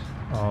 guys.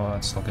 Oh,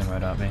 that's looking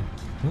right at me.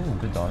 Ooh,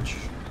 good dodge.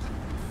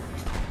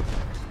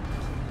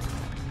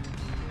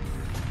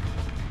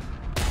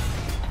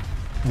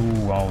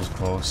 Ooh, I was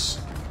close.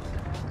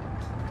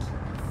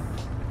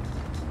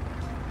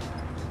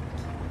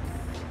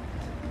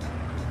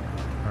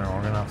 Alright,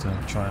 we're gonna have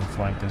to try and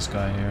flank this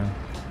guy here.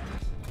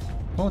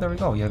 Oh, there we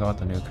go. Yeah, got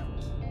the nuke.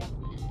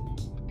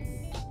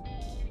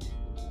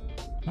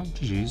 Oh,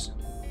 GG's.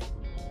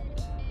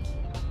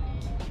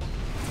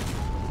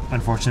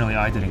 Unfortunately,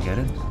 I didn't get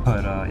it,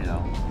 but you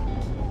know,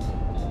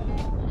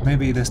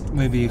 maybe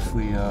if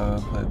we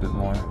play a bit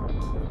more.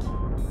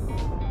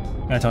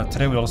 Yeah,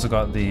 today we also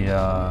got the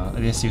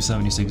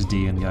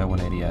SU-76D and the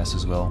I-180S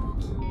as well.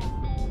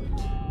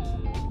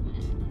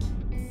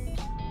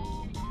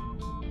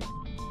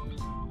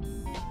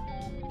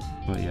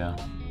 But yeah.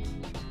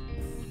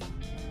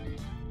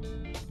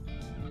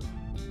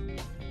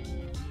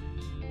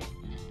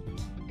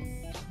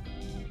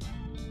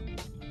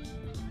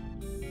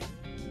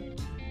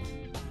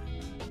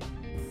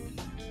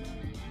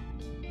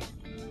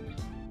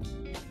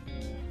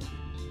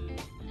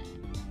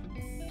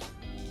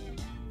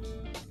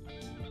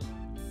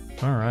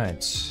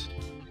 Alright,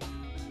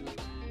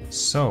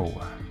 so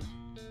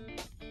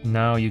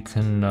now you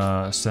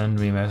can send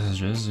me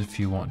messages if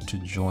you want to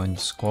join the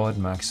squad,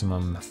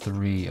 maximum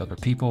 3 other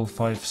people,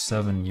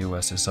 5-7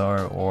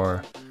 USSR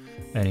or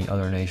any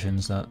other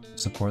nations that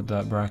support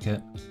that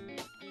bracket.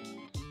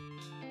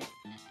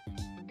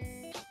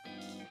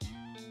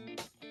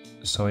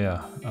 So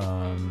yeah,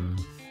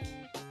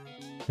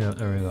 yeah,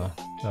 there we go,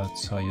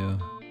 that's how you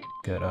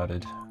get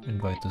added,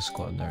 invite the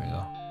squad, there you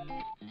go.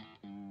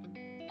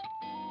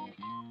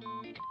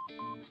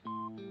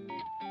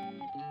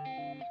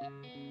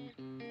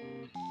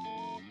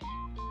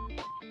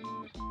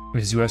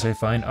 Is USA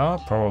fine? Oh,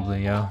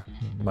 probably, yeah.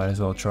 Might as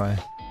well try.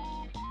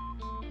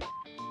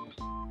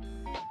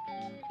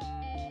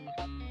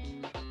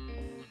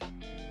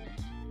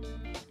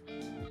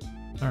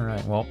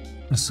 Alright, well,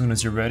 as soon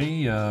as you're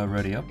ready,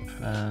 ready up,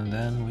 and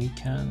then we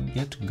can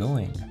get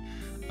going.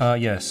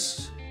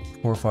 Yes,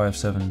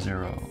 4570.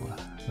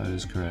 That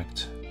is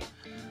correct.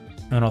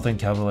 I don't think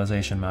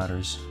capitalization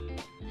matters,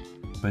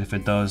 but if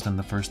it does, then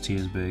the first T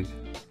is big.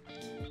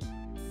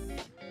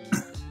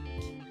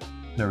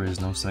 There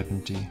is no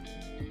second T.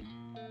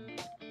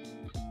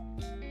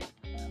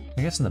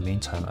 I guess in the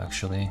meantime,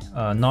 actually,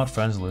 not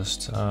friends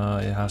list.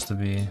 It has to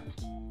be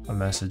a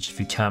message. If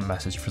you can't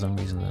message for some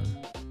reason, then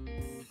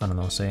I don't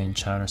know, say in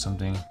chat or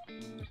something.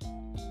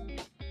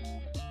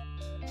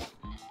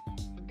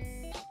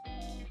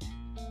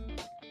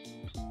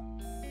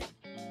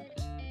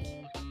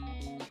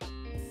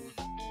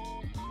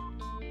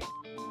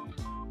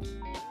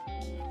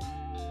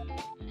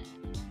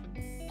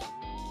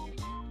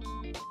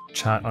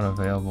 Chat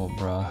unavailable,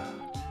 bruh.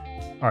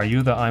 Are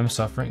you the I'm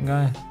suffering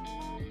guy?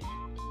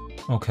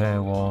 Okay,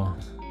 well,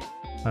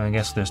 I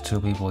guess there's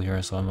 2 people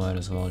here, so I might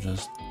as well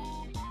just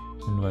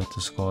invite the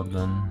squad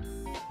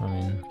then. I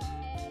mean,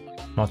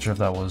 not sure if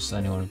that was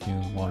anyone if you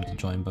wanted to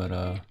join, but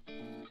oh,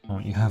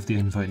 you have the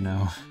invite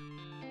now.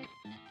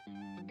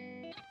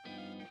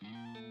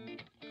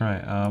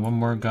 Alright, one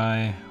more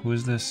guy. Who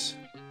is this?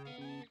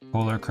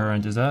 Polar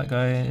Current. Is that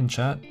guy in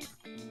chat?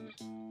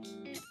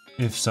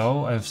 If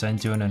so, I've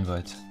sent you an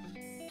invite.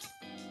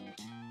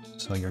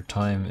 So your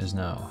time is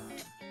now.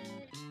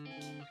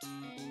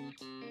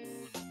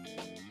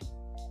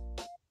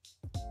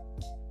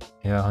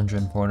 Yeah,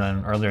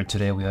 149. Earlier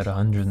today we had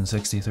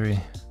 163,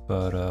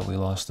 but we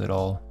lost it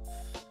all.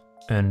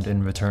 And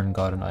in return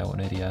got an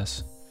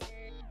i180S.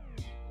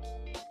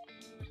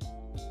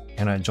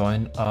 Can I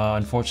join?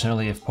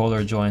 Unfortunately, if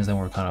Polar joins, then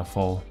we're kind of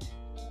full.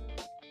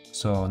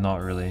 So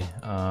not really.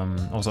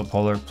 Also,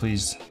 Polar,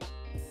 please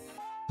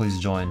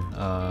join.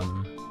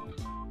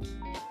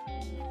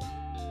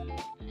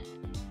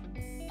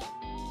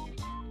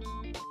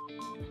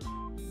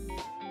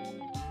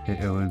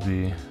 It would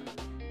be,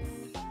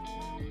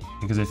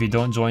 because if you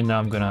don't join now,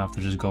 I'm gonna have to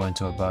just go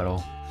into a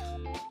battle.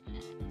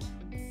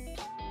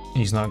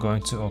 He's not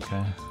going to?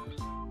 Okay.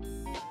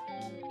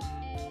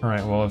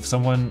 Alright, well, if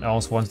someone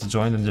else wants to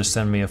join, then just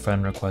send me a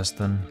friend request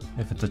then,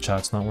 if the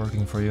chat's not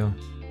working for you.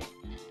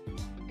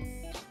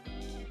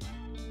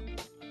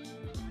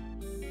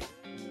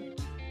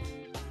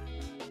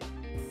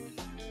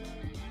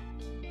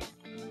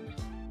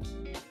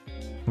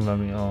 Let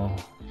me, oh,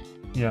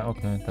 yeah,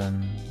 okay,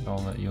 then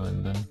I'll let you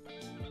in then.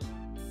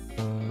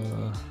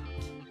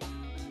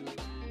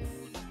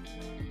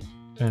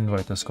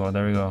 Invite the squad,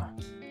 there we go.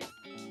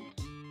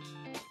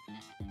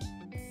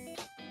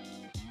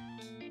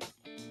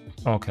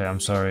 Okay, I'm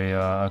sorry,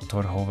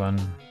 Torhoven.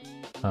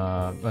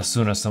 As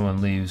soon as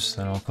someone leaves,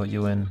 then I'll put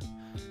you in.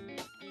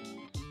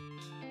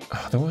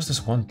 There was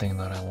this one thing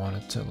that I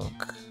wanted to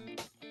look.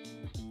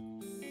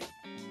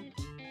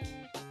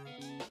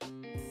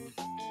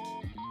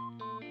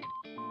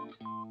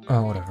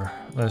 Oh, whatever.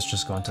 Let's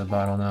just go into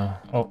battle now.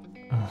 Oh.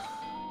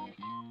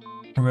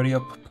 Ready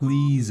up,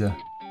 please.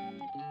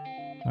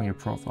 Oh, your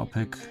profile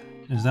pic.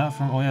 Is that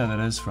from... Oh yeah, that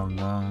is from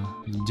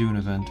the Dune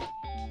event.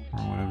 Or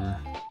whatever.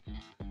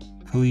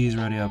 Please,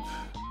 ready up.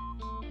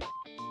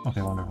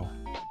 Okay, wonderful.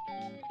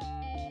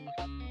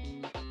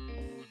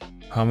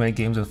 How many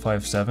games with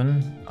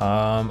 5-7?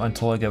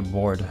 Until I get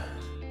bored.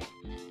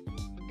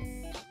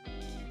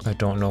 I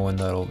don't know when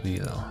that'll be,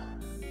 though.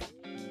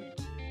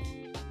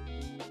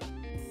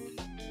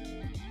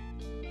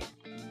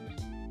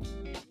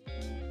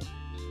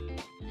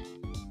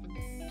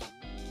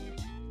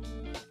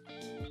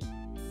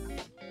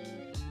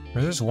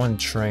 There's one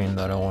train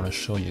that I want to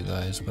show you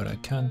guys, but I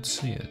can't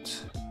see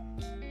it.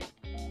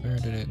 Where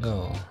did it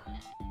go?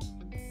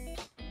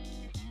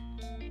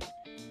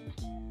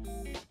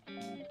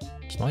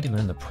 It's not even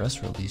in the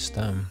press release,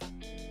 damn.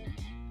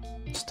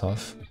 It's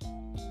tough.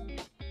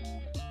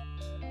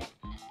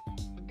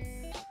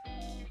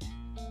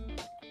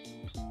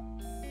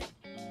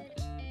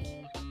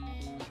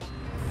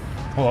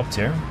 Oh, up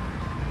tier.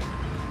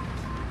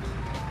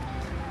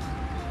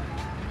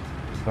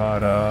 But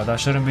that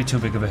shouldn't be too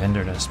big of a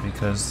hindrance,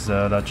 because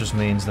that just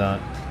means that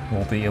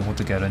we'll be able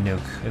to get a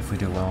nuke if we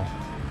do well.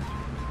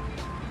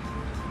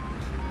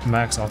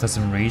 Max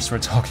Autism Reach, we're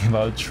talking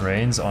about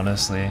trains,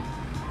 honestly.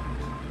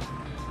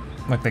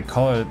 Like they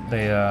call it,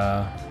 they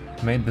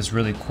made this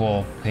really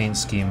cool paint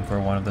scheme for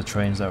one of the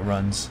trains that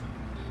runs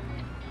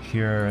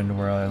here and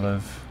where I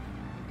live.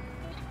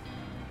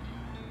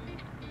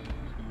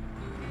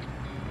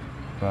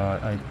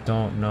 But I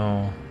don't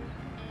know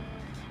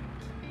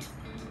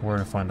where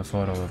to find a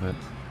photo of it.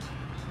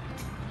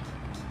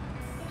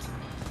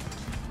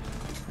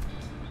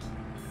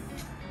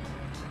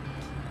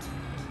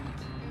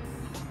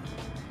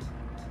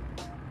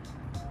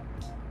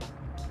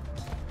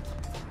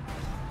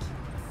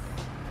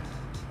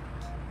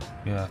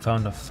 Yeah, I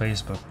found a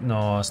Facebook.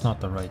 No, it's not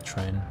the right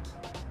train.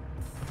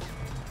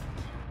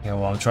 Yeah,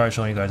 well, I'll try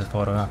showing you guys a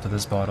photo after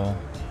this bottle.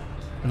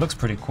 It looks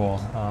pretty cool,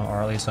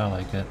 or at least I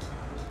like it.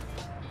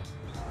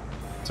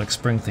 It's like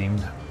spring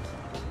themed.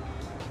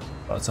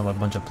 Got a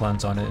bunch of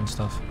plants on it and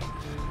stuff,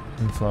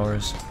 and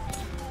flowers.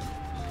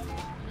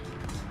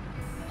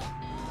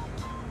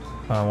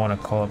 I want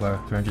to call it by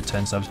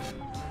 310 subs.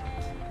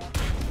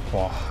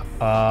 Wow,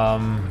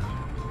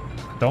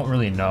 Don't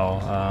really know.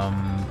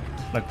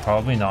 Like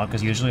probably not,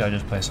 because usually I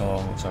just play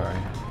solo. Sorry,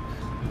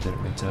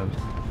 didn't mean to.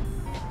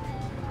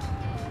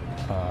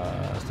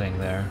 Thing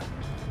there,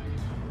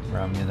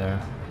 around me there.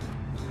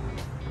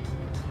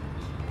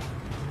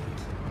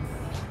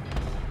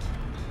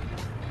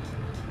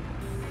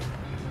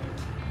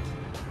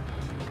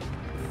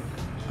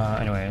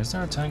 Anyway, is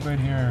there a tank right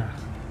here?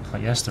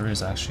 Yes, there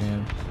is actually.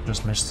 I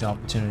just missed the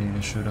opportunity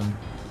to shoot him.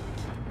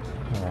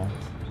 Oh.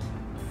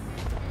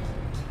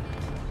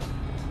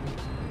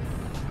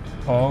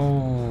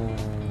 Oh.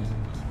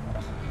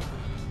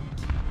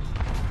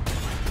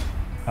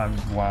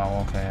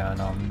 Wow, okay, I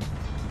know I'm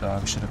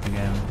dog shit up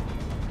again.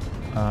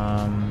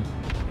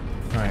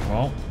 Alright,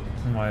 well,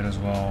 might as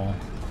well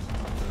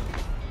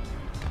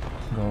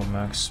go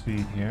max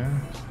speed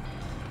here.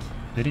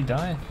 Did he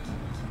die?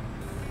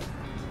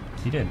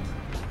 He did.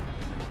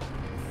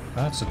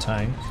 That's a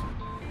tank.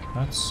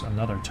 That's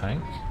another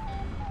tank.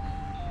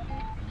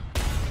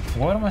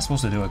 What am I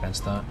supposed to do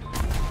against that?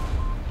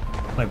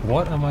 Like,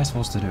 what am I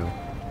supposed to do?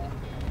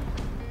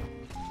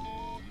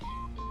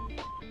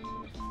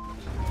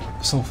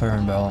 So fair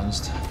and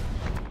balanced.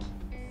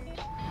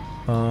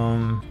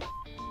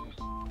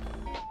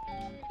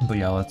 But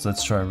yeah,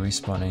 let's try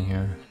respawning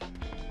here.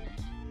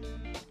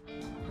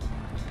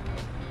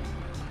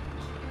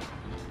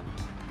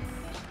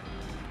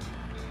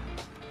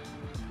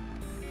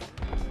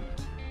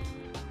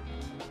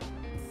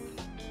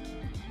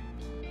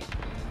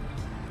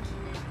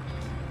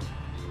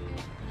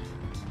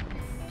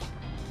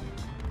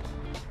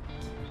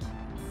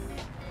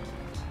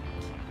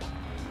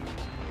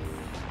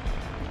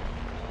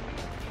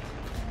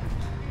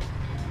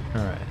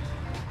 Alright.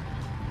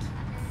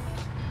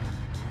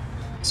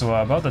 So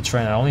about the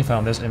train, I only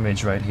found this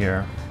image right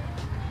here.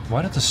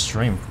 Why did the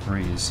stream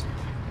freeze?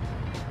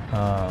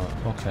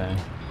 Okay.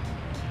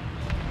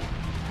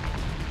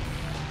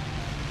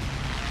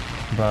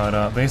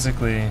 But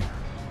basically,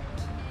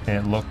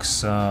 it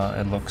looks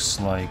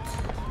like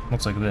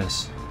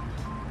this.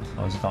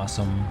 Oh, it's got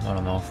some, I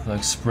don't know,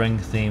 like spring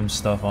themed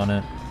stuff on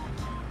it,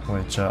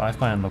 which I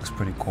find looks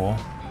pretty cool.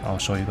 I'll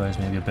show you guys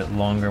maybe a bit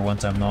longer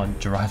once I'm not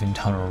driving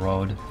down a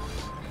road.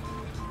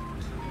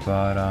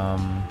 But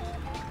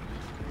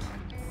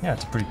yeah,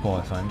 it's pretty cool,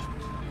 I find.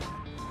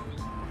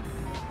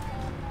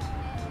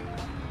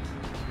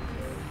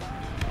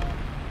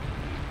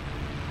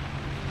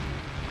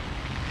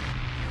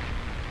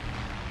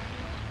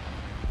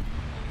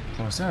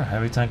 Oh, is there a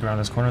heavy tank around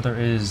this corner? There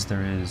is.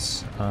 There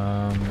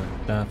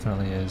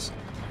definitely is.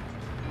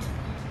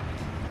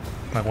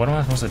 Like, what am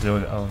I supposed to do?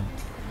 Oh.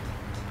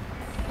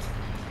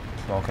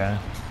 Okay.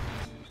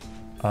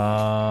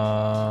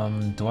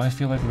 Do I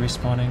feel like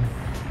respawning?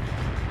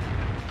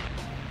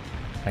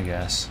 I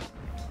guess.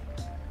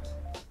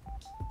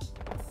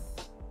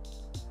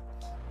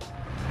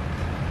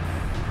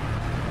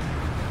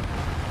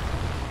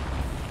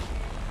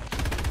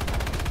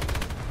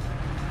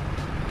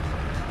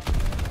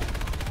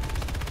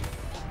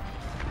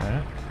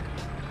 Okay.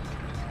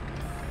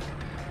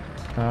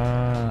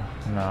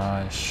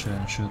 Nah, I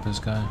shouldn't shoot this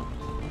guy.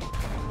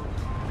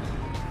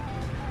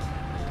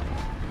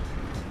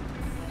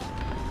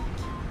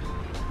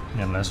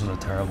 Yeah, this was a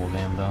terrible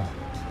game though.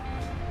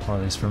 Or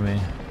at least for me.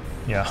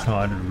 Yeah, no,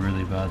 I did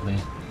really badly.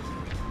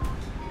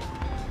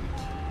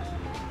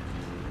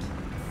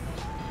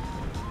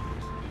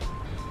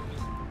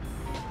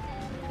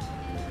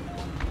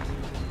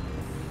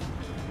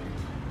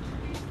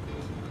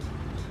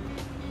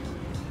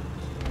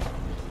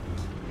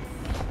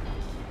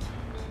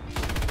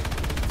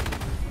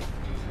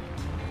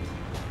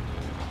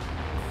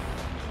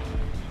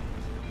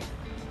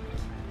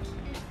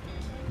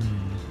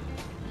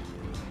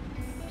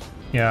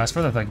 Yeah, as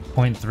for the like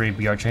 0.3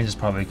 BR change is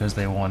probably because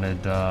they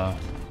wanted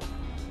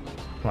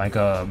like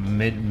a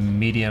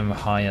medium,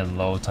 high, and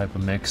low type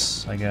of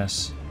mix, I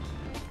guess,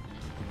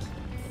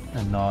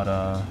 and not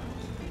a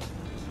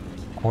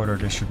quarter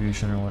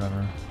distribution or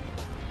whatever.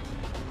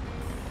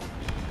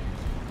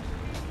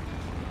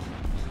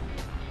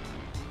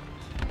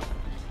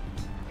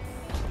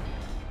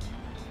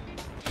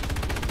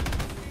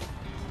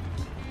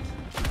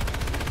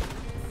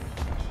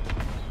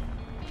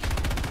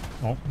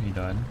 Oh, he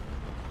died.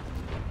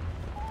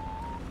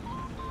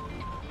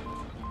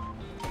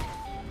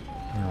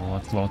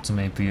 Let's load some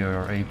AP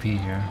or AP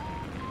here.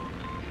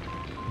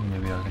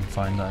 Maybe I can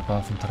find that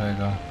buff in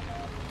Trega.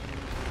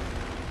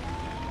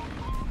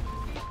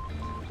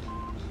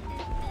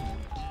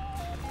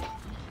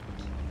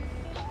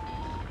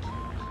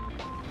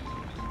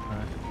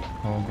 Alright,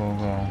 go, go,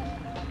 go.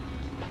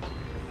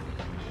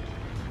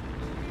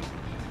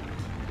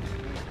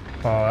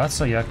 Oh, that's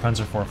a Yak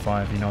Panzer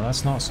 4.5, you know,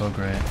 that's not so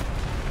great.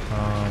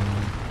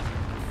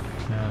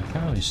 Yeah, I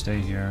can't really stay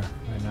here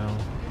right now.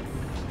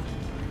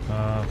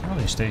 Can't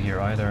really stay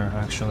here either,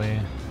 actually.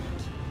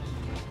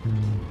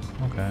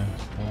 Okay,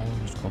 well, we'll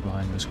just go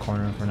behind this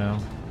corner for now.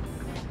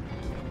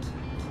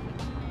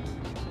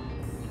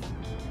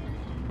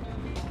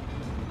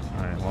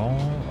 Alright,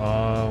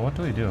 well, what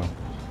do we do?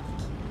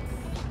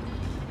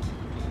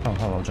 Oh,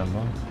 hello,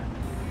 Gamba.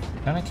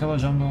 Can I kill a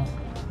jumbo?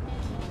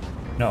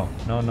 No,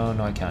 no, no,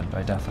 no, I can't.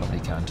 I definitely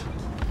can't.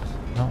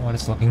 Not when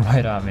it's looking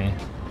right at me.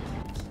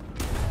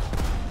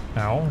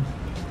 Ow.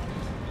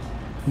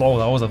 Whoa,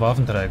 that was above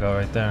him that I go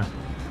right there.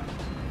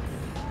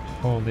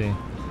 Holy.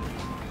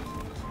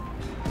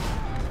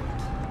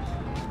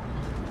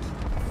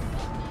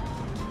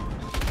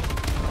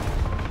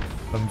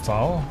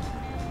 Foul?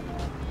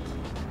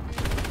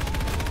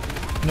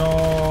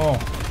 No!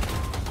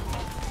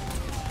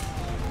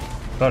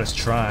 Got his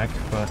track,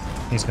 but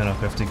he's gonna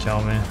 50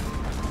 kill me.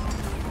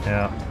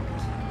 Yeah.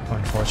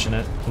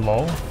 Unfortunate.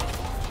 Lol.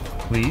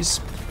 Please.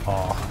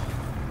 Aw.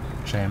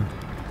 Shame.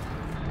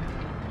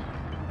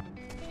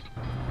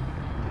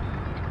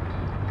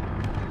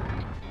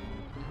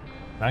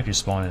 I'm actually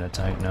spawning a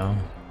tank now.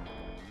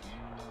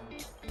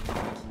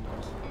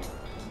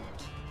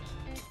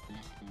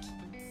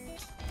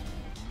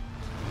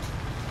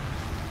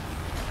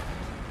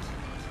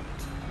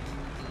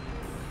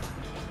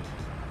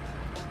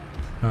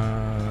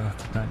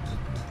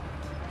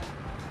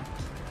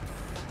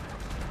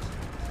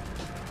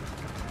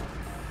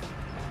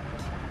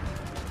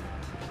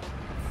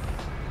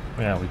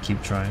 Yeah, we keep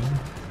trying.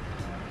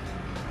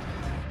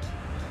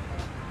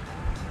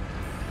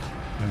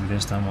 Maybe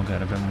this time we'll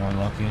get a bit more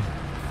lucky.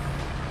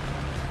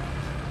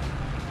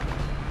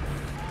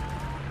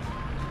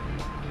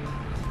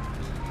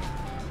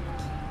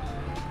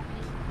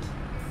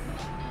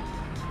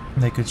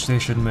 They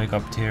should make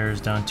up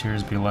tiers, down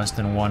tiers be less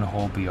than 1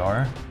 whole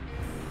BR.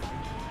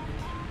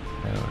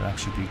 That would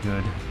actually be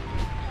good.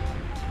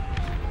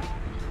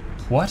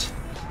 What?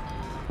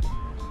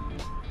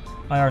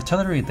 I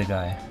artilleried the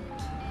guy.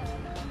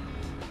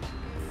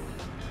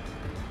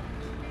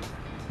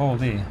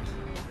 Holy. Oh,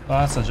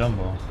 that's a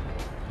jumbo.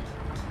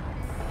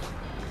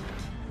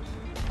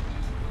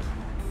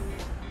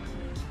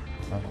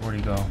 Oh, where'd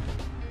he go?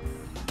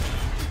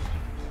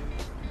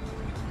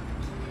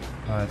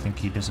 Oh, I think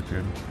he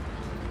disappeared.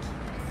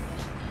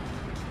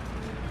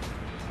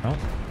 Oh.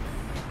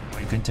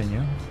 We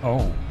continue.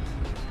 Oh.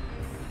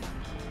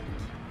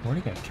 Where'd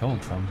he get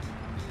killed from?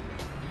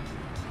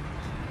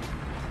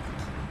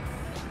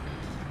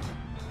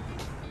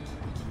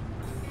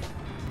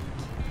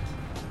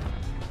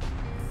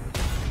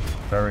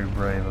 Very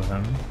brave of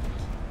him.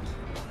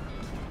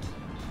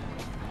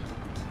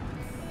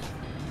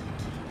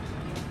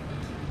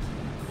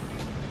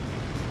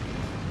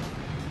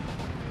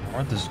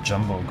 Where'd this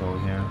jumbo go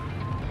here?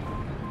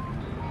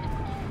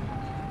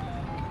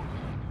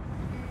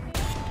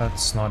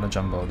 That's not a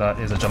jumbo, that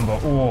is a jumbo.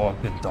 Oh,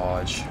 good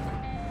dodge.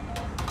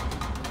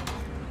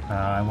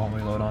 I won't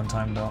reload on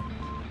time though.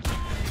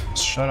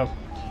 Shut up.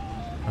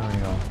 There we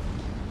go.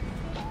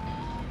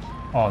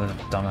 Oh, the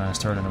dumbass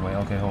turned in the way.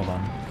 Okay, hold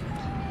on.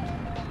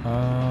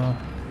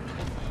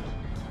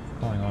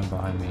 What's going on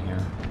behind me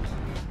here?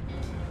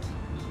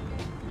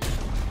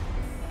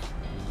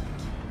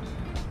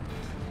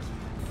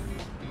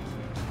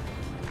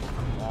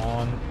 Come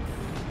on.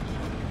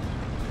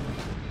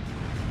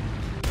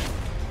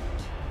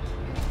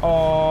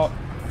 Oh,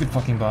 good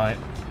fucking buy.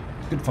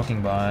 Good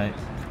fucking buy.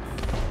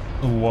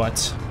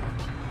 What?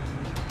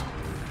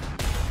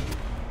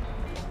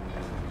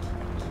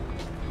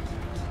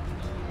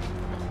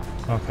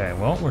 Okay,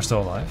 well, we're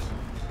still alive.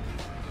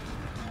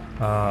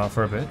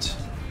 For a bit.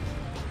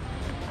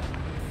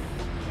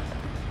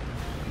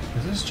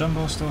 Is this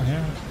jumbo still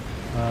here?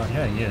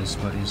 Yeah, he is,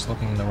 but he's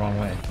looking the wrong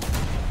way.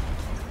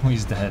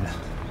 He's dead.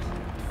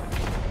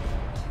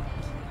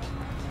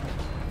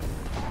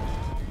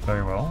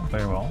 Very well,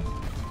 very well.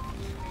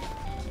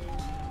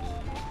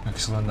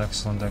 Excellent,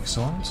 excellent,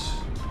 excellent.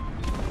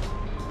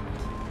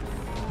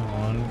 Come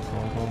on,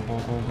 go, go, go,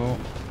 go, go.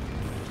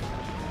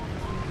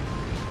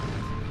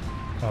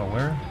 Oh,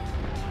 where?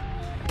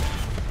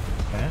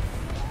 Okay.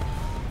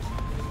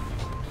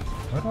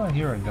 Where do I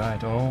hear a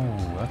guide? Oh,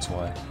 that's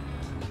why.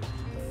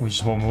 We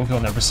just won't move,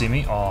 he'll never see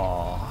me.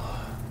 Aww.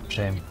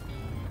 Shame.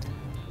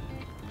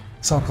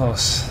 So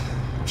close.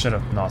 Should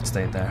have not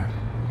stayed there.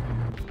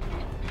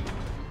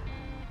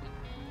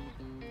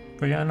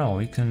 But yeah, no,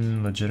 we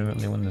can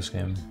legitimately win this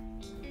game.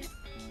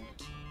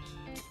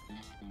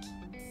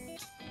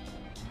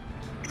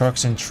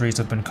 Trucks and trees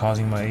have been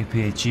causing my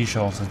APHE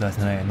shells to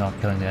detonate and not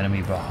killing the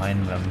enemy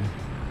behind them.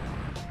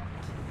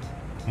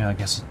 Yeah, I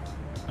guess...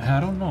 I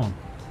don't know.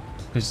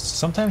 Because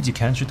sometimes you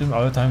can shoot them,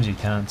 other times you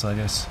can't, so I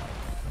guess...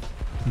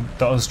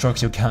 those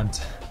trucks you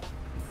can't.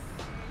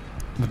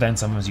 But then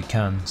sometimes you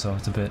can, so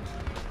it's a bit...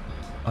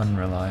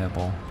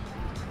 unreliable.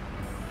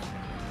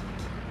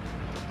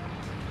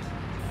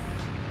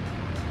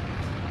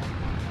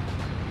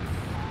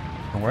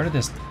 Where did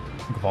this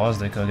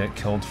Gvozdyka get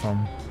killed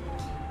from?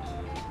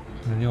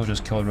 Maybe he'll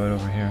just killed right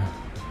over here.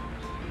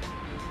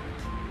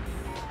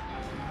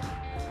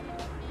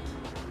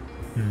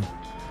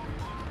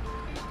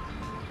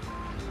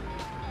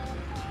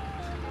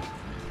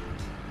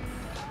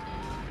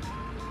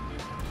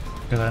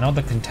 Because I know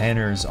the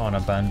containers on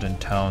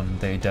abandoned town,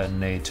 they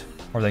detonate,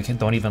 or they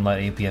don't even let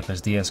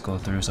APFSDS go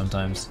through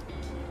sometimes.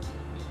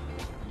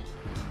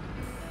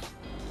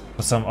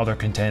 But some other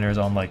containers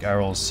on like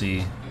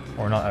RLC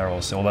or not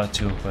arrows, all that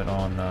too, but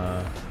on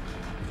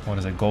what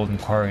is it, Golden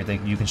Quarry,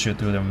 you can shoot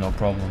through them no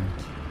problem.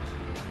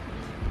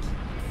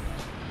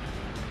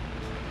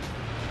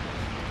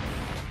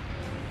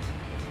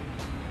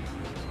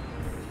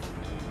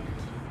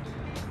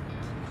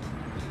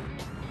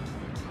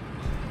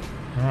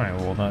 Alright,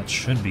 well that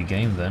should be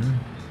game then.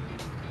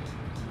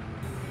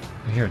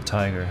 I hear a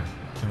tiger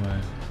to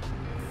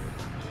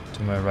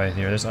my right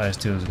here. This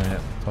IS-2 is gonna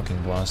get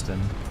fucking blasted.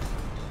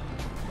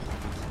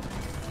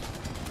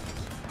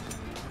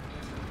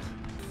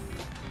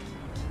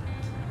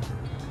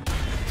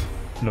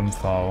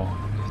 Lumphao.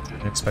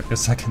 Didn't expect the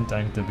second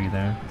tank to be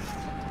there.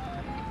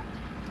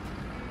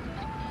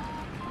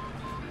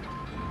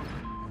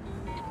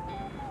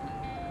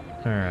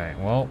 Alright,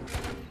 well,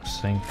 I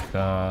think it's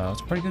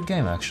a pretty good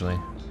game actually.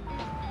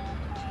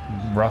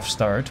 Rough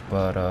start,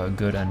 but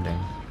good ending.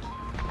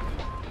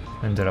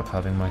 Ended up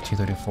having my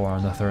T-34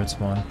 on the third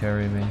spawn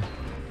carry me.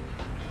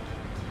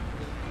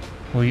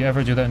 Will you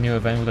ever do that new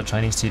event with a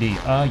Chinese TD?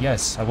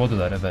 Yes, I will do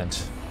that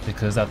event,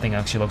 because that thing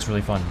actually looks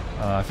really fun.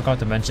 I forgot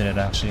to mention it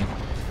actually.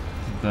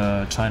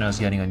 China is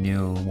getting a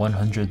new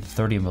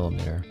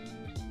 130mm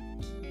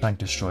tank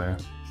destroyer.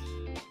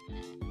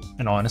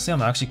 And honestly,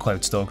 I'm actually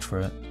quite stoked for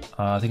it.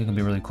 I think it can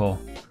be really cool.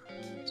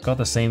 It's got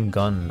the same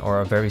gun,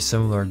 or a very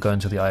similar gun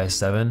to the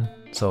IS-7,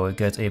 so it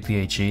gets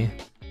APHE,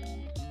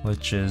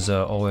 which is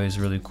always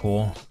really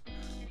cool.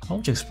 How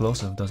much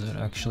explosive does it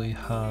actually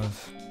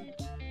have?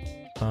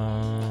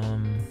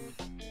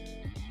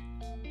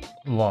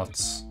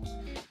 Lots.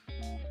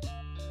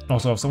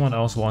 Also, if someone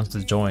else wants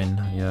to join,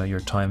 yeah, your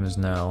time is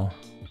now.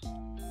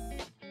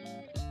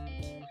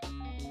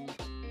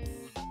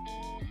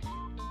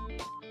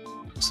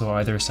 So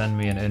either send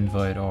me an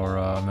invite or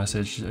a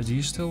message. Do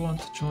you still want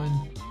to join?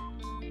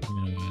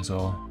 Anyways,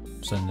 I'll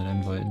send an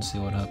invite and see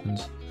what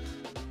happens.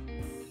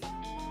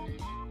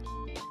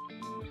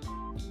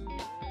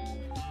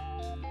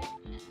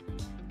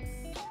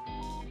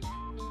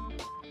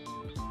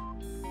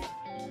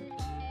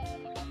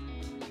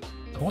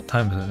 What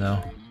time is it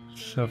now?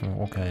 7,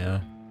 okay,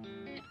 yeah.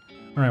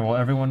 Alright, well,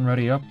 everyone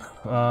ready up?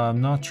 I'm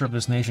not sure if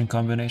this nation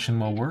combination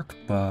will work,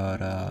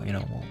 but, you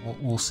know,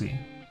 we'll see.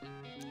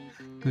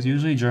 Because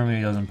usually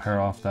Germany doesn't pair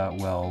off that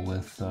well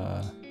with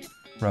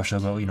Russia,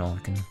 but, you know,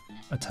 we can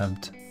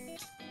attempt.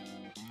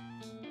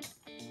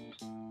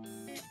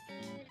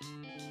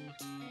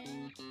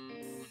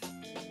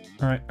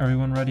 Alright,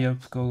 everyone ready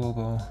up? Go, go,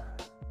 go.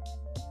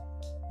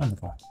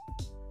 Wonderful.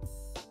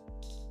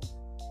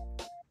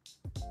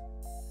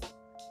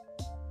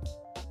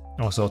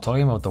 Also,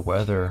 talking about the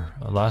weather,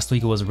 last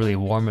week it was really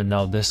warm and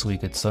now this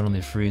week it's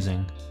suddenly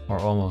freezing, or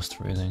almost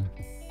freezing.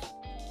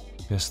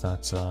 Guess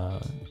that's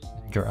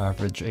your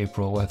average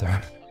April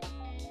weather.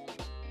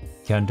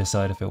 Can't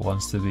decide if it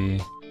wants to be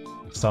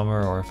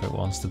summer or if it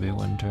wants to be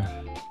winter.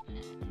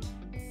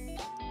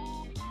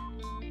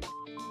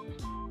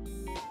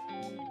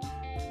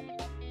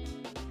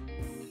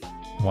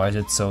 Why is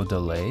it so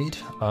delayed?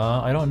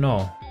 I don't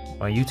know.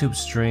 My YouTube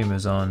stream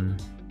is on...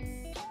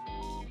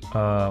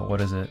 what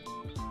is it?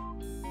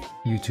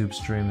 YouTube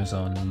stream is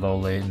on low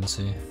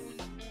latency.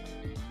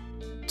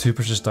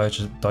 Typisches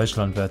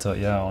Deutschlandwetter,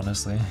 yeah,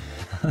 honestly.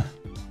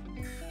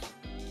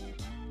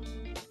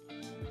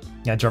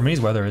 Yeah, Germany's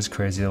weather is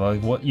crazy.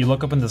 Like, what you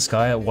look up in the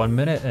sky at 1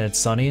 minute and it's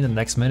sunny, and the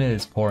next minute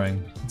it's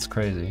pouring. It's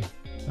crazy.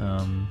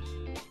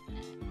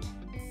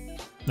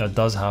 That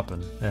does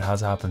happen. It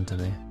has happened to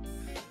me.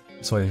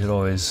 That's why you should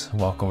always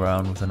walk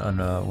around with an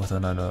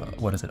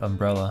what is it,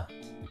 umbrella.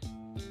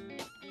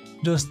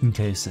 Just in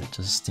case it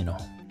just, you know,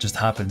 just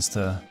happens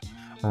to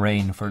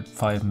rain for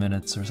 5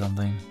 minutes or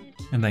something,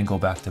 and then go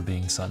back to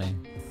being sunny.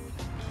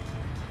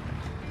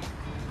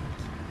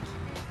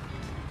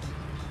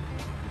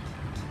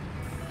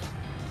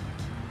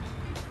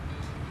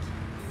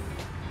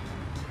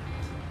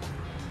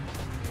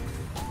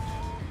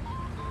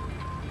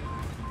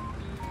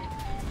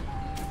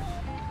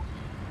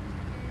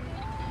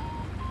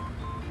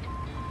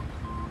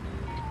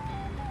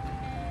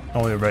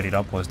 Oh, your readied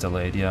up was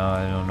delayed. Yeah,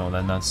 I don't know,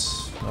 then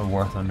that's a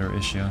War Thunder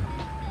issue.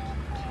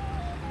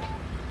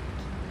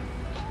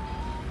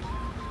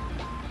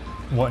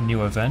 What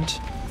new event?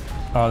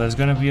 There's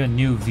gonna be a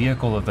new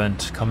vehicle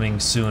event coming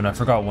soon. I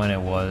forgot when it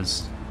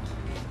was.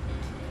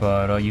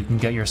 But you can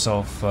get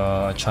yourself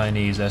a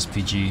Chinese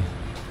SPG.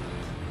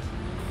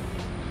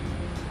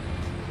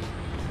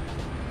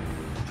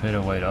 Pay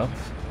to wait up?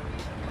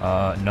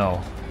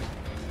 No.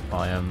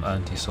 I am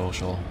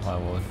antisocial. I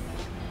would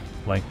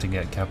like to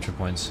get capture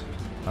points.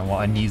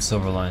 I need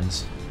silver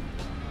lines.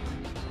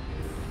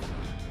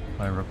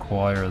 I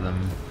require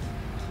them.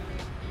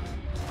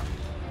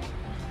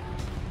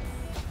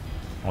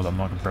 Well, I'm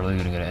not barely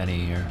gonna get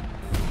any here.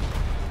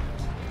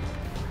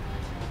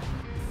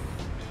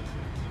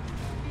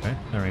 Okay,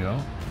 there we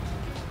go.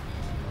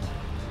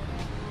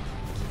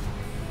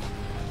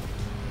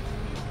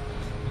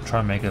 Try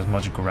and make as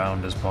much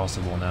ground as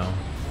possible now.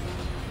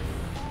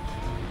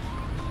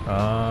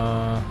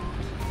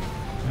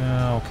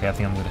 Yeah, okay, I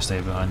think I'm gonna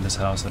stay behind this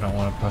house. I don't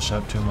want to push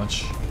out too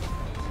much.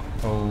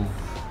 Oh,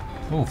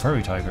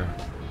 Furry Tiger.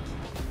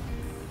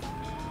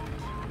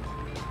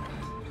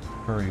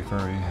 Hurry,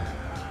 hurry.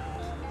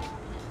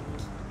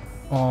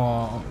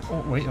 Oh,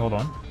 wait, hold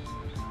on.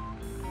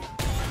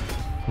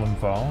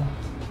 Limval.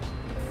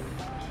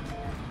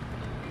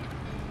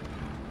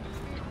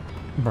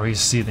 Bro,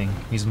 he's seething.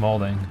 He's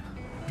molding.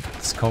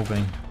 It's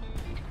coping.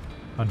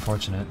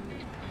 Unfortunate.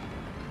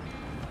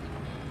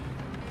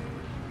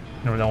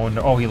 No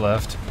wonder. Oh, he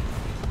left.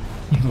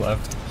 He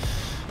left.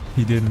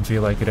 He didn't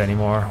feel like it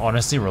anymore.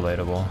 Honestly,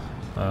 relatable.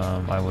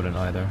 I wouldn't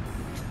either.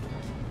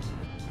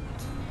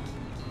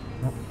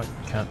 Oh, I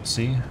can't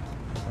see.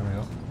 There we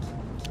go.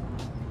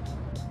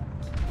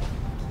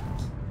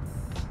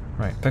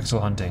 Right, pixel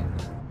hunting.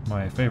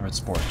 My favorite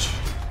sport.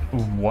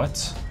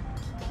 What?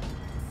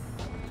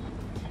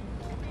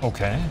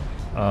 Okay.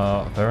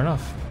 Fair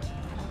enough.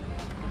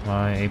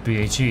 My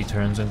APHE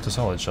turns into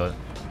solid shot.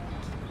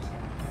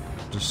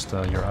 Just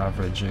your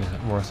average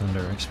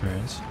Warthunder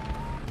experience.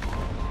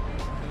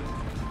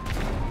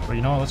 But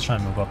you know what, let's try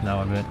and move up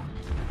now a bit.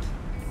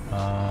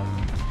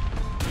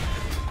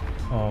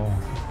 Oh,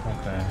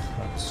 okay,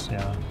 that's,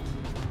 yeah.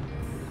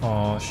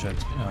 Oh shit,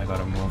 yeah, I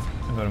gotta move,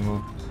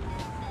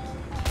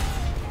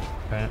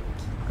 Okay,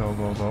 go,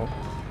 go, go.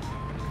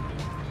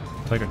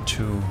 Tiger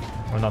 2,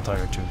 or not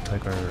Tiger 2,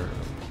 Tiger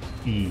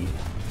E.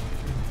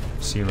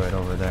 See right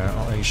over there.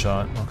 Oh, he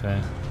shot,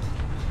 okay.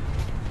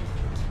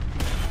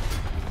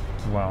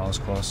 Wow, that was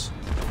close.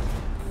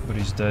 But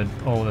he's dead.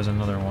 Oh, there's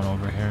another one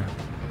over here.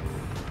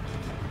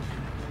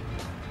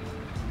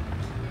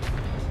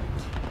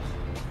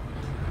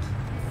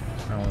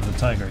 Oh, there's a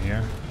tiger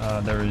here.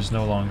 There is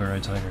no longer a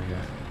tiger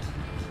here.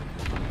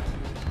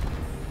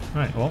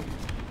 Alright, well,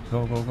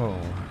 go, go, go.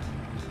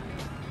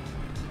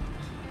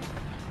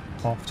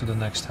 Off to the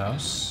next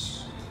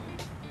house.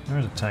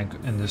 There's a tank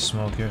in this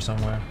smoke here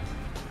somewhere.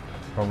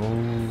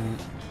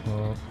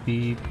 Oh,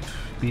 beep,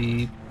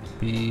 beep,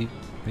 beep,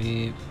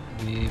 beep,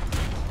 beep.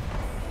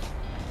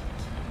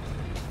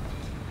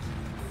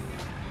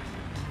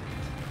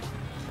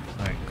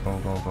 Alright, go,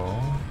 go, go.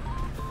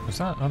 What's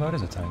that? Oh, that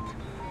is a tank.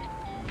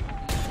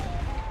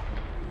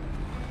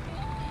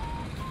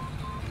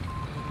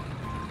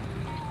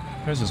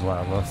 There's his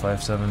lava,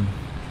 5-7.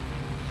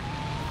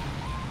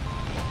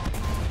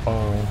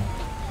 Oh,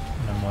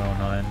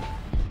 M109.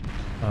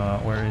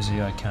 Where is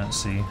he? I can't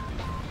see.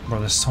 Bro,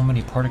 there's so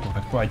many particle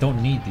effects. Bro, I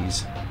don't need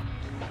these.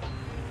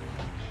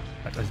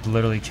 I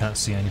literally can't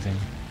see anything.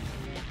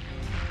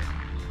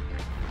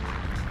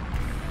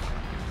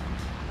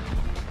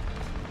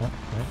 Oh,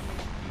 wait.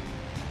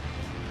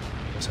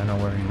 Guess I know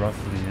where he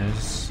roughly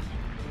is.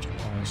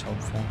 Always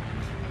helpful.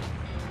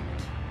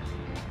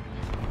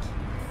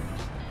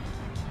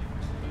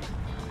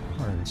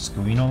 Where is this?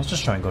 You know, let's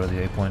just try and go to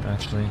the A point,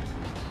 actually.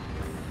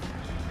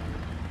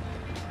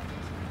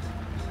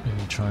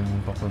 Maybe try and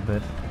move up a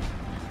bit.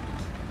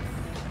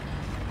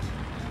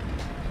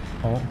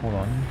 Oh, hold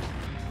on.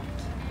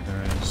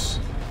 There is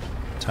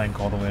a tank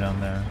all the way down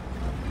there.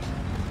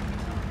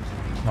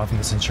 I think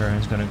the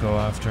Centurion's gonna go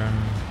after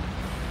him.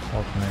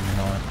 Or maybe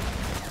not.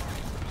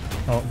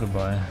 Oh,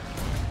 goodbye.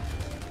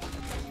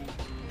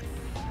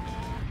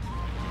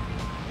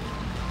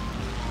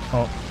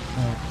 Oh,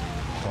 oh.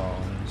 Wow,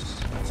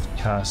 it's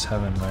Cass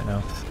heaven right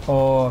now.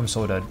 Oh, I'm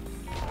so dead.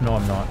 No,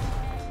 I'm not.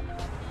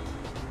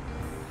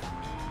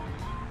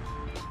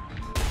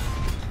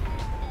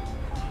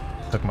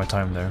 Took my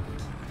time there.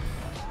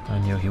 I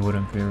knew he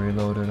wouldn't be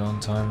reloaded on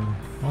time.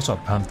 Also a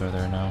Panther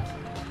there now.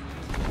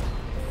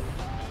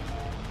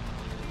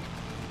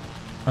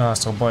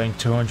 So buying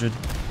 200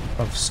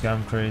 of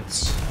scam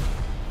crates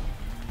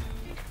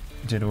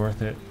did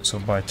worth it. So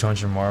buy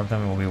 200 more of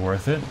them, it will be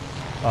worth it.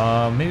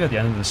 Maybe at the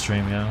end of the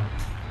stream, yeah.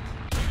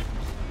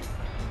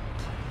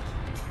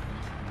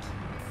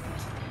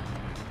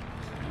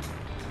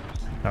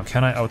 Now,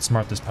 can I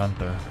outsmart this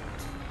Panther?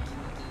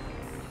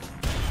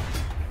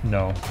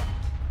 No.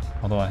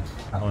 Although I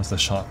balanced the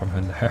shot from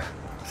in there.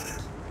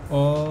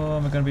 Oh,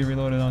 am I gonna be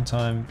reloaded on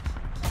time?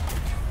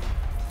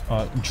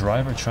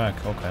 Driver track,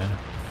 okay.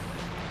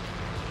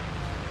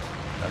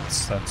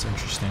 That's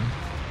interesting.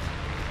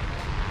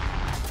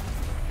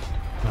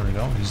 There we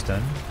go, he's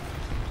dead.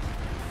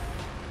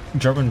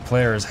 German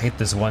players hate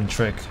this one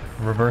trick,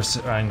 reverse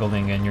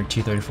angling in your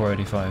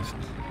T-34-85.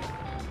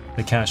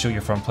 They can't shoot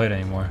your front plate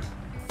anymore.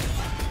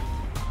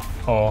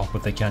 Oh,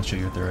 but they can't shoot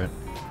you through it.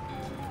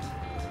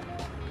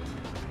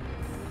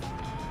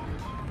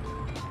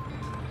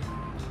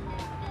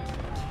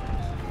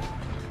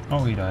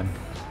 Oh, he died.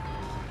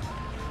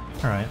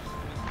 Alright.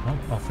 Oh,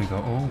 off we go.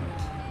 Oh,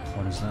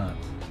 what is that?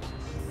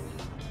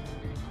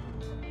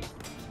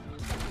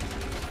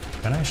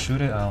 Can I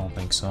shoot it? I don't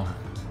think so.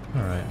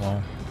 Alright,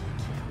 well.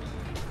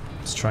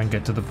 Let's try and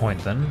get to the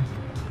point then.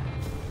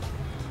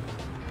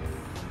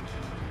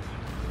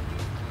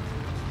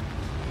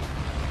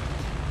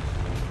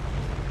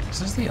 Is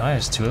this the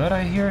IS-2 that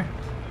I hear?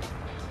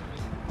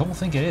 I don't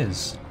think it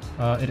is.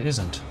 It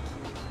isn't.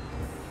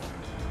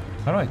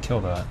 How do I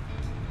kill that?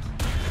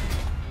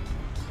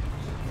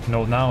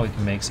 No, now it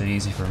makes it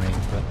easy for me,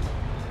 but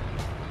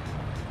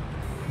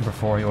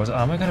before he was.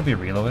 Am I gonna be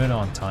reloaded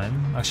on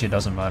time? Actually, it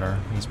doesn't matter.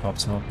 He's popped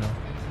smoke now.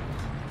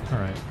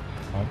 Alright.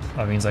 Oh,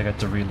 that means I get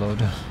to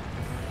reload.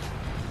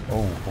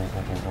 Oh.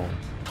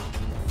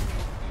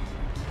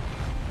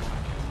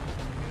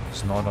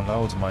 It's not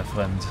allowed, my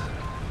friend.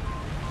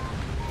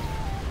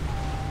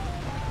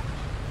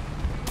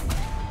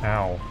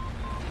 Ow.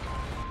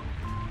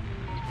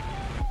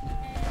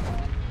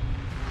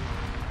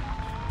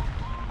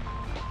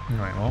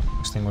 Alright, well,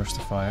 extinguish the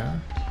fire.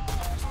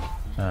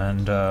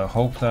 And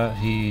hope that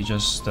he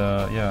just,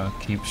 yeah,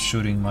 keeps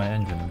shooting my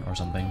engine or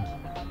something.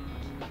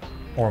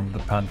 Or the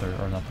Panther,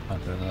 or not the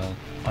Panther, the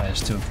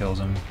IS-2 kills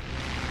him.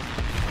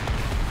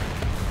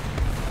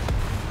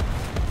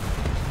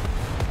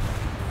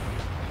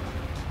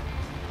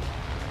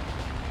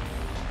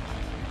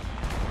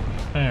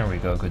 There we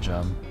go, good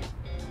job.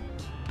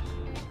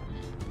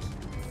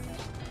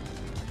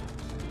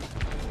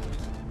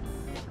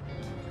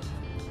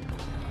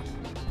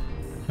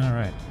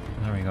 Alright,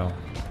 there we go.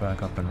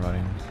 Back up and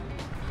running.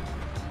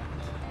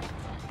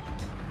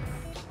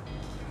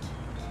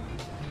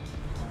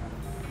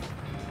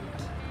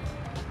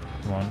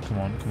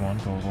 Come on,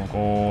 go.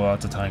 Oh,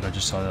 that's a tank, I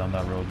just saw that on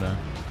that road there.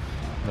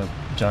 The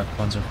Jack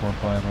Panzer 4.5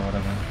 or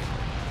whatever.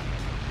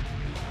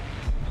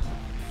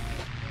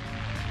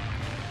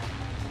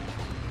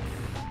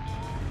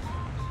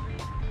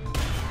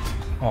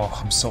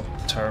 Oh, I'm so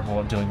terrible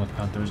at dealing with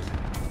Panthers.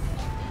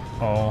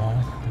 Oh,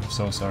 I'm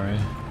so sorry.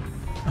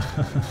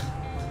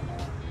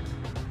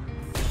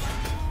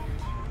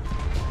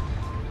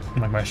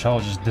 Like, my shell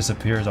just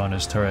disappears on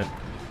his turret.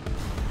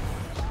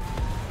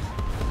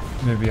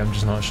 Maybe I'm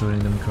just not shooting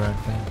them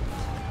correctly.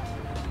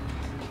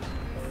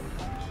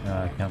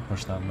 Yeah, I can't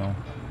push that though.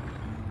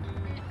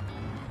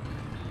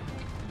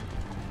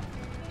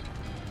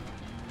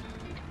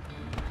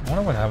 I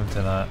wonder what happened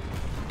to that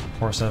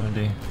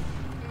 470.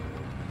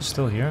 It's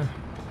still here?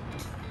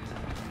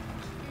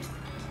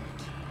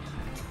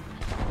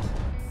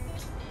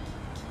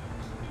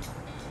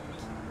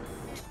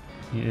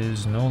 He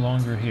is no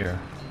longer here.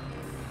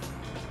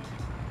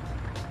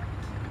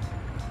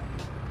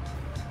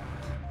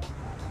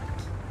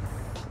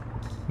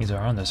 He's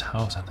around this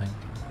house, I think.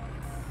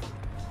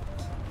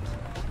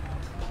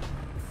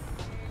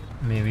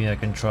 Maybe I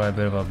can try a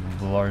bit of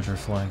a larger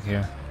flank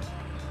here.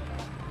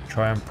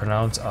 Try and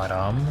pronounce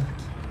Aram.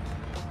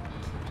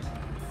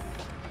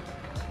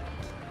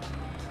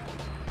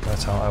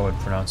 That's how I would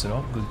pronounce it.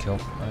 Oh, good kill.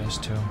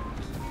 IS-2.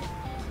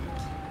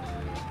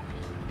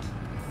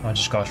 I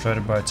just got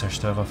shredded by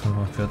Zerstörung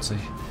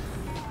 45.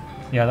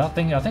 Yeah, that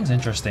thing's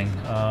interesting.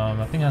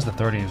 That thing has the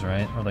 30s,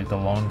 right? Or like the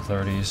long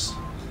 30s.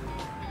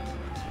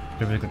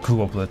 Maybe like the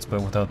Kuo Blitz,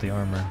 but without the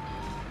armor.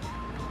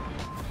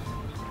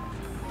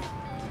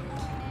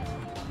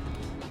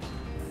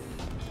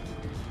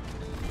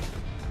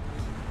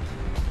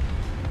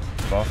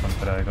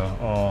 Waffenprego.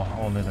 Oh,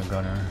 only the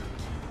gunner.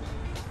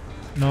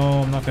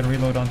 No, I'm not gonna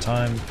reload on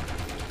time.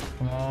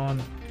 Come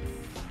on.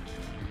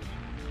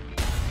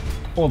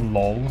 Oh,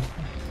 lol.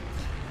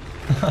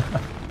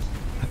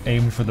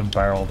 Aimed for the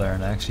barrel there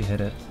and actually hit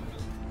it.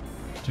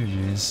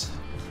 GG's.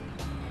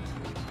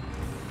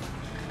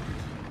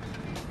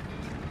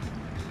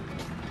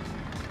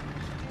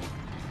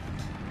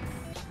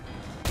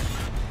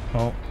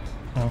 Oh,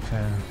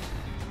 okay.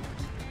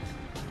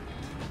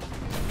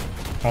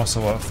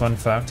 Also, a fun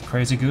fact,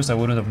 Crazy Goose, I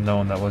wouldn't have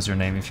known that was your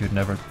name if you'd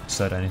never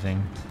said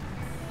anything.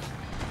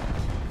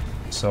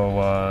 So,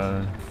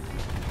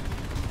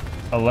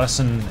 a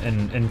lesson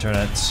in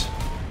internet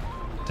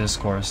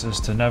discourse is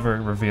to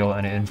never reveal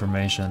any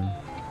information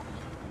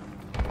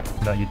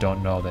that you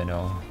don't know they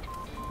know.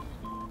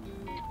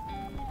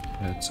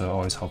 It's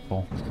always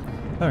helpful.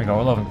 There we go,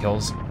 11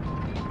 kills.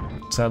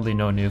 Sadly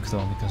no nuke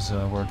though, because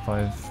we're at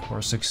 5 or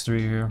 6-3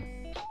 here.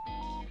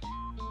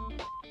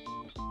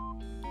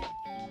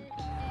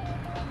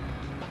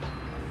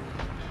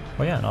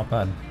 But yeah, not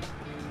bad.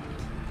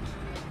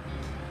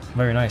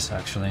 Very nice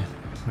actually.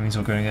 It means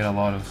we're going to get a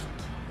lot of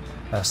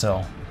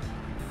SL.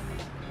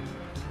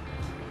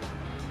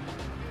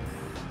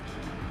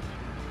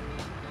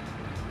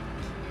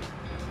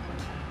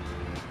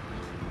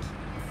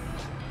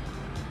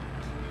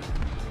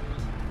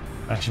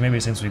 Actually, maybe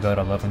since we got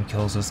 11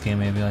 kills this game,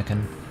 maybe I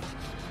can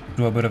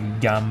do a bit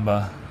of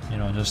Gamba, you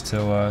know, just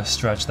to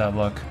stretch that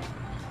luck.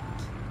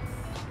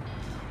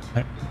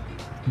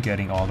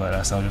 Getting all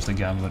that SL just to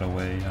gamble it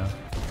away, yeah.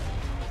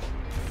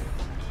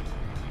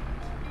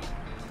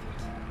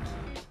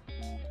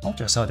 How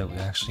much SL did we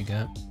actually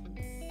get?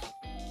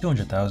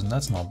 200,000,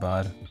 that's not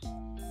bad.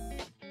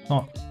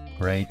 Not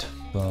great,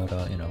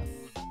 but, you know,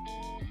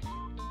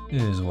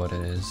 it is what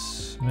it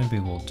is. Maybe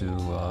we'll do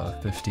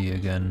 50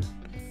 again.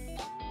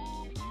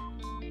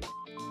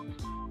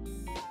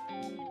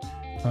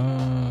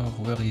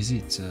 Where is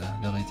it?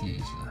 There it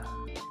is.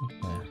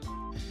 Okay.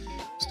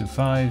 Let's do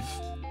 5.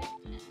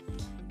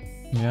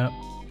 Yeah.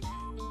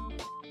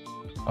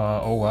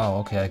 Oh wow,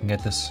 okay, I can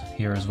get this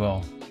here as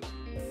well.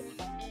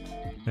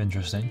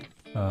 Interesting.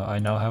 I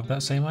now have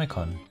that same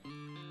icon.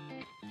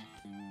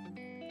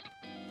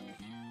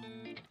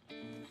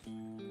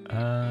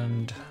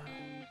 And...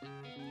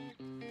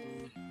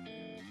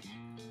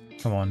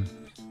 come on.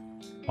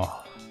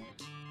 Oh.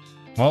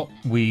 Well,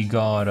 we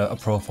got a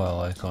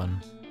profile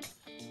icon.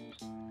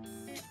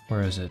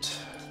 Where is it?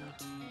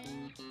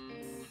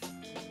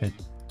 It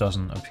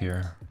doesn't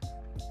appear.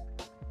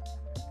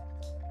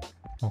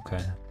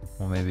 Okay.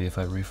 Well, maybe if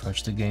I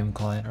refresh the game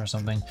client or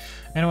something.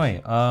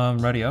 Anyway,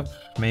 ready up.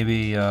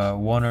 Maybe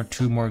 1 or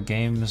 2 more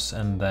games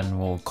and then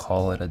we'll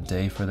call it a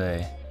day for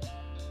day.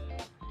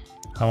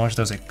 How much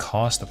does it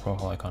cost, the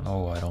profile icon?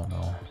 Oh, I don't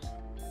know.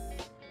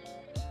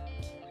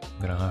 I'm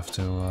gonna have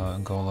to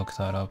go look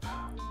that up.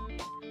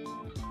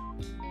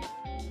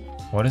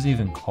 What is it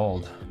even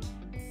called?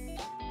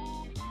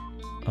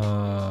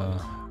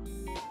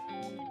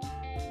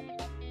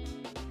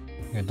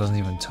 It doesn't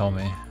even tell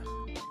me.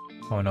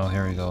 Oh no,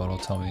 here we go, it'll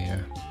tell me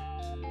here.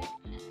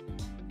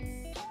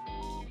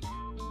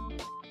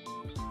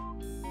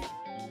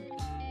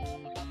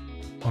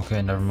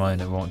 Okay, never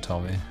mind, it won't tell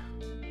me.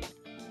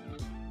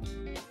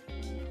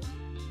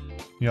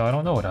 Yeah, I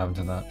don't know what happened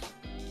to that.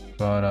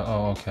 But,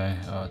 oh, okay,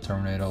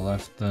 Terminator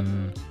left,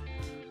 then...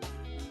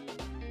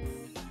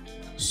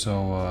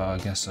 So, I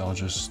guess I'll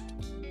just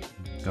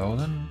go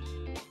then?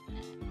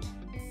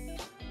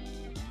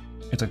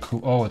 It's a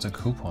it's a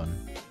coupon.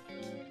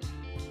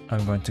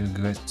 I'm going to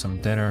get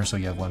some dinner, so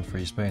you have 1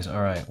 free space.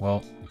 Alright,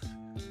 well,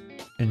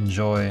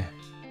 enjoy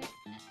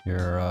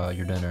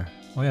your dinner.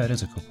 Oh yeah, it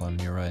is a coupon,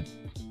 you're right.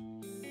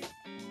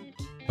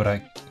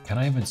 But can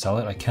I even sell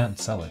it? I can't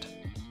sell it.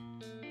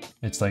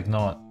 It's like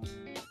not,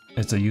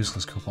 it's a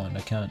useless coupon. I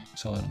can't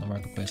sell it on the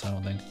marketplace, I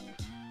don't think.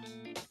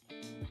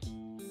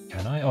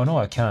 Can I? Oh no,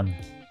 I can.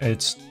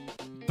 It's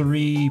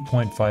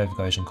 3.5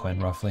 Gaijin coin,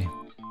 roughly,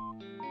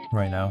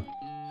 right now.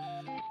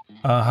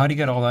 How do you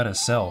get all that as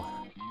sell?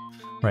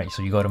 Right,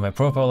 so you go to my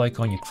profile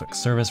icon, you click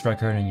service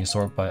record, and you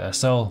sort by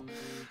SL,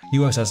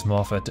 USS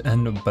Moffat,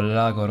 and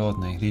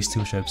Blagorodny. These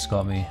 2 ships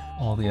got me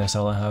all the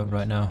SL I have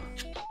right now.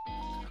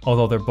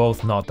 Although they're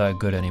both not that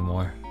good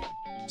anymore.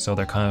 So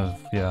they're kind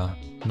of, yeah,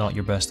 not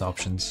your best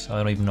options. I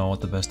don't even know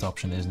what the best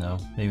option is now.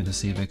 Maybe the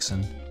Sea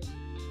Vixen.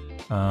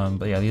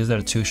 But yeah, these are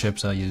the 2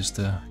 ships I used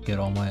to get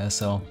all my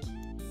SL.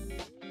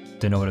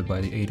 Denoted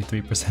by the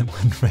 83%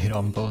 win rate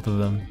on both of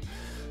them.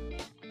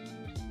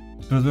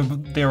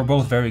 They were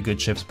both very good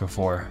ships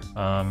before.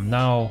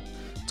 Now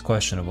it's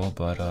questionable,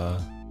 but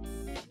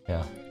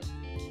yeah,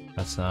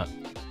 that's that.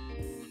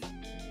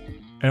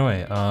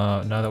 Anyway,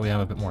 now that we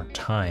have a bit more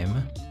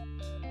time,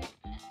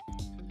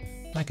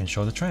 I can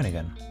show the train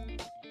again.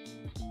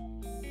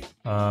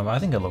 I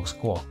think it looks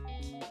cool.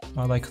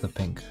 I like the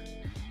pink.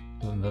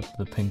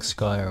 The pink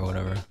sky or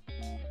whatever.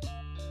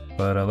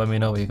 But let me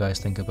know what you guys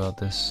think about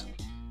this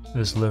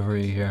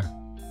livery here.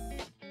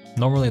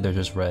 Normally they're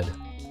just red.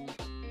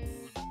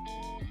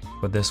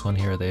 But this one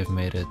here, they've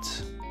made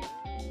it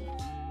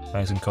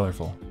nice and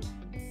colorful.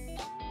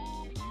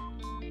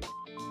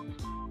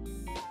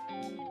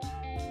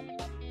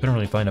 Couldn't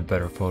really find a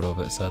better photo of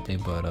it, sadly,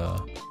 but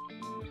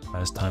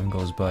as time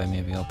goes by,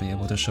 maybe I'll be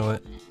able to show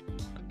it.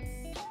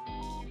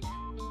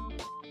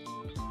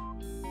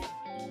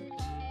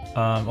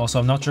 Also,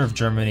 I'm not sure if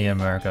Germany and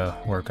America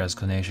work as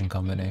conation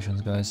combinations,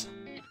 guys.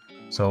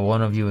 So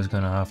one of you is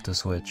gonna have to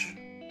switch.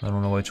 I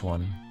don't know which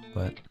one,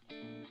 but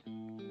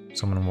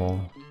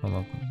someone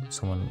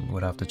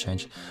would have to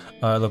change.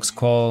 It looks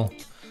cool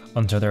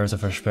until there is a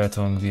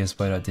Verspätung, wie es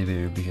bei der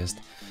DB üblich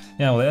ist.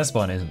 Yeah, well, the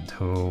S-Bahn isn't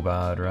too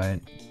bad,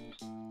 right?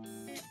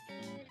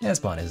 The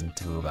S-Bahn isn't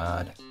too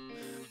bad.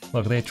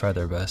 Look, they tried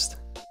their best.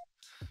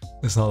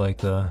 It's not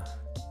like well,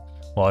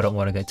 I don't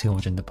want to get too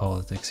much into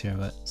politics here,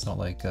 but it's not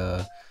like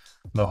the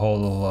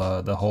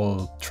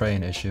whole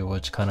train issue,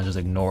 which kind of just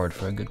ignored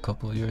for a good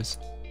couple of years.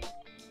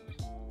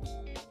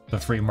 The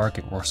free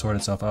market will sort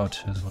itself out,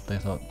 is what they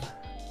thought.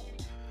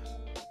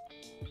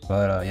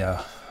 But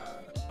yeah,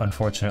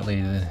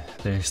 unfortunately,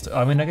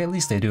 I mean, at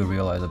least they do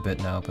realize a bit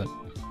now, but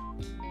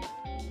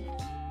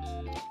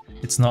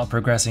it's not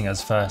progressing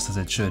as fast as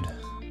it should.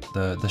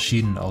 The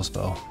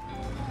Schienenausbau,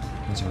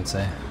 as you would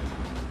say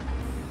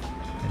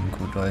in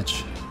gut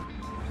Deutsch.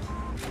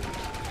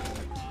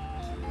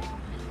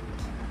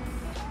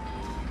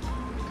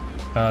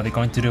 They're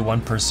going to do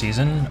 1 per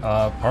season?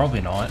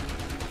 Probably not.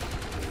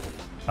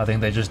 I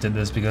think they just did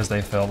this because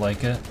they felt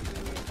like it.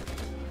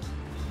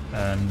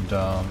 And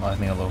I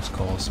think it looks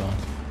cool, so... I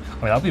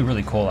mean, that'd be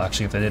really cool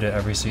actually if they did it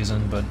every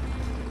season, but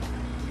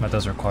that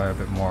does require a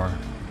bit more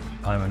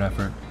time and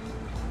effort.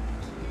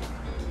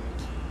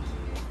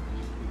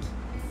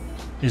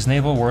 Is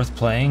Naval worth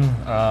playing?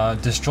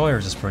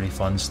 Destroyers is pretty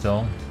fun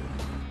still.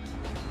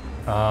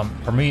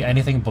 For me,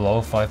 anything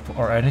below 5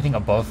 or anything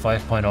above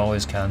 5.0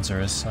 is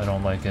cancerous. I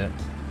don't like it.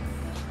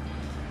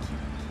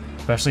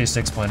 Especially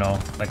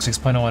 6.0. Like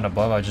 6.0 and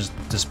above, I just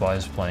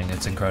despise playing.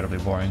 It's incredibly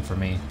boring for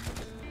me.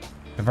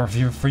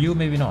 For you,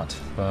 maybe not,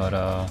 but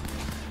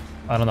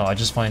I don't know, I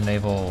just find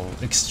Naval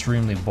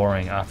extremely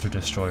boring after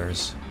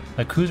destroyers.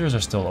 Like, cruisers are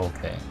still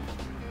okay.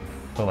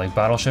 But like,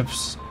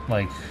 battleships,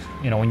 like,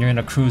 you know, when you're in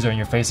a cruiser and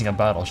you're facing a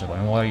battleship, I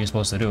mean, what are you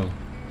supposed to do?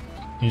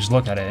 You just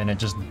look at it and it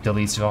just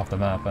deletes you off the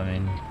map. I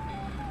mean,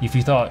 if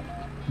you thought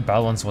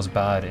balance was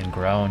bad in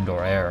ground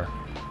or air,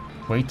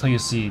 wait till you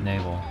see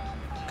Naval,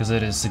 because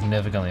it is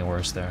significantly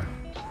worse there.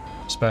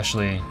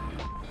 Especially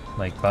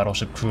like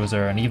Battleship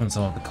Cruiser and even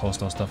some of the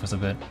coastal stuff is a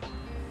bit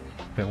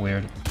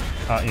weird.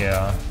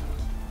 Yeah.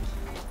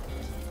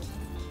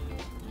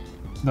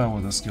 That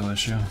was a skill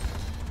issue.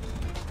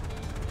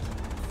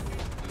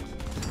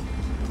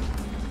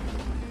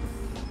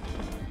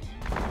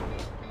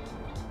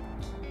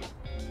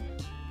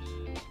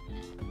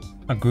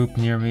 A group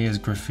near me is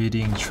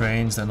graffitiing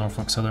trains that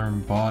Norfolk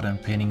Southern bought and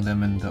painting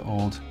them in the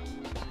old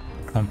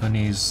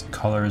company's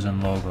colors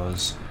and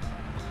logos.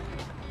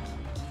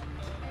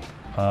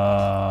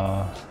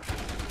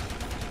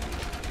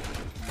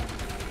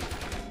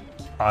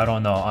 I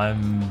don't know,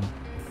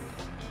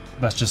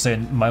 let's just say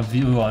my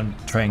view on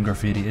train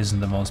graffiti isn't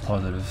the most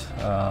positive.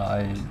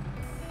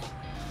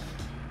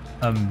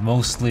 I'm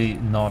mostly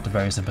not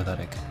very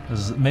sympathetic.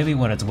 Maybe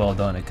when it's well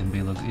done, it can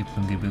be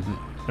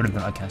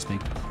I can't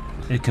speak.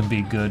 It can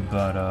be good,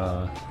 but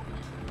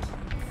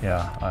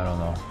yeah, I don't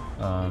know.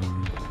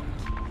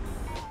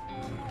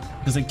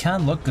 Because it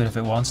can look good if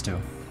it wants to,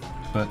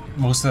 but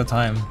most of the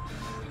time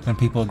when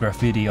people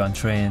graffiti on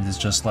trains, it's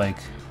just like,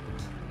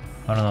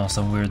 I don't know,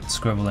 some weird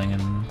scribbling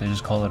and they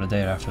just call it a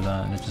day after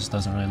that, and it just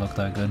doesn't really look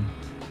that good.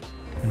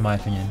 In my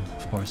opinion,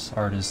 of course,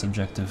 art is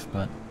subjective,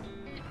 but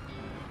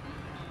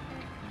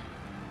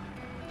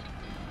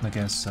I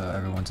guess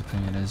everyone's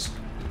opinion is.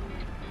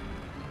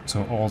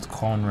 So old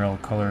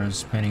Conrail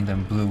colors, painting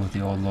them blue with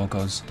the old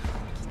logos.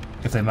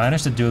 If they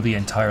manage to do the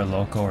entire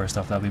logo or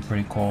stuff, that'd be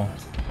pretty cool.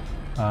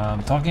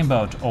 Talking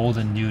about old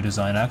and new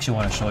design, I actually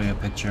want to show you a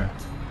picture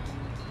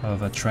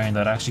of a train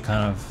that actually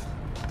kind of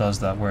does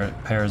that, where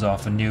it pairs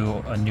off a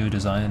new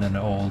design and an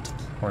old,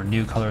 or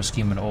new color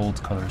scheme and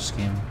old color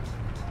scheme.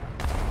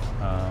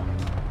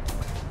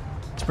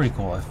 It's pretty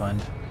cool, I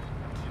find.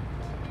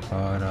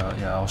 But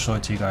yeah, I'll show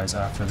it to you guys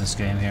after this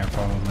game here,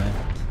 probably.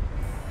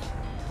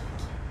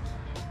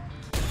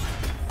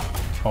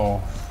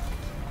 Oh.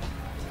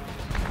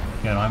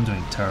 Yeah, no, I'm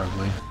doing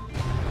terribly.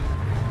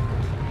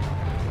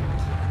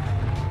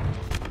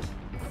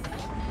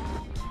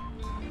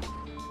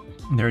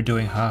 They're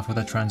doing half of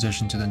the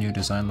transition to the new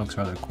design. Looks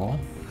rather cool.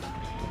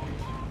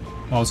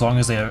 Well, as long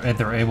as if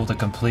they're able to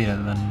complete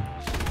it, then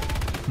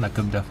that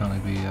could definitely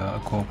be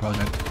a cool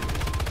project.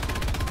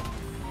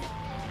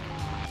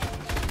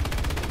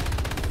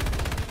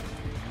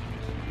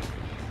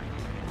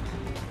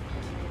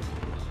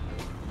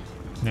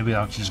 Maybe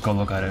I'll just go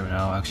look at it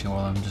now, actually,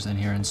 while I'm just in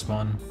here in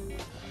spawn.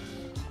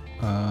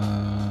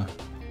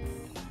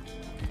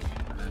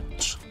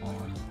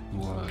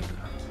 Wood.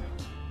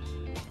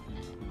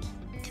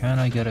 Can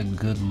I get a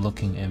good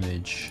looking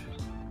image?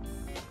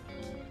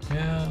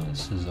 Yeah,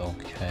 this is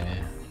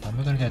okay. Am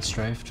I gonna get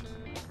strafed?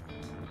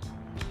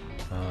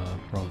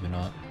 Probably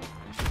not.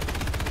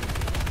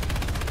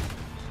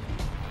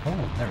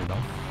 Oh, there we go.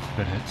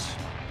 Good hits.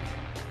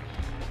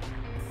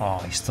 Oh,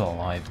 he's still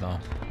alive though.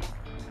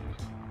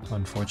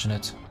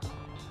 Unfortunate.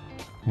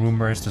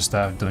 Rumors the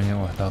staff doing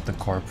it without the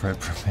corporate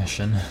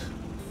permission.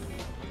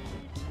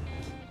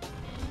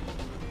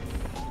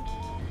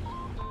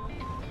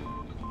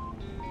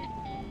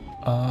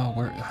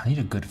 I need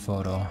a good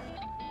photo.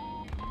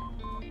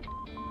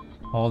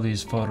 All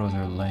these photos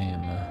are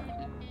lame.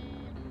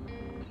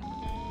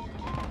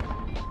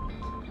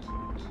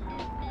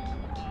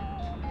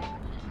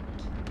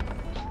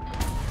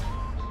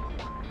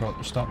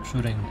 Bro, stop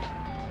shooting.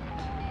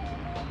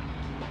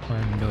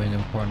 I'm doing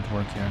important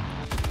work here.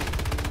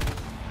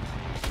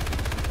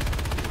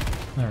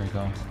 There we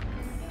go.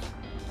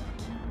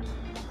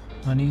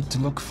 I need to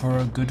look for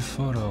a good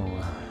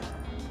photo.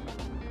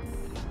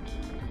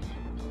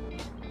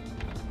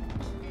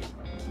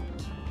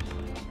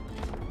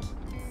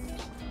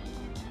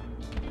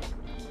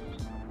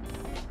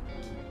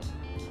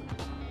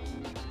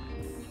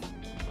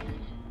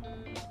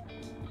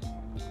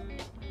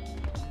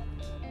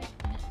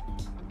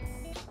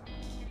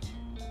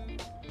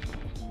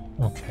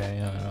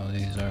 Okay, I know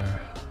these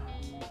are...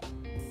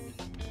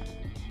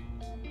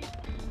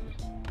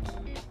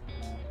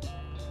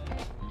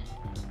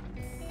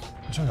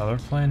 Is there another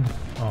plane?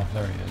 Oh,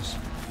 there he is.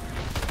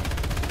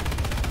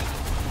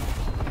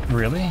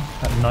 Really?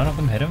 None of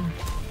them hit him?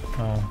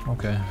 Oh,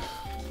 okay.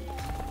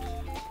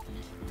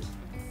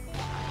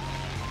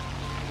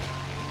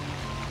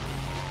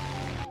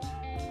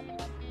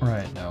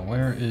 Right, now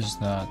where is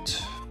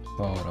that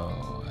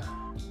photo?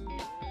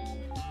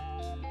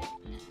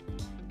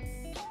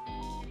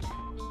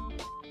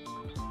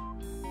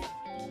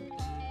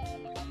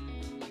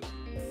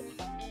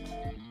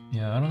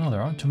 Yeah, I don't know,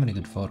 there aren't too many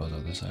good photos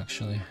of this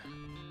actually.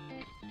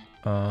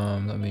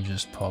 Let me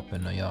just pop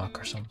in a yak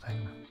or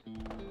something.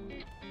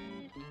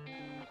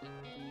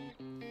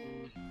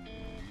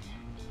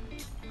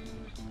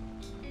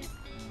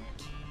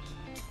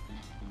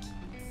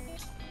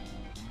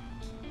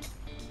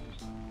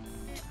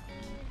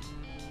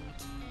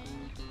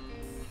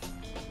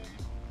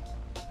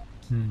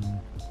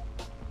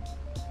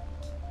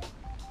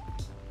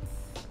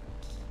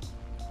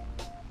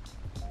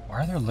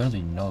 Why are there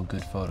literally no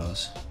good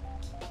photos?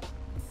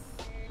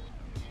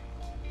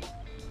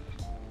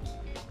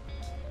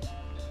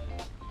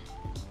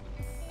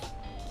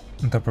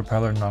 The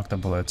propeller knocked the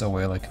bullets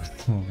away like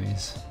in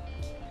movies.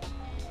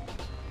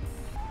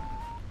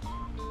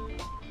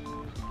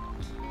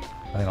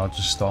 I think I'll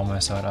just stall my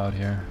side out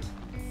here.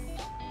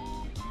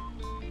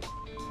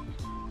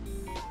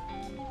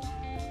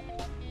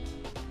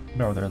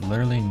 Bro, there are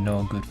literally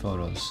no good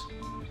photos.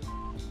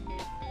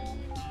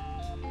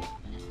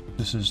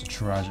 This is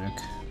tragic.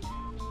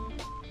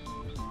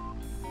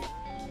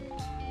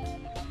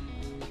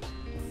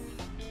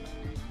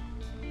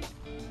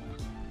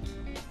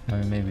 I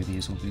mean, maybe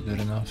these will be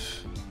good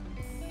enough.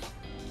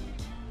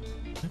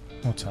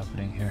 What's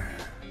happening here?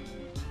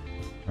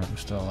 I'm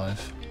still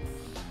alive.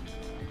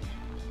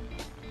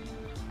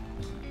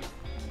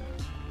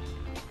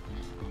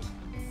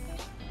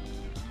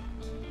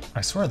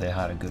 I swear they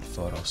had a good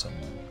photo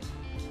somewhere.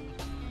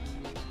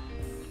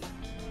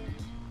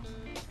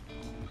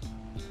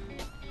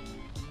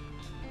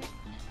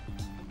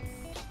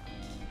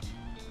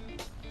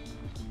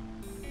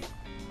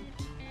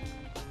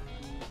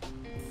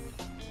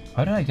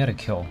 How did I get a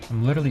kill?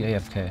 I'm literally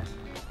AFK.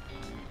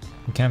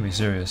 You can't be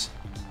serious.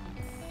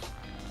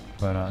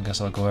 But I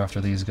guess I'll go after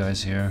these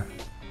guys here.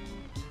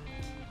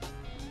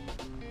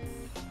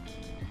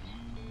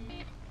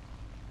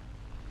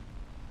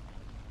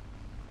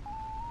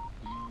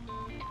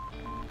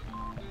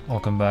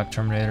 Welcome back,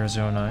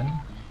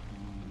 Terminator09.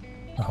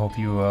 I hope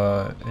you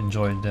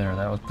enjoyed dinner.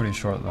 That was pretty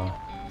short though.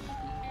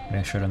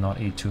 Make sure to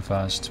not eat too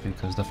fast,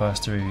 because the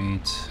faster you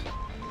eat,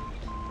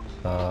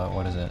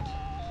 what is it?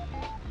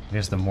 I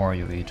guess the more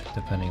you eat,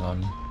 depending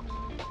on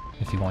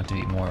if you want to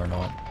eat more or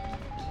not.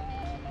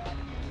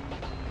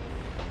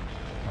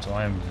 So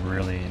I am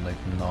really, like,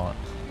 not...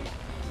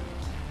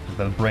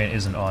 The brain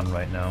isn't on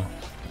right now.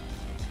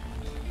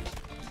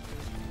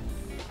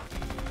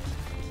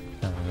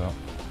 There we go.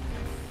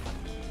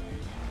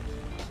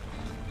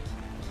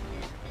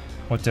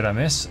 What did I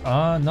miss?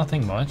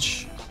 Nothing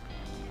much.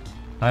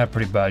 I had a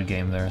pretty bad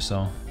game there,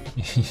 so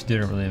you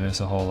didn't really miss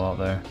a whole lot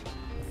there.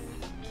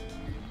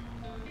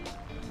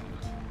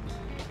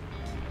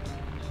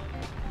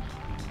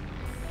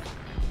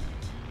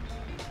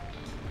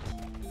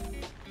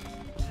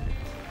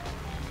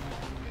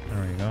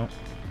 There we go.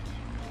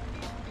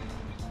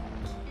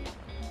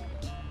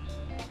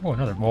 Oh,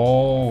 another.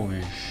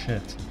 Holy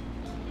shit.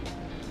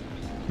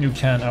 You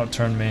can't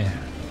outturn me.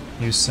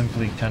 You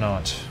simply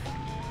cannot.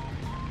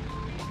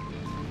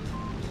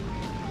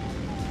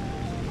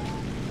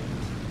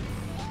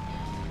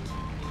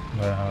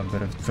 But I have a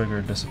bit of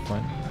trigger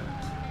discipline.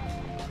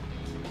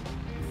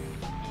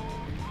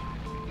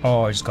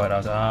 Oh, I just got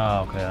out.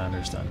 Ah, okay, I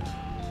understand.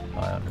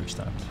 I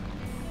understand.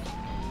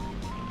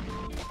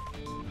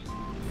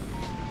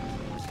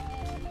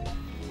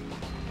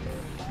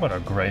 What a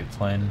great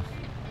plane.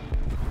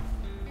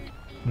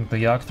 The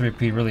Yak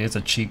 3P really is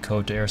a cheat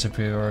code to air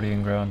superiority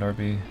and ground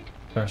RB,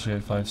 especially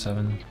at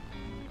 5.7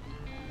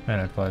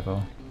 and at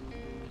 5.0.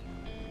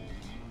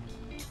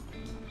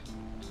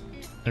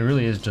 It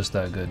really is just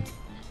that good.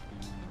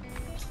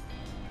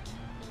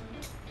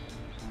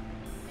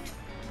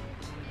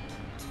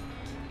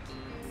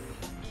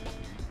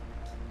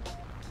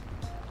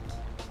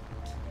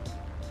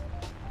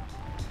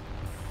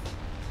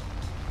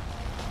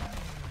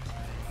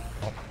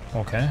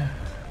 Okay,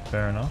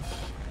 fair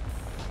enough.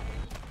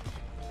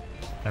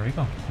 There we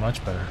go,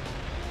 much better.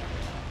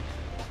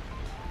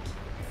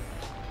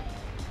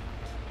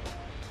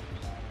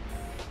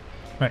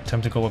 Right,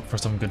 time to go look for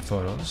some good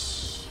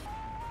photos.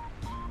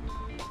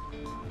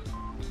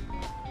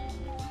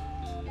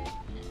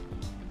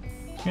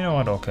 You know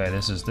what, okay,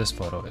 this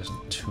photo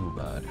isn't too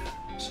bad.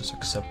 This is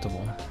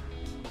acceptable.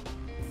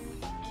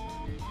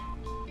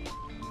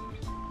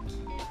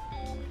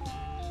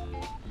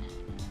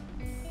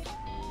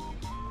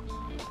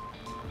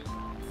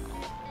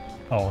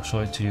 I'll show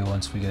it to you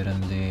once we get in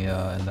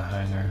the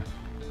hangar.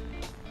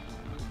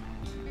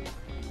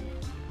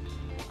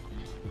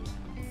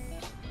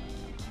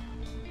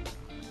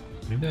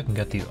 Maybe I can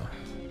get the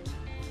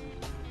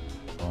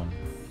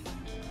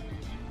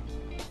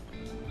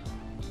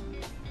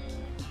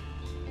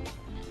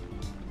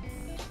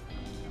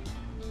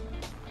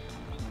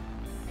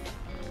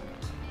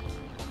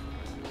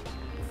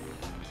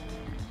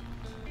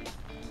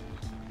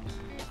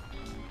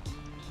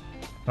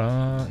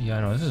yeah,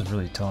 no, this is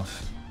really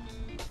tough.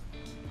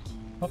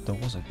 I thought there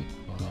was a good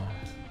photo.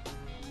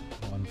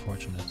 Oh,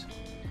 unfortunate.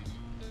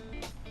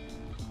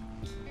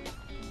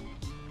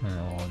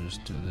 No, I'll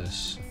just do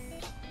this.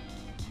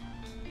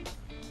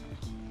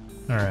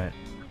 Alright.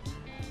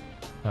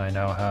 I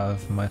now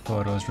have my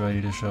photos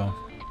ready to show.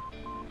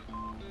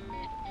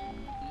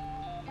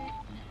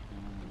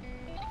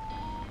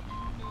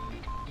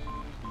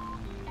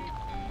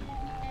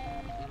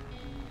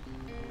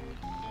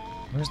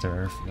 Where's their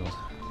airfield?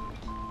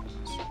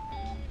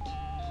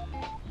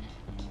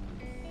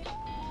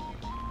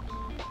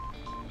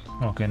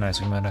 Okay, nice.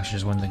 We might actually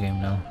just win the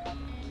game now.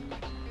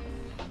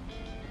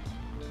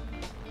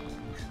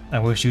 I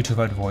wish YouTube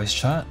had voice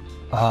chat.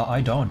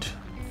 I don't.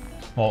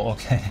 Well,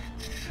 okay.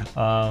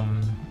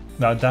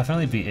 That'd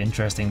definitely be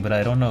interesting, but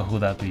I don't know who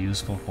that'd be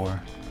useful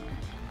for.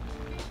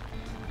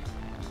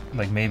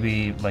 like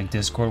maybe like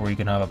Discord where you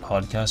can have a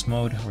podcast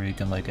mode where you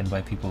can like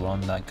invite people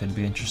on. That could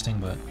be interesting,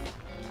 but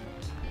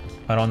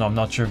I don't know. I'm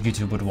not sure if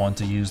YouTube would want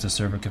to use the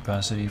server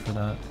capacity for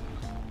that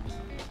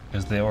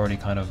because they already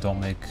kind of don't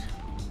make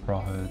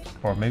profit,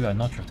 or maybe I'm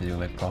not sure if they do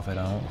make profit.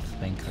 I don't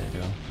think they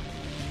do.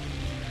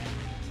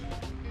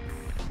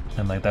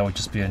 And like that would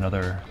just be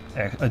another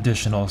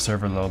additional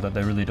server load that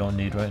they really don't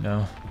need right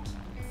now.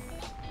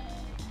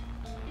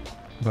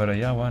 But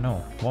yeah, why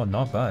no? Well,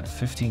 not bad.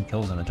 15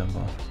 kills in a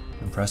jumbo.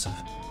 Impressive.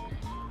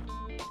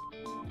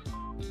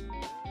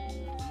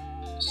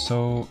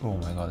 So, oh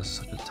my god, this is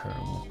such a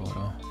terrible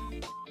photo.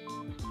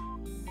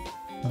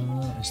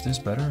 Is this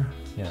better?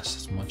 Yes,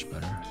 it's much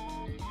better.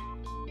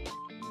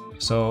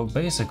 So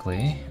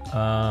basically,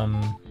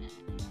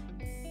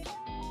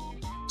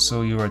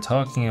 so you were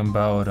talking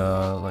about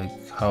like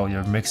how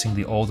you're mixing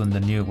the old and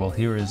the new. Well,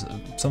 here is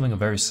something a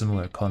very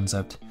similar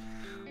concept,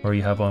 where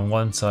you have on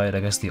one side, I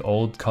guess, the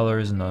old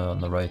colors, and on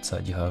the right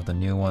side you have the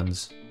new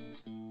ones.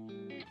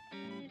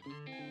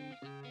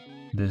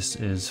 This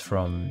is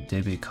from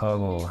DB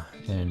Cargo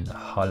in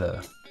Halle,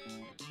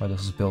 or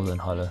this is built in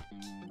Halle,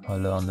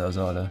 Halle an der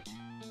Saale.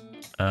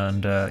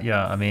 And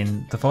yeah, I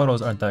mean, the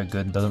photos aren't that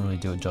good, it doesn't really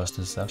do it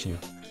justice. It's actually a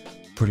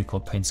pretty cool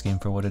paint scheme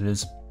for what it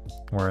is,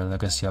 where I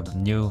guess you have the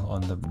new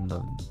on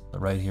the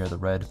right here, the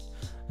red,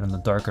 and the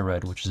darker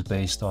red, which is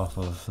based off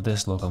of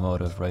this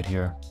locomotive right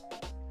here.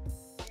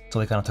 So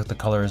they kind of took the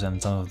colors and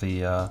some of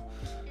the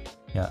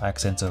yeah,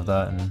 accents of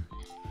that, and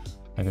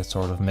I guess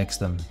sort of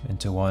mixed them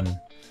into one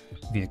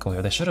vehicle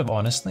here. They should have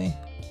honestly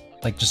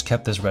like just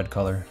kept this red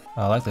color.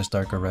 I like this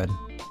darker red.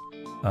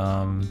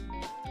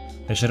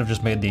 They should have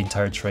just made the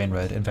entire train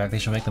red. In fact, they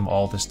should make them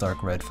all this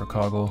dark red for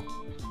cargo,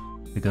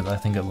 because I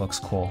think it looks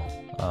cool.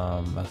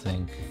 I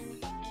think,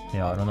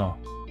 yeah, I don't know.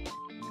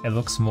 It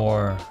looks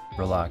more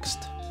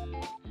relaxed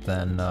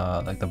than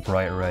like the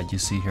bright red you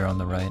see here on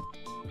the right.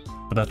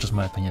 But that's just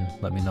my opinion.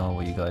 Let me know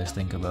what you guys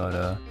think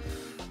about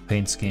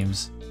paint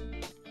schemes.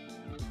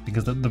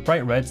 Because the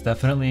bright red's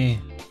definitely,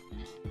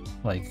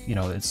 like, you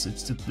know, it's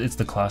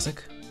the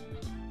classic.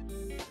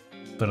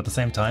 But at the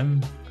same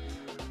time,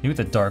 maybe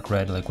the dark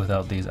red, like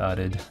without these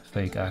added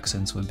fake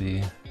accents, would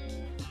be,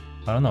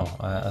 I don't know,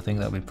 I think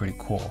that would be pretty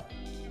cool.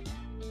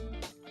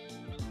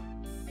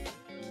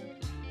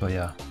 But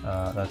yeah,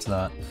 that's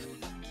that.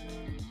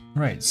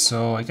 Right,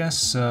 so I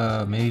guess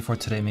maybe for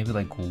today, maybe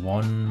like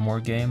one more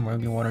game,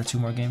 maybe one or two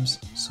more games.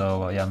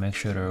 So yeah, make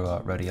sure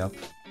to ready up.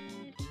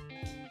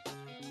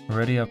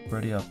 Ready up,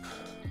 ready up.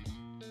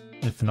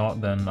 If not,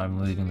 then I'm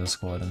leaving the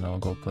squad and I'll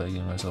go play a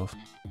game myself.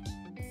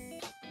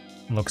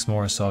 Looks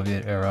more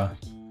Soviet era.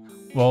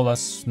 Well,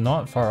 that's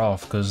not far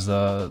off, because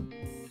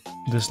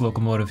this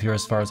locomotive here,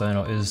 as far as I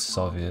know, is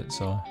Soviet,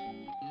 so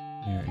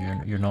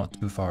you're not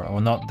too far.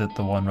 Well, not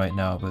the one right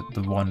now, but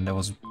the one that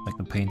was, like,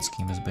 the paint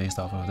scheme is based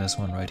off of this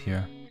one right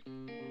here.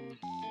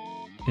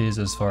 Is,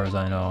 as far as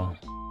I know,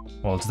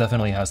 well, it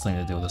definitely has something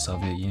to do with the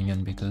Soviet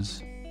Union,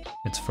 because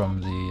it's from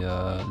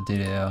the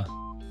DDR.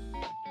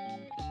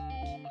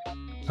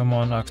 Come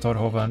on, Aktor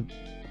Hovan.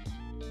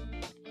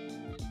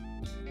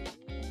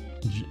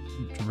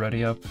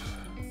 Ready up.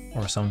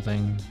 Or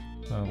something.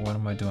 What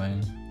am I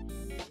doing?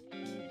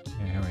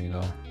 Here we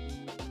go.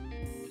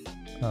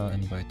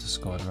 Invite to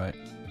squad, right?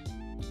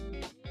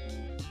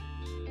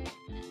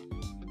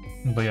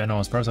 But yeah, no,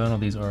 as far as I know,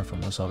 these are from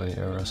the Soviet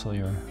era, so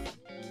you're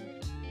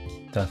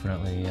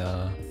definitely,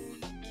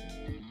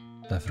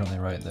 definitely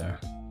right there.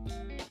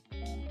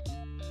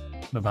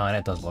 But behind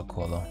it does look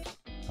cool though.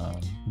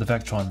 The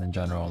Vectron in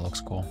general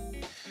looks cool.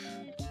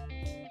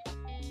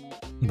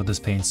 But this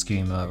paint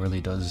scheme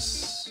really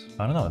does,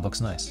 I don't know, it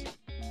looks nice.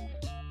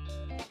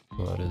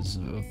 But it is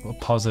a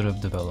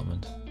positive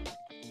development.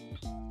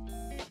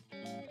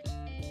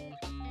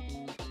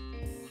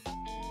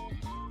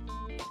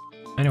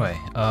 Anyway,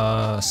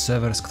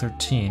 Seversk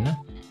 13.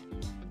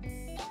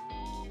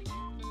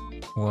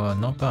 Well,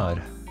 not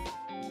bad.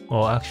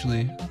 Well,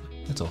 actually,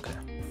 it's okay.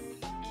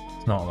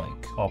 It's not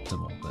like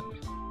optimal, but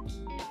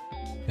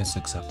it's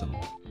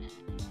acceptable.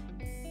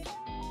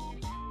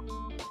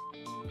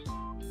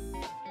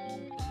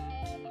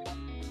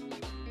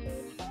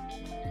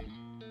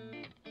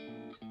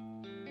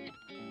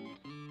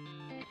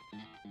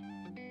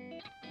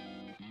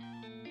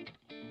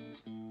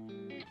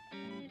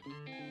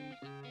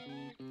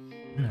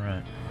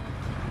 Alright.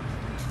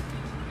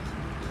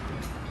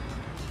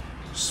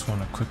 Just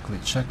want to quickly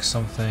check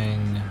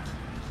something.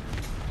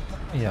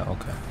 Yeah,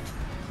 okay.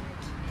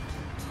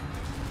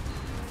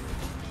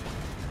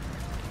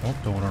 Oh,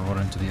 don't want to run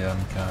into the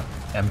MCAT.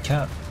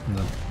 MCAT?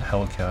 The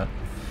Hellcat.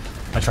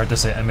 I tried to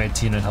say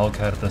M18 and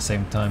Hellcat at the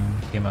same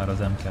time, came out as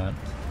MCAT.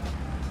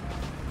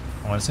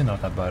 Honestly,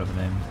 not that bad of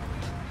a name.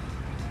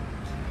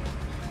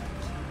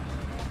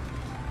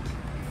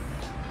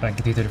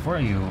 Thank you,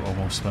 T34, you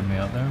almost spun me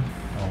out there.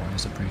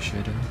 Always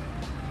appreciated.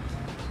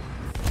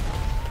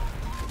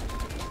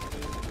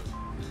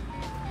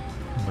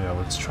 But yeah,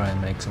 let's try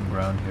and make some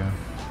ground here.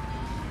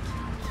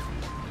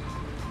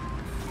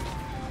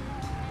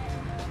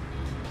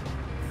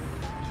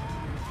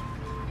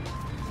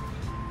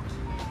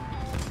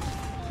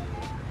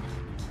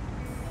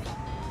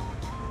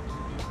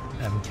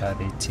 Cat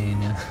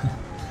 18, yeah.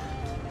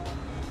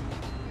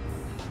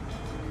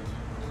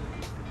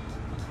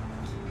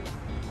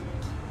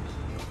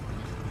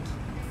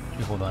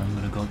 Okay, hold on, I'm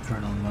gonna go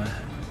turn on my...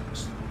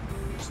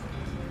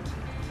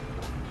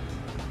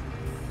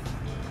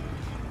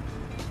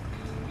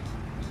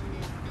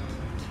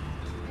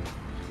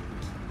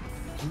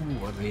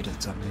 Ooh, I made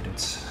it, I made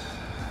it.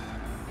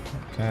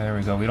 Okay, there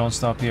we go. We don't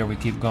stop here, we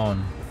keep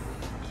going.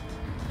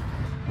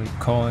 We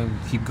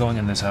keep going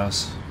in this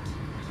house.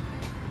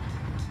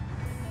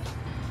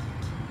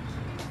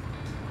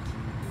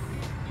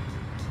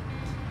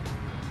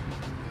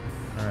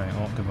 Alright,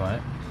 well, goodbye.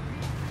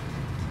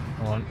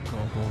 Go on, go,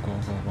 go, go,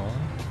 go, go.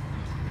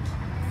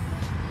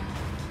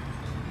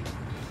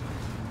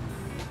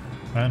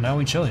 And now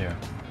we chill here.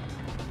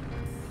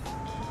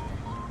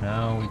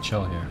 Now we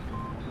chill here.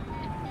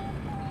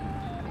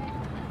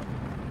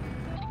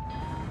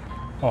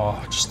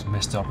 Oh, just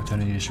missed the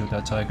opportunity to shoot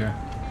that tiger.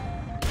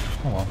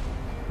 Oh well,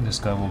 this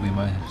guy will be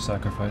my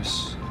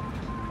sacrifice.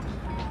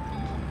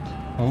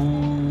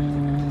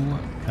 Oh,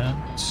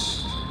 can't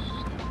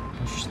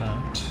push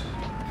that.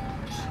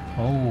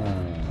 Oh.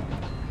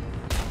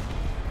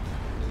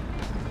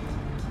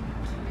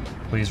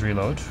 Please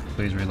reload,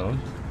 please reload.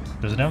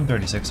 There's an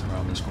M36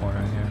 around this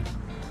corner here.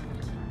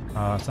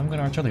 So I'm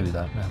gonna artillery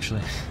that,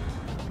 actually.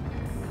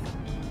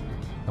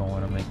 Don't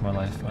want to make my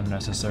life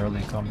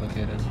unnecessarily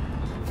complicated.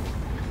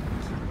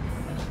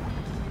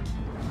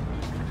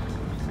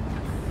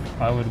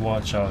 I would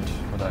watch out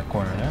for that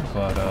corner there,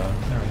 but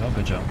there we go,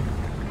 good job.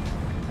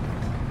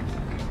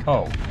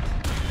 Oh.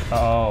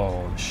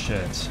 Oh,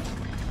 shit.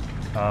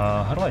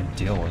 How do I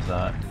deal with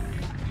that?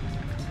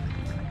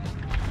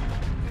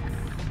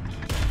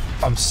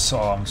 I'm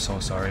so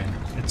sorry.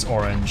 It's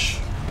orange.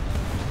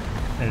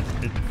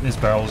 His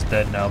barrel's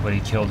dead now, but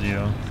he killed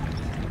you.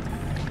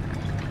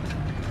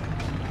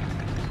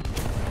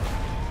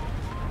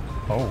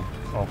 Oh,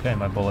 okay,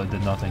 my bullet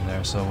did nothing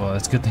there, so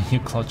it's good that you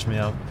clutched me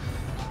up.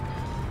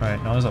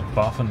 Alright, now there's a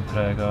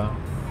Waffenträger on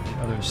the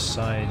other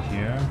side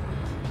here.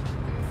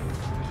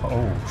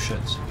 Oh,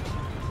 shit.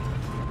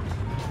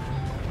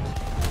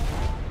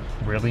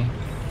 Really?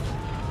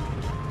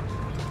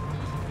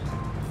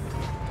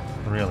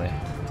 Really?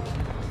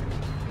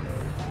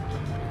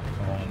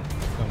 Come on,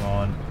 come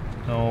on.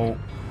 No.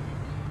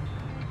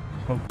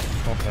 Oh,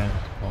 okay.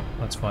 Well,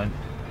 that's fine.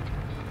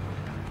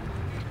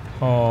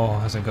 Oh,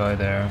 there's a guy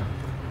there.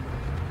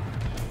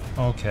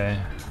 Okay,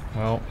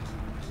 well.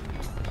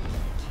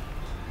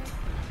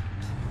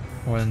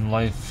 When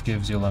life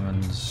gives you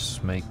lemons,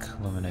 make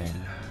lemonade.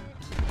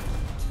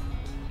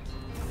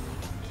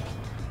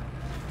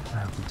 I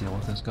have to deal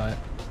with this guy.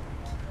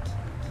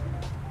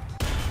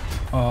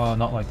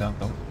 Not like that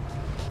though.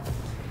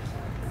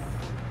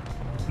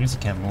 He means he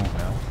can't move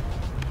now.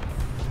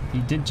 He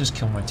did just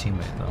kill my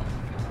teammate though.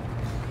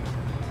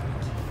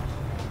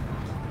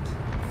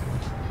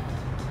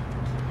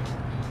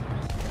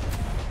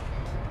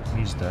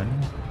 He's dead.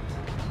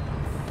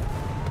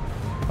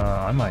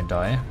 I might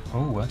die.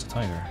 Oh, that's a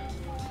tiger.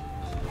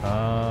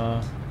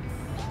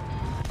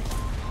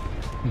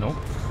 Nope.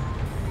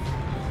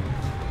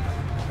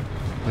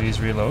 Please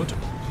reload.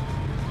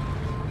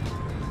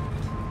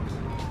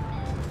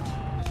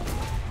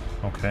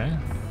 Okay.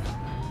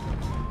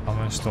 Am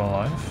I still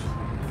alive?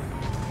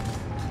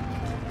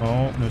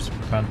 Oh, there's a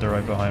panther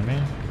right behind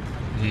me.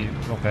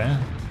 Okay.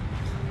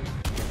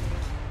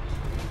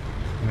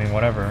 I mean,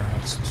 whatever.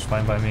 It's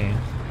fine by me.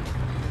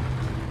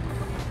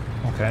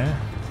 Okay.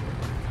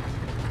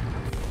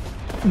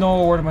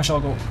 No, where did my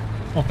shell go?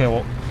 Okay,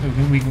 well,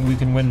 we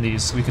can win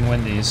these. We can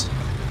win these.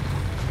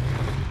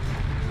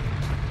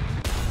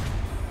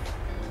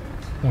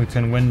 We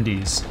can win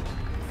these.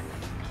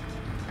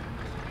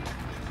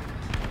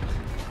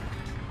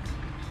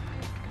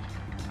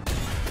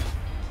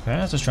 Okay,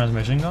 that's his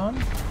transmission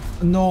gone?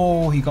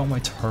 No, he got my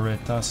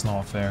turret. That's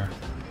not fair.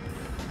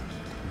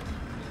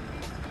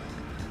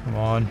 Come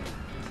on.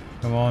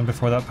 Come on,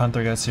 before that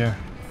panther gets here.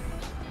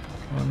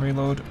 Come on,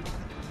 reload.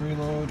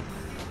 Reload.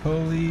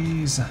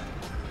 Please.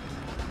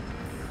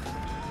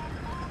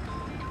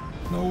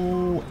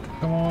 No.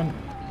 Come on.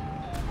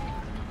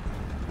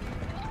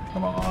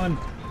 Come on.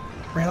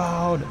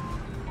 Reload.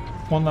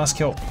 One last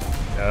kill.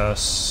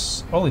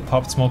 Yes. Oh, he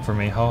popped smoke for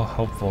me. How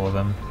helpful of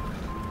him.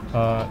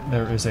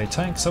 There is a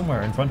tank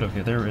somewhere in front of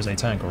you. There is a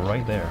tank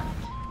right there.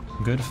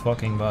 Good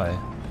fucking bye.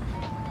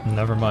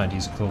 Never mind,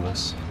 he's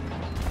clueless.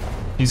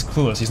 He's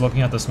clueless. He's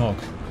looking at the smoke.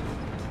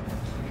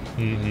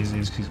 He's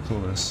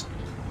clueless.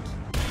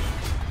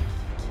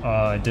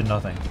 It did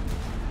nothing.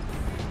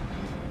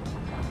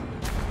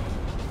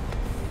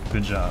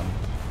 Good job.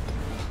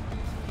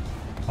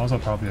 Also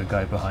probably a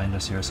guy behind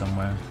us here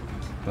somewhere,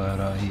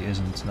 but he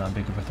isn't that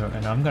big of a threat.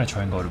 And I'm gonna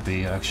try and go to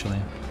B actually.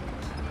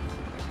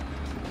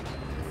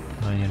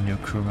 I need a new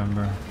crew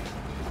member.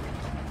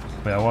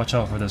 But yeah, watch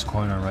out for this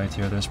corner right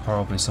here. There's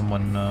probably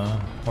someone,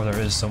 or there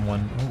is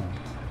someone. Oh,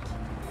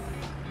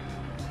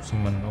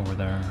 someone over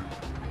there.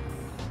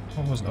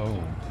 What was?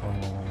 Oh.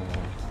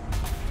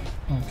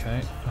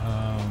 Okay.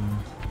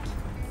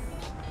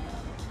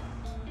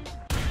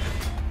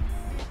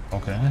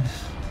 Okay.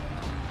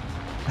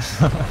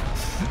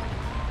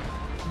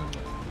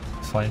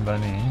 Fine by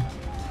me.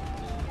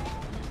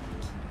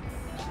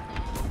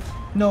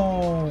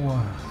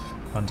 No!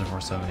 Hunter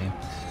 470.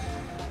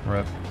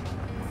 Rip.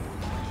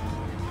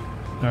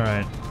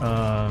 Alright,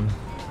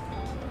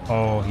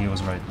 oh, he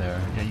was right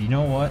there. Yeah, you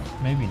know what?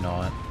 Maybe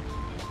not.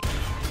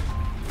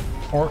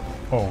 Or...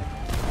 oh.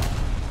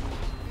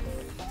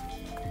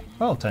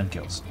 Well, 10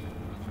 kills.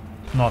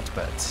 Not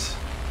bad.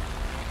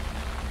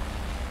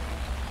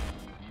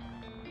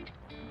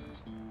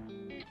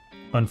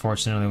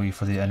 Unfortunately,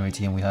 for the enemy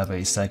team, we have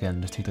a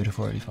second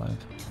 234.85.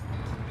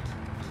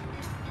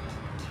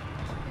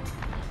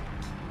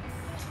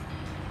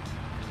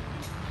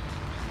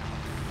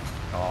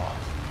 Oh,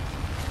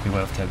 we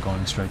would have kept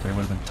going straight there,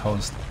 would have been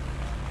toast.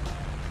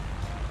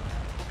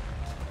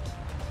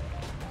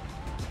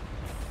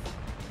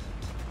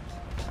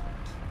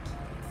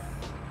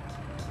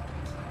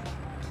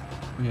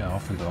 Yeah,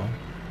 off we go.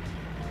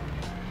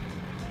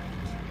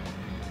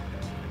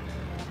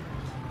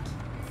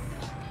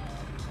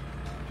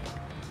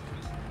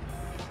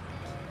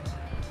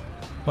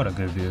 What a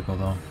good vehicle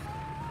though.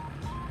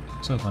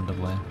 So fun to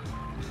play.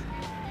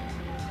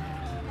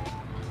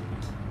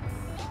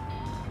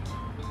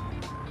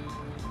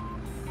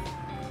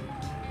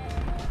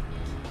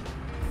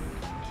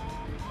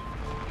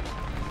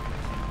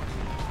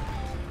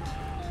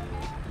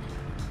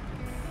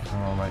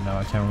 Oh, right now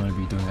I can't really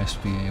be doing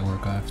SPA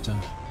work, I have to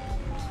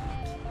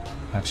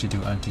actually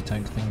do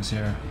anti-tank things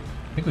here.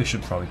 I think we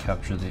should probably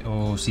capture the...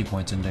 oh, C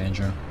point's in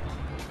danger.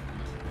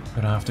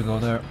 Gonna have to go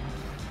there.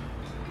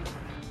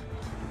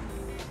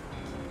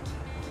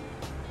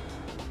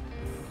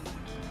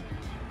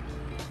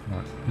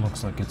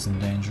 Looks like it's in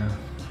danger.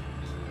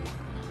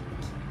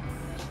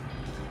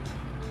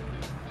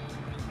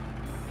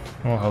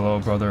 Oh, hello,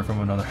 brother from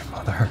another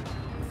mother.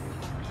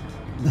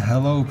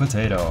 Hello,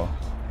 potato.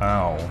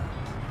 Ow.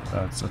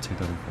 That's a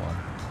 234.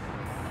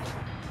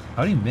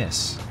 How do you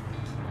miss?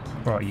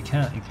 Bro, you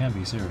can't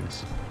be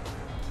serious.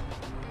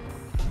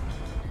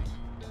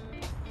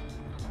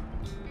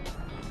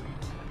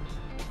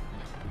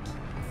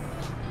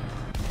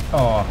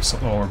 Oh,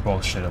 we're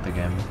both shit at the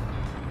game.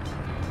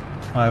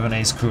 I have an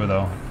ace crew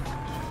though.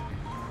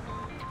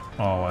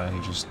 Oh, he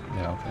just...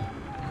 yeah, okay.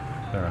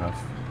 Fair enough.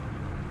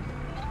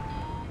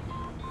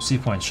 C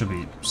point should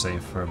be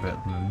safe for a bit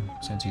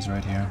since he's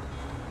right here.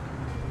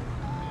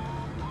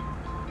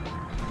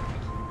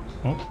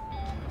 Oh,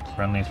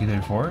 friendly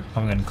T-34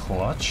 coming in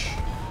clutch.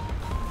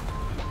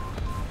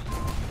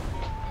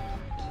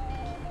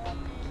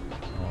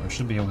 Oh, we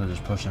should be able to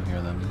just push him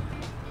here then.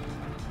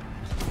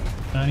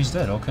 And he's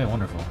dead, okay,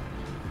 wonderful.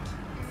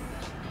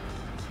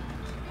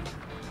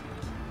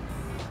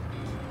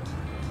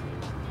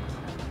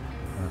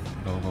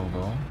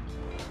 Go.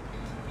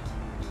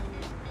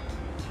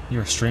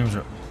 Your stream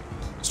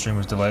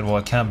was delayed. Well,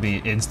 it can't be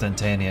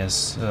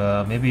instantaneous.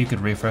 Maybe you could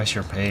refresh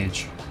your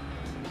page.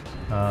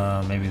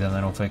 Maybe then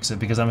that'll fix it.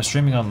 Because I'm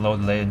streaming on low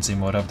latency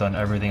mode, I've done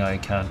everything I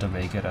can to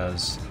make it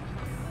as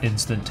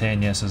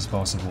instantaneous as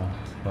possible.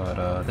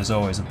 But there's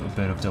always a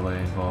bit of delay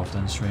involved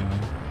in streaming.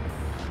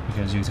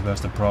 Because YouTube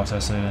has to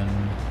process it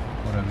and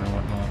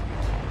whatnot.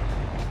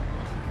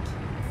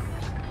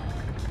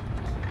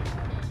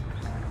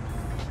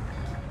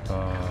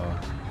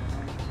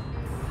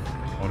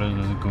 What is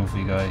the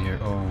goofy guy here?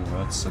 Oh,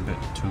 that's a bit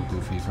too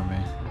goofy for me.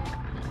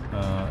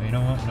 You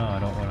know what? No, I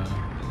don't wanna.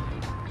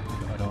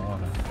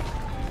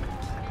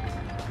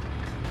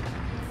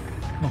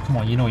 No, come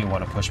on, you know you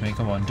wanna push me.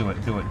 Come on, do it.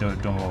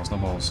 No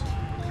balls.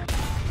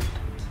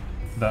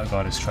 That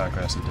got his track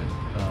rested.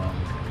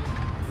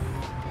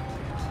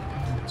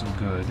 It's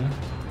good.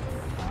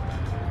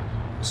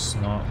 It's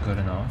not good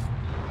enough.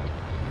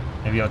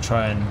 Maybe I'll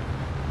try and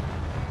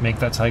make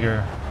that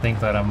tiger think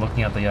that I'm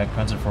looking at the Yak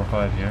Panzer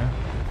 45 here.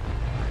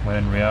 When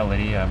in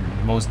reality,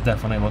 I'm most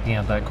definitely looking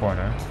at that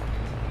corner.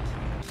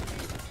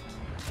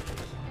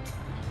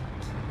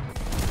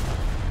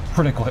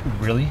 Critical hit,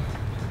 really?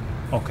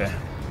 Okay.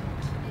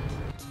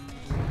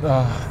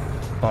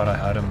 Thought I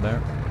had him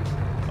there.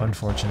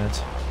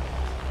 Unfortunate.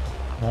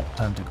 Well,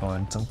 time to go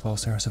in some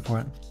close air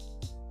support.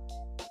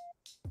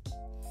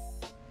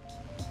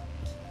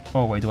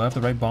 Oh wait, do I have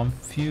the right bomb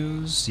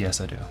fuse? Yes,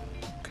 I do.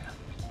 Okay.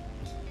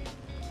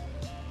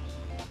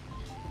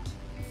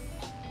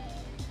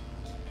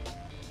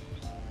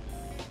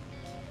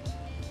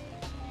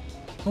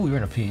 Oh, we were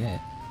in a P8.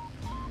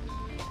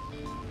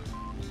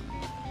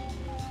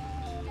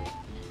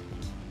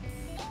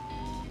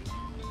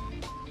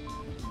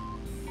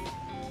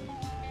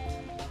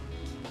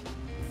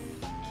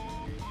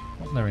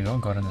 Well, there we go,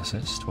 got an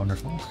assist.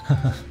 Wonderful.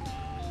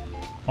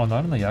 Oh,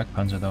 not in the Yak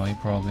Panzer though, he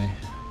probably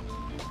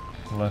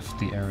left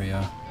the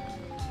area.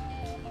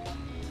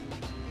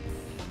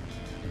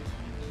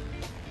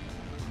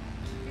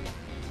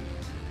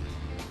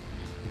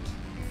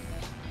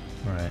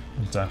 Alright,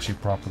 let's actually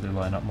properly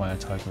line up my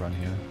attack run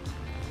here.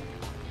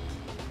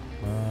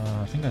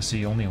 I think I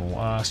see only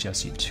one. Actually, I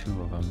see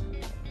two of them.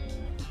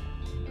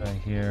 Guy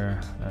here.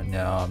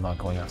 No, I'm not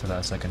going after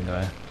that second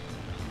guy.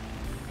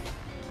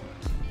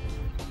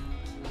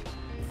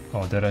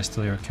 Oh, did I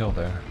steal your kill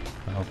there?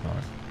 I hope not.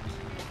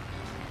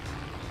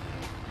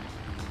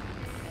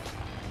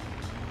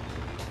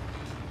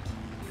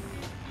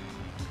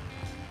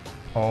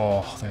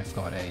 Oh, they've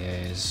got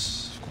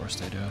AAs. Of course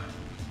they do.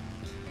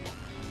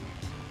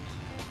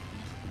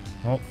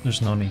 Well,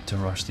 there's no need to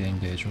rush the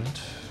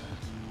engagement.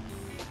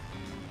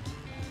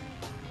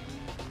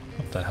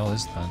 What the hell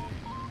is that?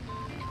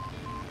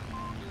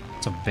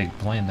 It's a big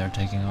plane they're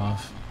taking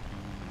off.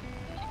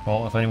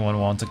 Well, if anyone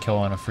wants to kill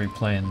on a free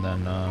plane,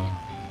 then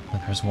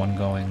there's one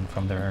going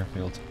from their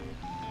airfield.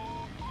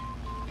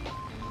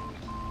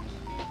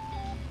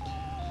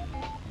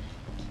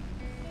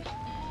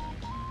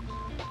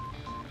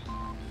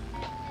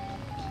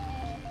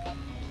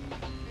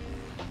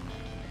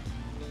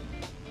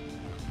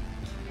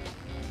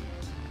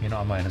 You know,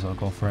 I might as well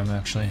go for him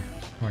actually.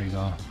 Where'd he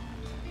go?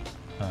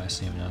 Oh, I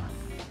see him now.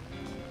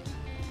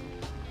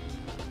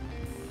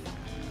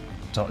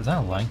 So, is that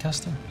a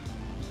Lancaster?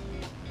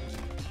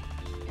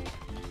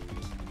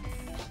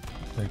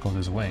 There goes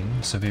his wing,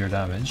 severe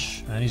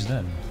damage, and he's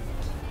dead.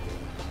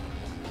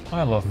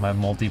 I love my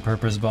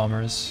multi-purpose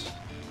bombers.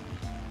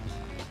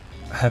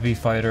 Heavy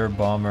fighter,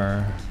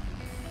 bomber.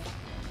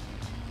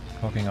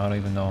 Fucking I don't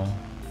even know.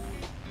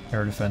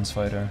 Air defense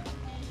fighter.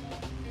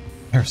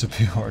 Air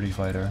superiority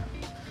fighter.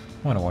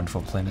 What a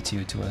wonderful plane the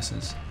TU2S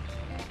is.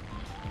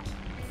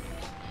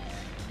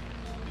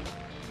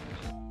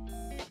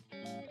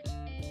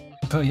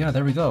 But yeah,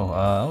 there we go.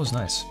 That was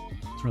nice.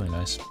 It's really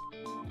nice.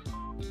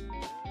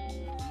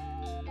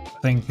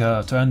 I think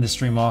to end the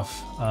stream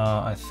off,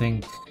 I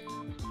think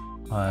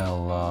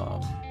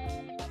I'll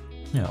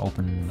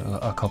open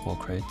a couple of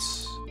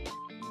crates.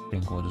 I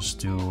think we'll just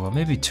do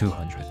maybe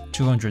 200.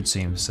 200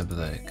 seems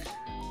sympathetic.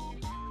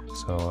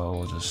 So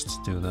we'll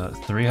just do that.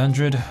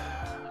 300?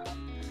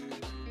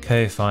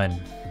 Okay,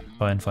 fine.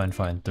 Fine.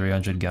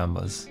 300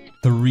 Gambas.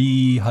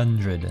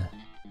 300! It's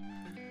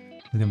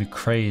gonna be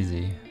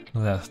crazy.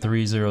 Look at that,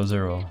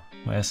 300.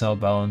 My SL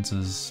balance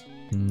is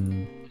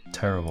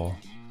terrible.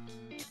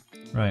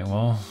 Right,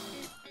 well,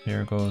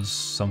 here goes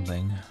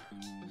something.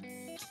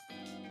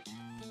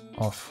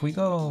 Off we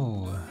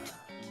go!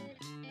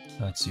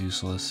 That's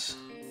useless.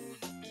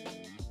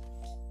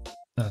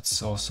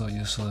 That's also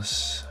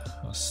useless.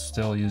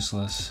 Still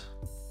useless.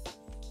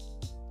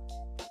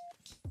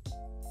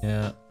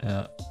 Yeah.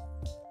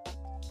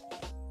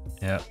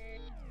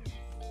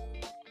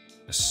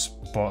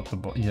 Spot the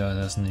ball. Yeah,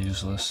 that's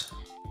useless.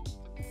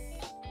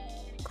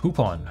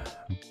 Coupon.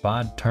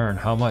 Bad turn.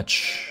 How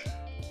much?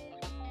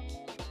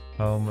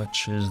 How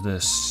much is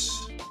this?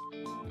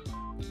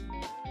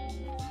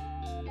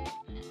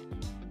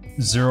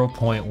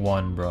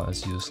 0.1, bro.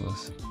 It's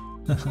useless.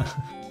 That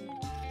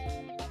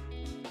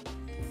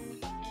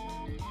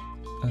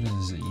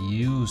is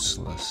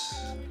useless.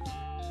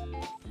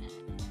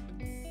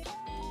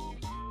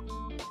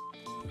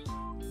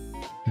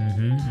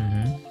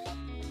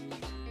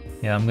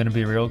 Yeah, I'm gonna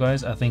be real,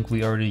 guys. I think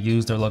we already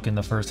used our luck in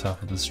the first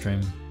half of the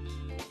stream.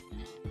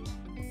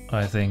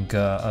 I think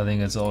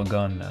it's all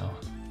gone now.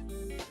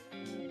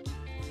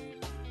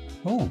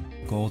 Oh,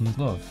 golden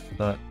glove.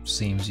 That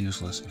seems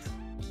useless.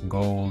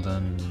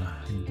 Golden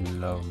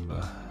glove.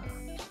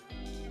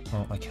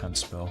 Oh, I can't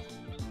spell.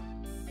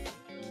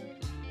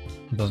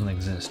 It doesn't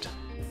exist.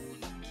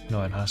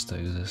 No, it has to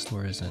exist.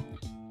 Where is it?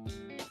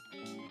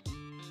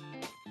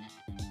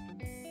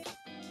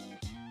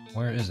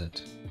 Where is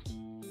it?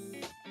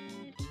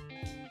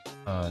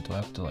 Do I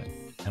have to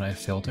can I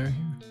filter here?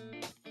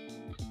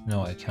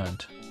 No, I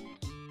can't.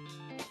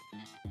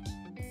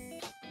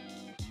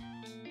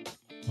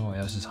 Oh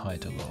yeah, this is high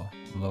to low.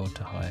 Low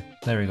to high.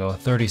 There we go,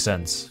 30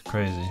 cents.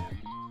 Crazy.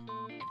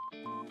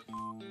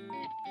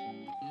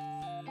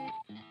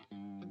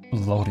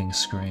 Loading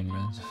screen,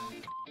 man.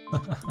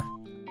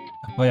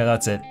 But yeah,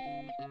 that's it.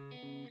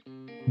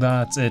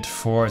 That's it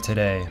for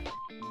today.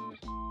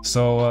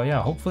 So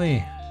yeah,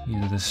 hopefully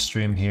this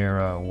stream here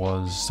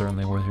was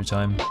certainly worth your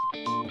time.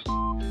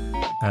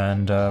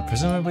 And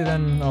presumably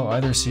then I'll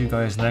either see you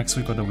guys next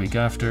week or the week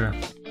after.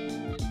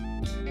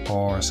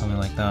 Or something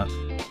like that.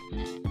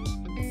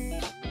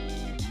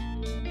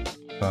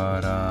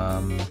 But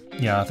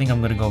yeah, I think I'm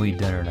gonna go eat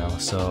dinner now,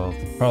 so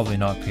probably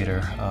not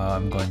Peter.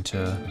 I'm going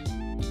to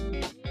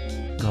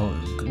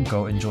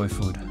go enjoy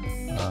food.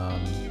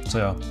 So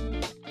yeah,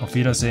 auf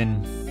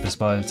Wiedersehen, bis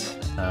bald,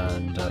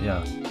 and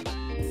yeah,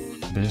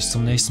 bis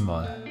zum nächsten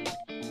Mal.